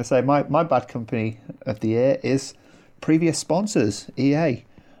time, I'm going to say my bad company of the year is previous sponsors, EA.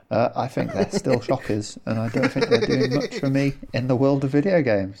 I think they're still shockers, and I don't think they're doing much for me in the world of video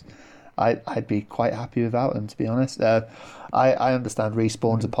games. I'd be quite happy without them, to be honest. I understand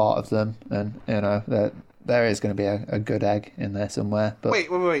Respawn's a part of them, and there is going to be a good egg in there somewhere. But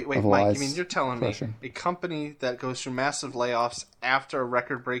wait, Mike. You mean you're telling me a company that goes through massive layoffs after a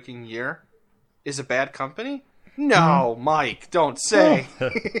record-breaking year is a bad company? No, Mike, don't say.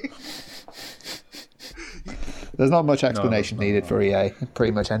 There's not much explanation needed for EA.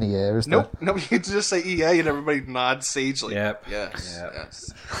 Pretty much any year, is there? Nope. You can just say EA and everybody nods sagely. Yep.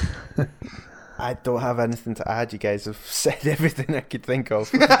 Yes. I don't have anything to add. You guys have said everything I could think of.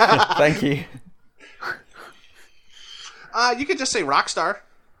 Thank you. You could just say Rockstar.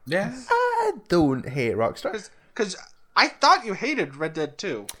 Yeah. I don't hate Rockstar. Because I thought you hated Red Dead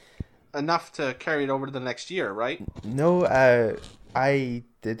 2 enough to carry it over to the next year, right? No, I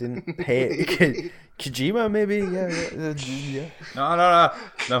didn't hate Kojima, maybe? Yeah.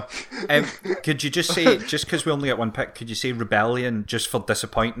 No. Could you just say, just because we only get one pick, could you say Rebellion just for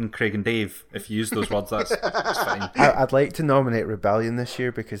disappointing Craig and Dave? If you use those words, that's fine. I'd like to nominate Rebellion this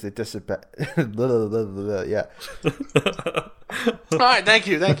year because they yeah. All right, thank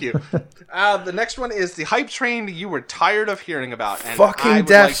you. The next one is the hype train you were tired of hearing about. And fucking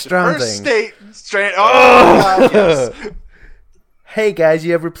Death Stranding. Oh, God, yes. Hey guys,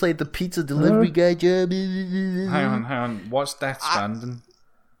 you ever played the pizza delivery guy job? Hang on. What's Death Stranding?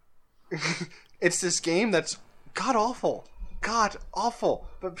 It's this game that's god awful,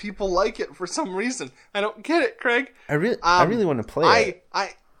 but people like it for some reason. I don't get it, Craig. I really want to play it.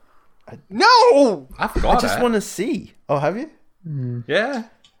 No! I've got it. I just want to see. Oh, have you? Yeah.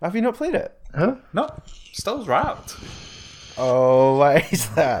 Have you not played it? Huh? No, still wrapped. Oh, why is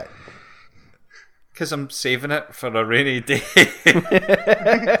that? Because I'm saving it for a rainy day.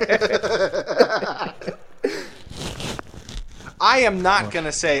 I am not going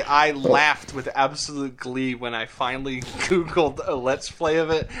to say I laughed with absolute glee when I finally Googled a Let's Play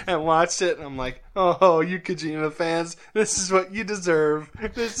of it and watched it, and I'm like, oh, you Kojima fans, this is what you deserve.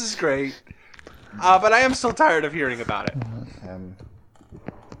 This is great. But I am still tired of hearing about it.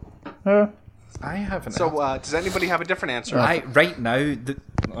 I haven't. So, does anybody have a different answer? Right now... sorry.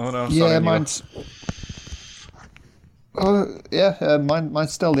 Yeah, mine's...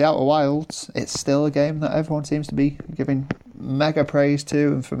 mine's still the Outer Wilds. It's still a game that everyone seems to be giving mega praise to,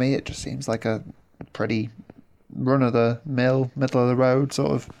 and for me it just seems like a pretty run-of-the-mill, middle-of-the-road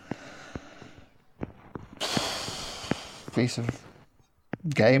sort of piece of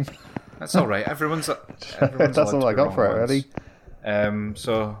game. That's all right. Everyone's that's all I got for it, already.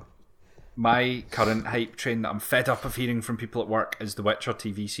 So... my current hype train that I'm fed up of hearing from people at work is the Witcher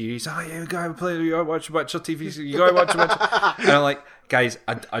TV series. Oh, you gotta watch Witcher TV series. You gotta watch Witcher. And I'm like, guys,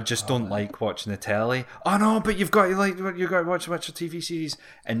 I just don't like watching the telly. Oh no, but you gotta watch the Witcher TV series.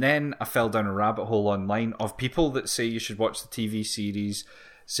 And then I fell down a rabbit hole online of people that say you should watch the TV series,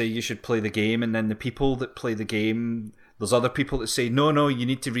 say you should play the game, and then the people that play the game, there's other people that say, no, you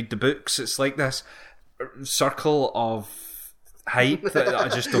need to read the books. It's like this circle of hype that I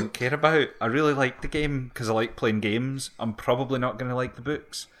just don't care about. I really like the game because I like playing games. I'm probably not going to like the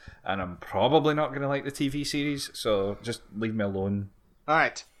books, and I'm probably not going to like the TV series, so just leave me alone. All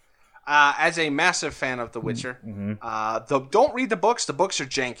right. As a massive fan of The Witcher, don't read the books. The books are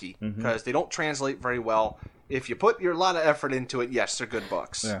janky because they don't translate very well. If you put a lot of effort into it, yes, they're good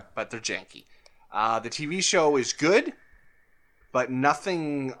books, but they're janky. The TV show is good, but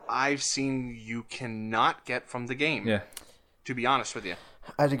nothing I've seen you cannot get from the game. Yeah. To be honest with you.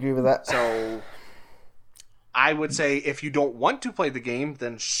 I'd agree with that. So I would say if you don't want to play the game,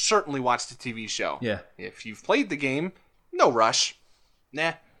 then certainly watch the TV show. Yeah. If you've played the game, no rush.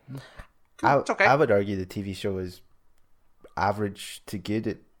 Nah. It's okay. I would argue the TV show is average to good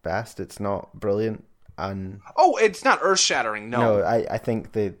at best. It's not brilliant. It's not earth-shattering, no. No, I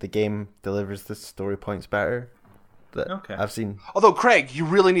think the game delivers the story points better that I've seen. Although, Craig, you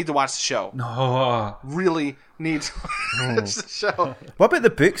really need to watch the show. No. Really need to watch the show. What about the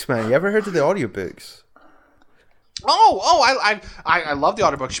books, man? You ever heard of the audiobooks? I love the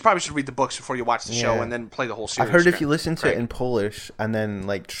audiobooks. You probably should read the books before you watch the show and then play the whole series. I've heard if you listen to it in Polish and then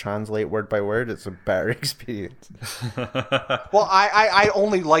translate word by word, it's a better experience. Well, I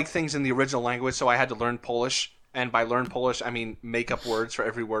only like things in the original language, so I had to learn Polish. And by learn Polish, I mean make up words for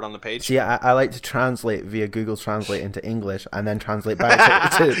every word on the page. See, I like to translate via Google Translate into English and then translate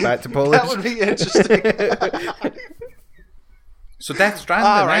back to Polish. That would be interesting. So Death Stranding,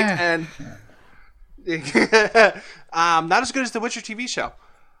 all right, and not as good as the Witcher TV show.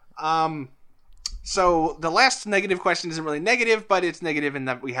 So the last negative question isn't really negative, but it's negative in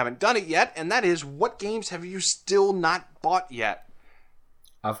that we haven't done it yet, and that is, what games have you still not bought yet?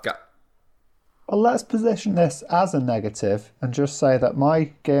 Well, let's position this as a negative and just say that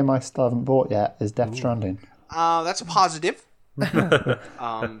my game I still haven't bought yet is Death Stranding. That's a positive.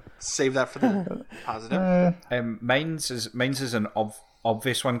 Save that for the positive. Mine's is an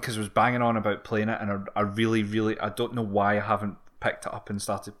obvious one because I was banging on about playing it, and I really I don't know why I haven't picked it up and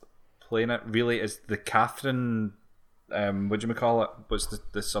started playing it. Really, is the Catherine, what do you call it? What's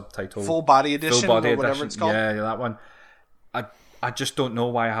the subtitle? Full Body Edition, or whatever it's called. Yeah, that one. I just don't know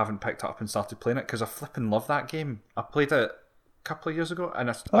why I haven't picked it up and started playing it because I flipping love that game. I played it a couple of years ago and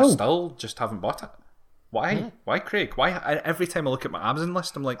I still just haven't bought it. Why? Mm. Why, Craig? Why? Every time I look at my Amazon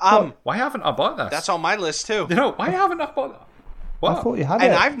list, I'm like, why haven't I bought this? That's on my list too. Why haven't I bought that? What? I thought you had it.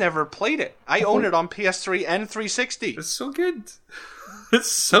 And I've never played it. I own it on PS3 and 360. It's so good.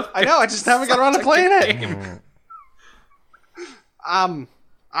 It's so good. I know, I just haven't got around to playing it.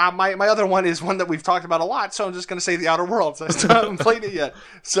 My other one is one that we've talked about a lot, so I'm just going to say The Outer Worlds. I still haven't played it yet.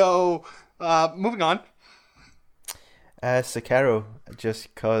 So, moving on. Sekiro,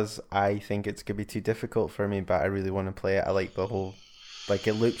 just because I think it's going to be too difficult for me, but I really want to play it. I like the whole... it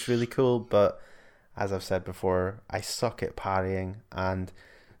looks really cool, but as I've said before, I suck at parrying, and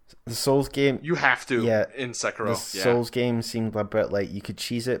the Souls game... You have to in Sekiro. The Souls game seemed a bit like you could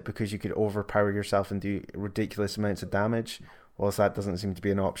cheese it because you could overpower yourself and do ridiculous amounts of damage. Whilst that doesn't seem to be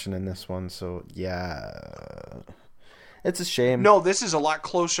an option in this one, so it's a shame. No, this is a lot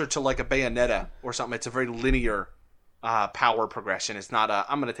closer to like a Bayonetta or something. It's a very linear power progression. It's not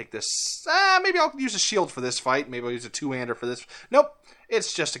I'm going to take this, maybe I'll use a shield for this fight, maybe I'll use a two-hander for this. Nope,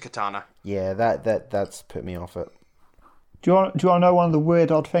 it's just a katana. Yeah, that's put me off it. Do you want to know one of the weird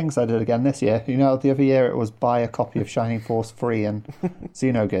odd things I did again this year? You know, the other year it was buy a copy of Shining Force 3 and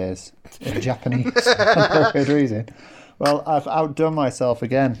Xenogears in Japanese for a weird reason. Well, I've outdone myself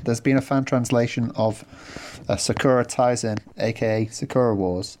again. There's been a fan translation of Sakura Taisen, aka Sakura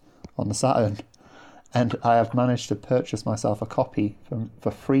Wars, on the Saturn, and I have managed to purchase myself a copy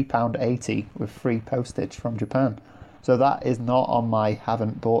for £3.80 with free postage from Japan. So that is not on my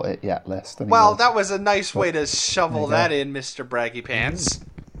haven't bought it yet list anymore. Well, that was a nice way to shovel that in, Mr. Braggy Pants.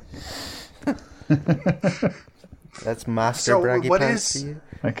 That's Master Braggy Pants to you.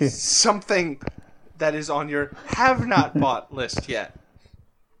 Thank you. Something that is on your have not bought list yet.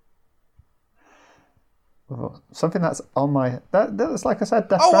 Well, something that's on my that's like I said,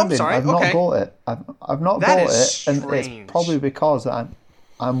 Death Stranding. I've not bought it. I've not bought it, strange. And it's probably because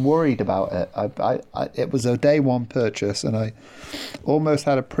I'm worried about it. It was a day one purchase, and I almost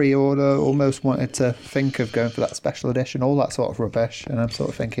had a pre-order. Almost wanted to think of going for that special edition, all that sort of rubbish. And I'm sort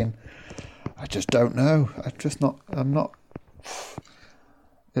of thinking, I just don't know. I'm not.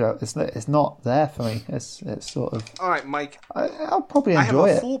 You know, it's not there for me. It's sort of. All right, Mike. I'll probably enjoy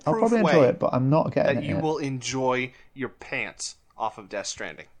it. I'll probably enjoy it, but I'm not getting it. That you will enjoy your pants off of Death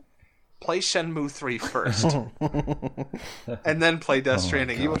Stranding. Play Shenmue 3 first, and then play Death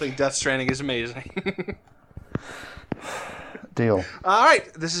Stranding. You will think Death Stranding is amazing. Deal. All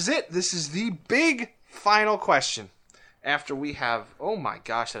right, this is it. This is the big final question. after we have... Oh my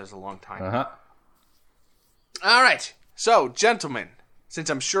gosh, that is a long time. Uh-huh. All right. So, gentlemen, since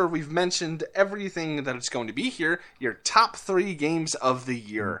I'm sure we've mentioned everything that it's going to be here, your top 3 games of the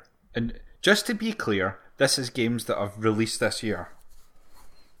year. And just to be clear, this is games that have released this year.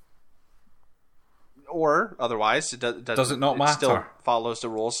 Or otherwise, does it not matter? It still follows the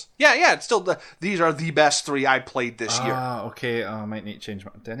rules. Yeah. It's still these are the best 3 I played this year. Okay. I might need to change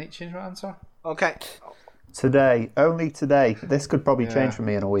my. Do I need to change my answer? Okay. Today, only today. This could probably change for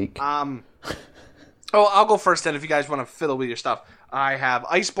me in a week. I'll go first then. If you guys want to fiddle with your stuff, I have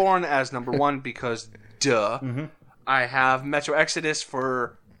Iceborne as number 1 because duh. Mm-hmm. I have Metro Exodus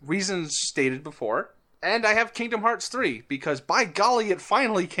for reasons stated before, and I have Kingdom Hearts 3 because by golly, it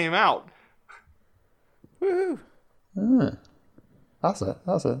finally came out. Woohoo! That's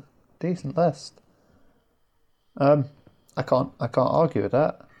a decent list. I can't argue with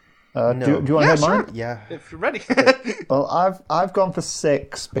that. No. Do you want to hear mine? Yeah. If you're ready. Well, I've gone for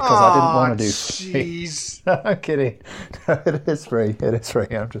 6 because I didn't want to do 3. Jeez. I'm kidding. No, it is 3.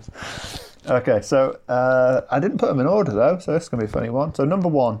 I'm just okay. So I didn't put them in order though, so this is gonna be a funny one. So number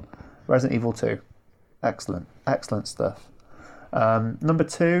 1, Resident Evil 2. Excellent stuff. Number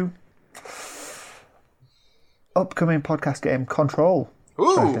 2. Upcoming podcast game Control.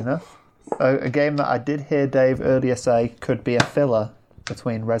 Ooh. Enough. A game that I did hear Dave earlier say could be a filler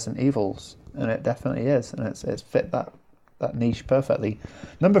between Resident Evils, and it definitely is, and it's fit that niche perfectly.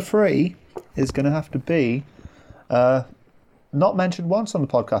 Number 3 is going to have to be not mentioned once on the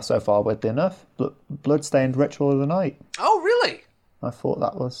podcast so far, weirdly enough, Bloodstained Ritual of the Night. Oh, really? I thought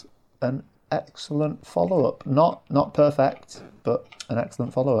that was an excellent follow-up. Not perfect, but an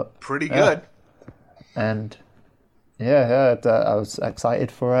excellent follow-up. Pretty good. And I was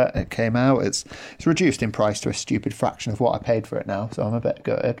excited for it. It came out. It's reduced in price to a stupid fraction of what I paid for it now, so I'm a bit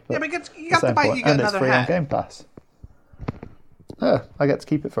gutted. But because you got to buy, you get another hat. And it's free on Game Pass. Yeah, I get to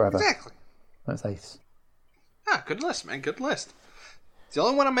keep it forever. Exactly. That's ace. Ah, good list, man. Good list. The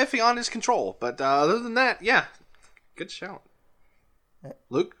only one I'm iffy on is Control, but other than that, yeah, good shout.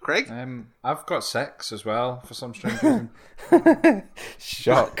 Luke, Craig? I've got 6 as well for some strange reason.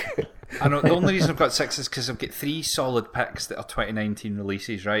 Shock. I know the only reason I've got 6 is because I've got 3 solid picks that are 2019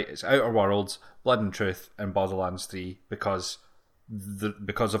 releases. Right, it's Outer Worlds, Blood and Truth, and Borderlands 3 because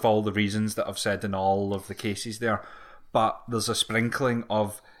of all the reasons that I've said in all of the cases there. But there's a sprinkling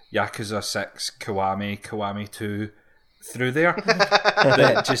of Yakuza 6, Kiwami 2 through there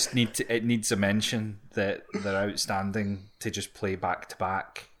that just needs a mention that they're outstanding to just play back to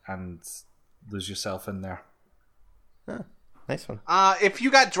back and lose yourself in there. Huh. Nice one. If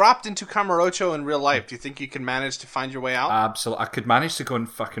you got dropped into Kamurocho in real life, do you think you can manage to find your way out? Absolutely. I could manage to go and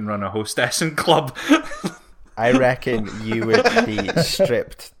fucking run a hostessing club. I reckon you would be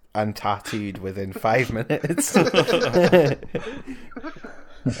stripped and tattooed within 5 minutes.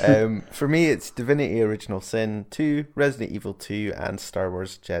 For me, it's Divinity Original Sin 2, Resident Evil 2, and Star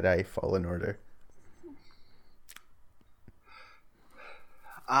Wars Jedi Fallen Order.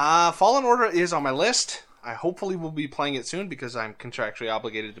 Fallen Order is on my list. I hopefully will be playing it soon because I'm contractually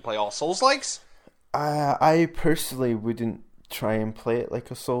obligated to play all Souls-likes. I personally wouldn't try and play it like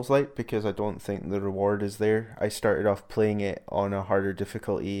a Souls-like because I don't think the reward is there. I started off playing it on a harder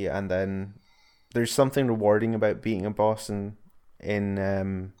difficulty, and then there's something rewarding about beating a boss in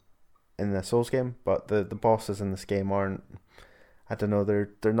the Souls game, but the bosses in this game aren't. I don't know.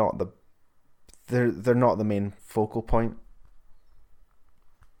 They're not the main focal point.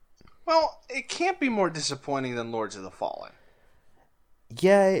 Well, it can't be more disappointing than Lords of the Fallen.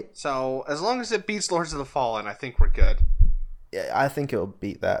 Yeah. So, as long as it beats Lords of the Fallen, I think we're good. Yeah, I think it'll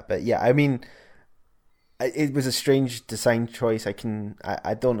beat that. But yeah, I mean, it was a strange design choice.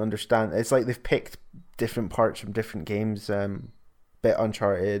 I don't understand. It's like they've picked different parts from different games. Bit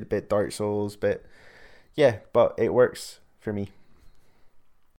Uncharted, bit Dark Souls, but it works for me.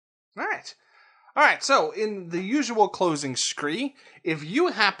 All right, so in the usual closing scree, if you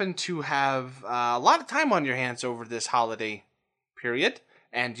happen to have a lot of time on your hands over this holiday period,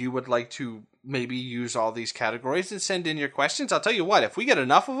 and you would like to maybe use all these categories and send in your questions, I'll tell you what, if we get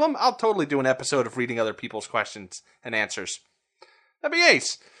enough of them, I'll totally do an episode of reading other people's questions and answers. That'd be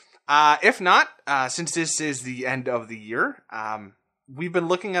ace. If not, since this is the end of the year, we've been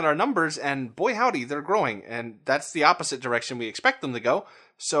looking at our numbers, and boy howdy, they're growing, and that's the opposite direction we expect them to go.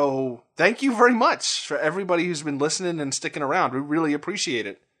 So thank you very much for everybody who's been listening and sticking around. We really appreciate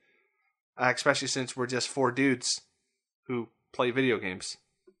it, especially since we're just 4 dudes who play video games.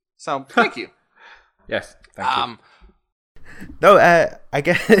 So thank you. Yes, thank you. No, I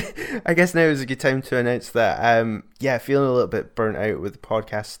guess now is a good time to announce that. Feeling a little bit burnt out with the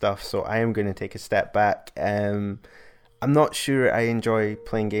podcast stuff, so I am going to take a step back. I'm not sure I enjoy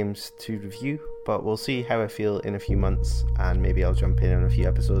playing games to review, but we'll see how I feel in a few months, and maybe I'll jump in on a few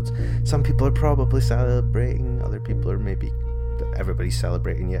episodes. Some people are probably celebrating, other people are maybe... everybody's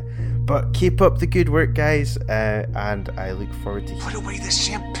celebrating yet. But keep up the good work, guys, and I look forward to... Put away the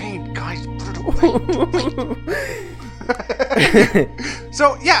champagne, guys. Put it away.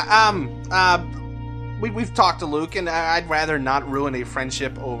 So, yeah, we've talked to Luke, and I'd rather not ruin a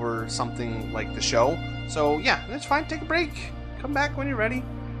friendship over something like the show. So, yeah, that's fine. Take a break. Come back when you're ready.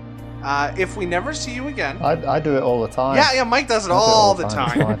 If we never see you again... I do it all the time. Yeah, Mike does it all the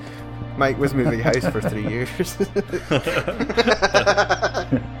time. Mike was moving house for 3 years.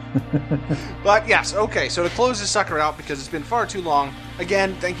 But yes, okay, so to close this sucker out, because it's been far too long,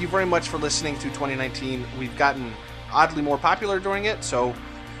 again, thank you very much for listening to 2019. We've gotten oddly more popular during it, so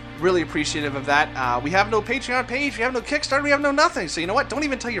really appreciative of that. We have no Patreon page, we have no Kickstarter, we have no nothing, so you know what? Don't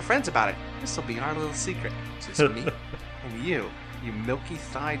even tell your friends about it. This will be our little secret. It's just me and you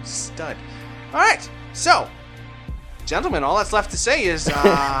milky-thighed stud. Alright, so... gentlemen, all that's left to say is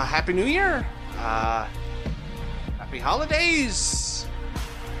Happy New Year, Happy Holidays.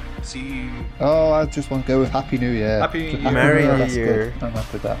 See you. Oh, I just want to go with Happy New Year. Happy Merry New Year. Good. I'm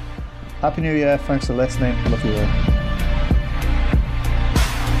happy with that. Happy New Year. Thanks for listening. Love you all.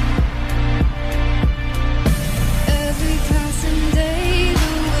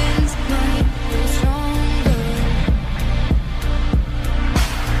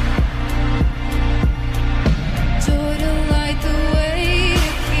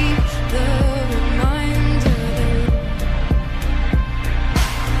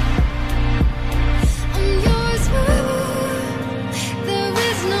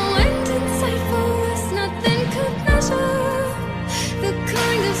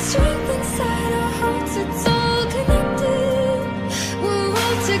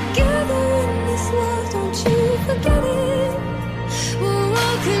 Together in this love, don't you forget.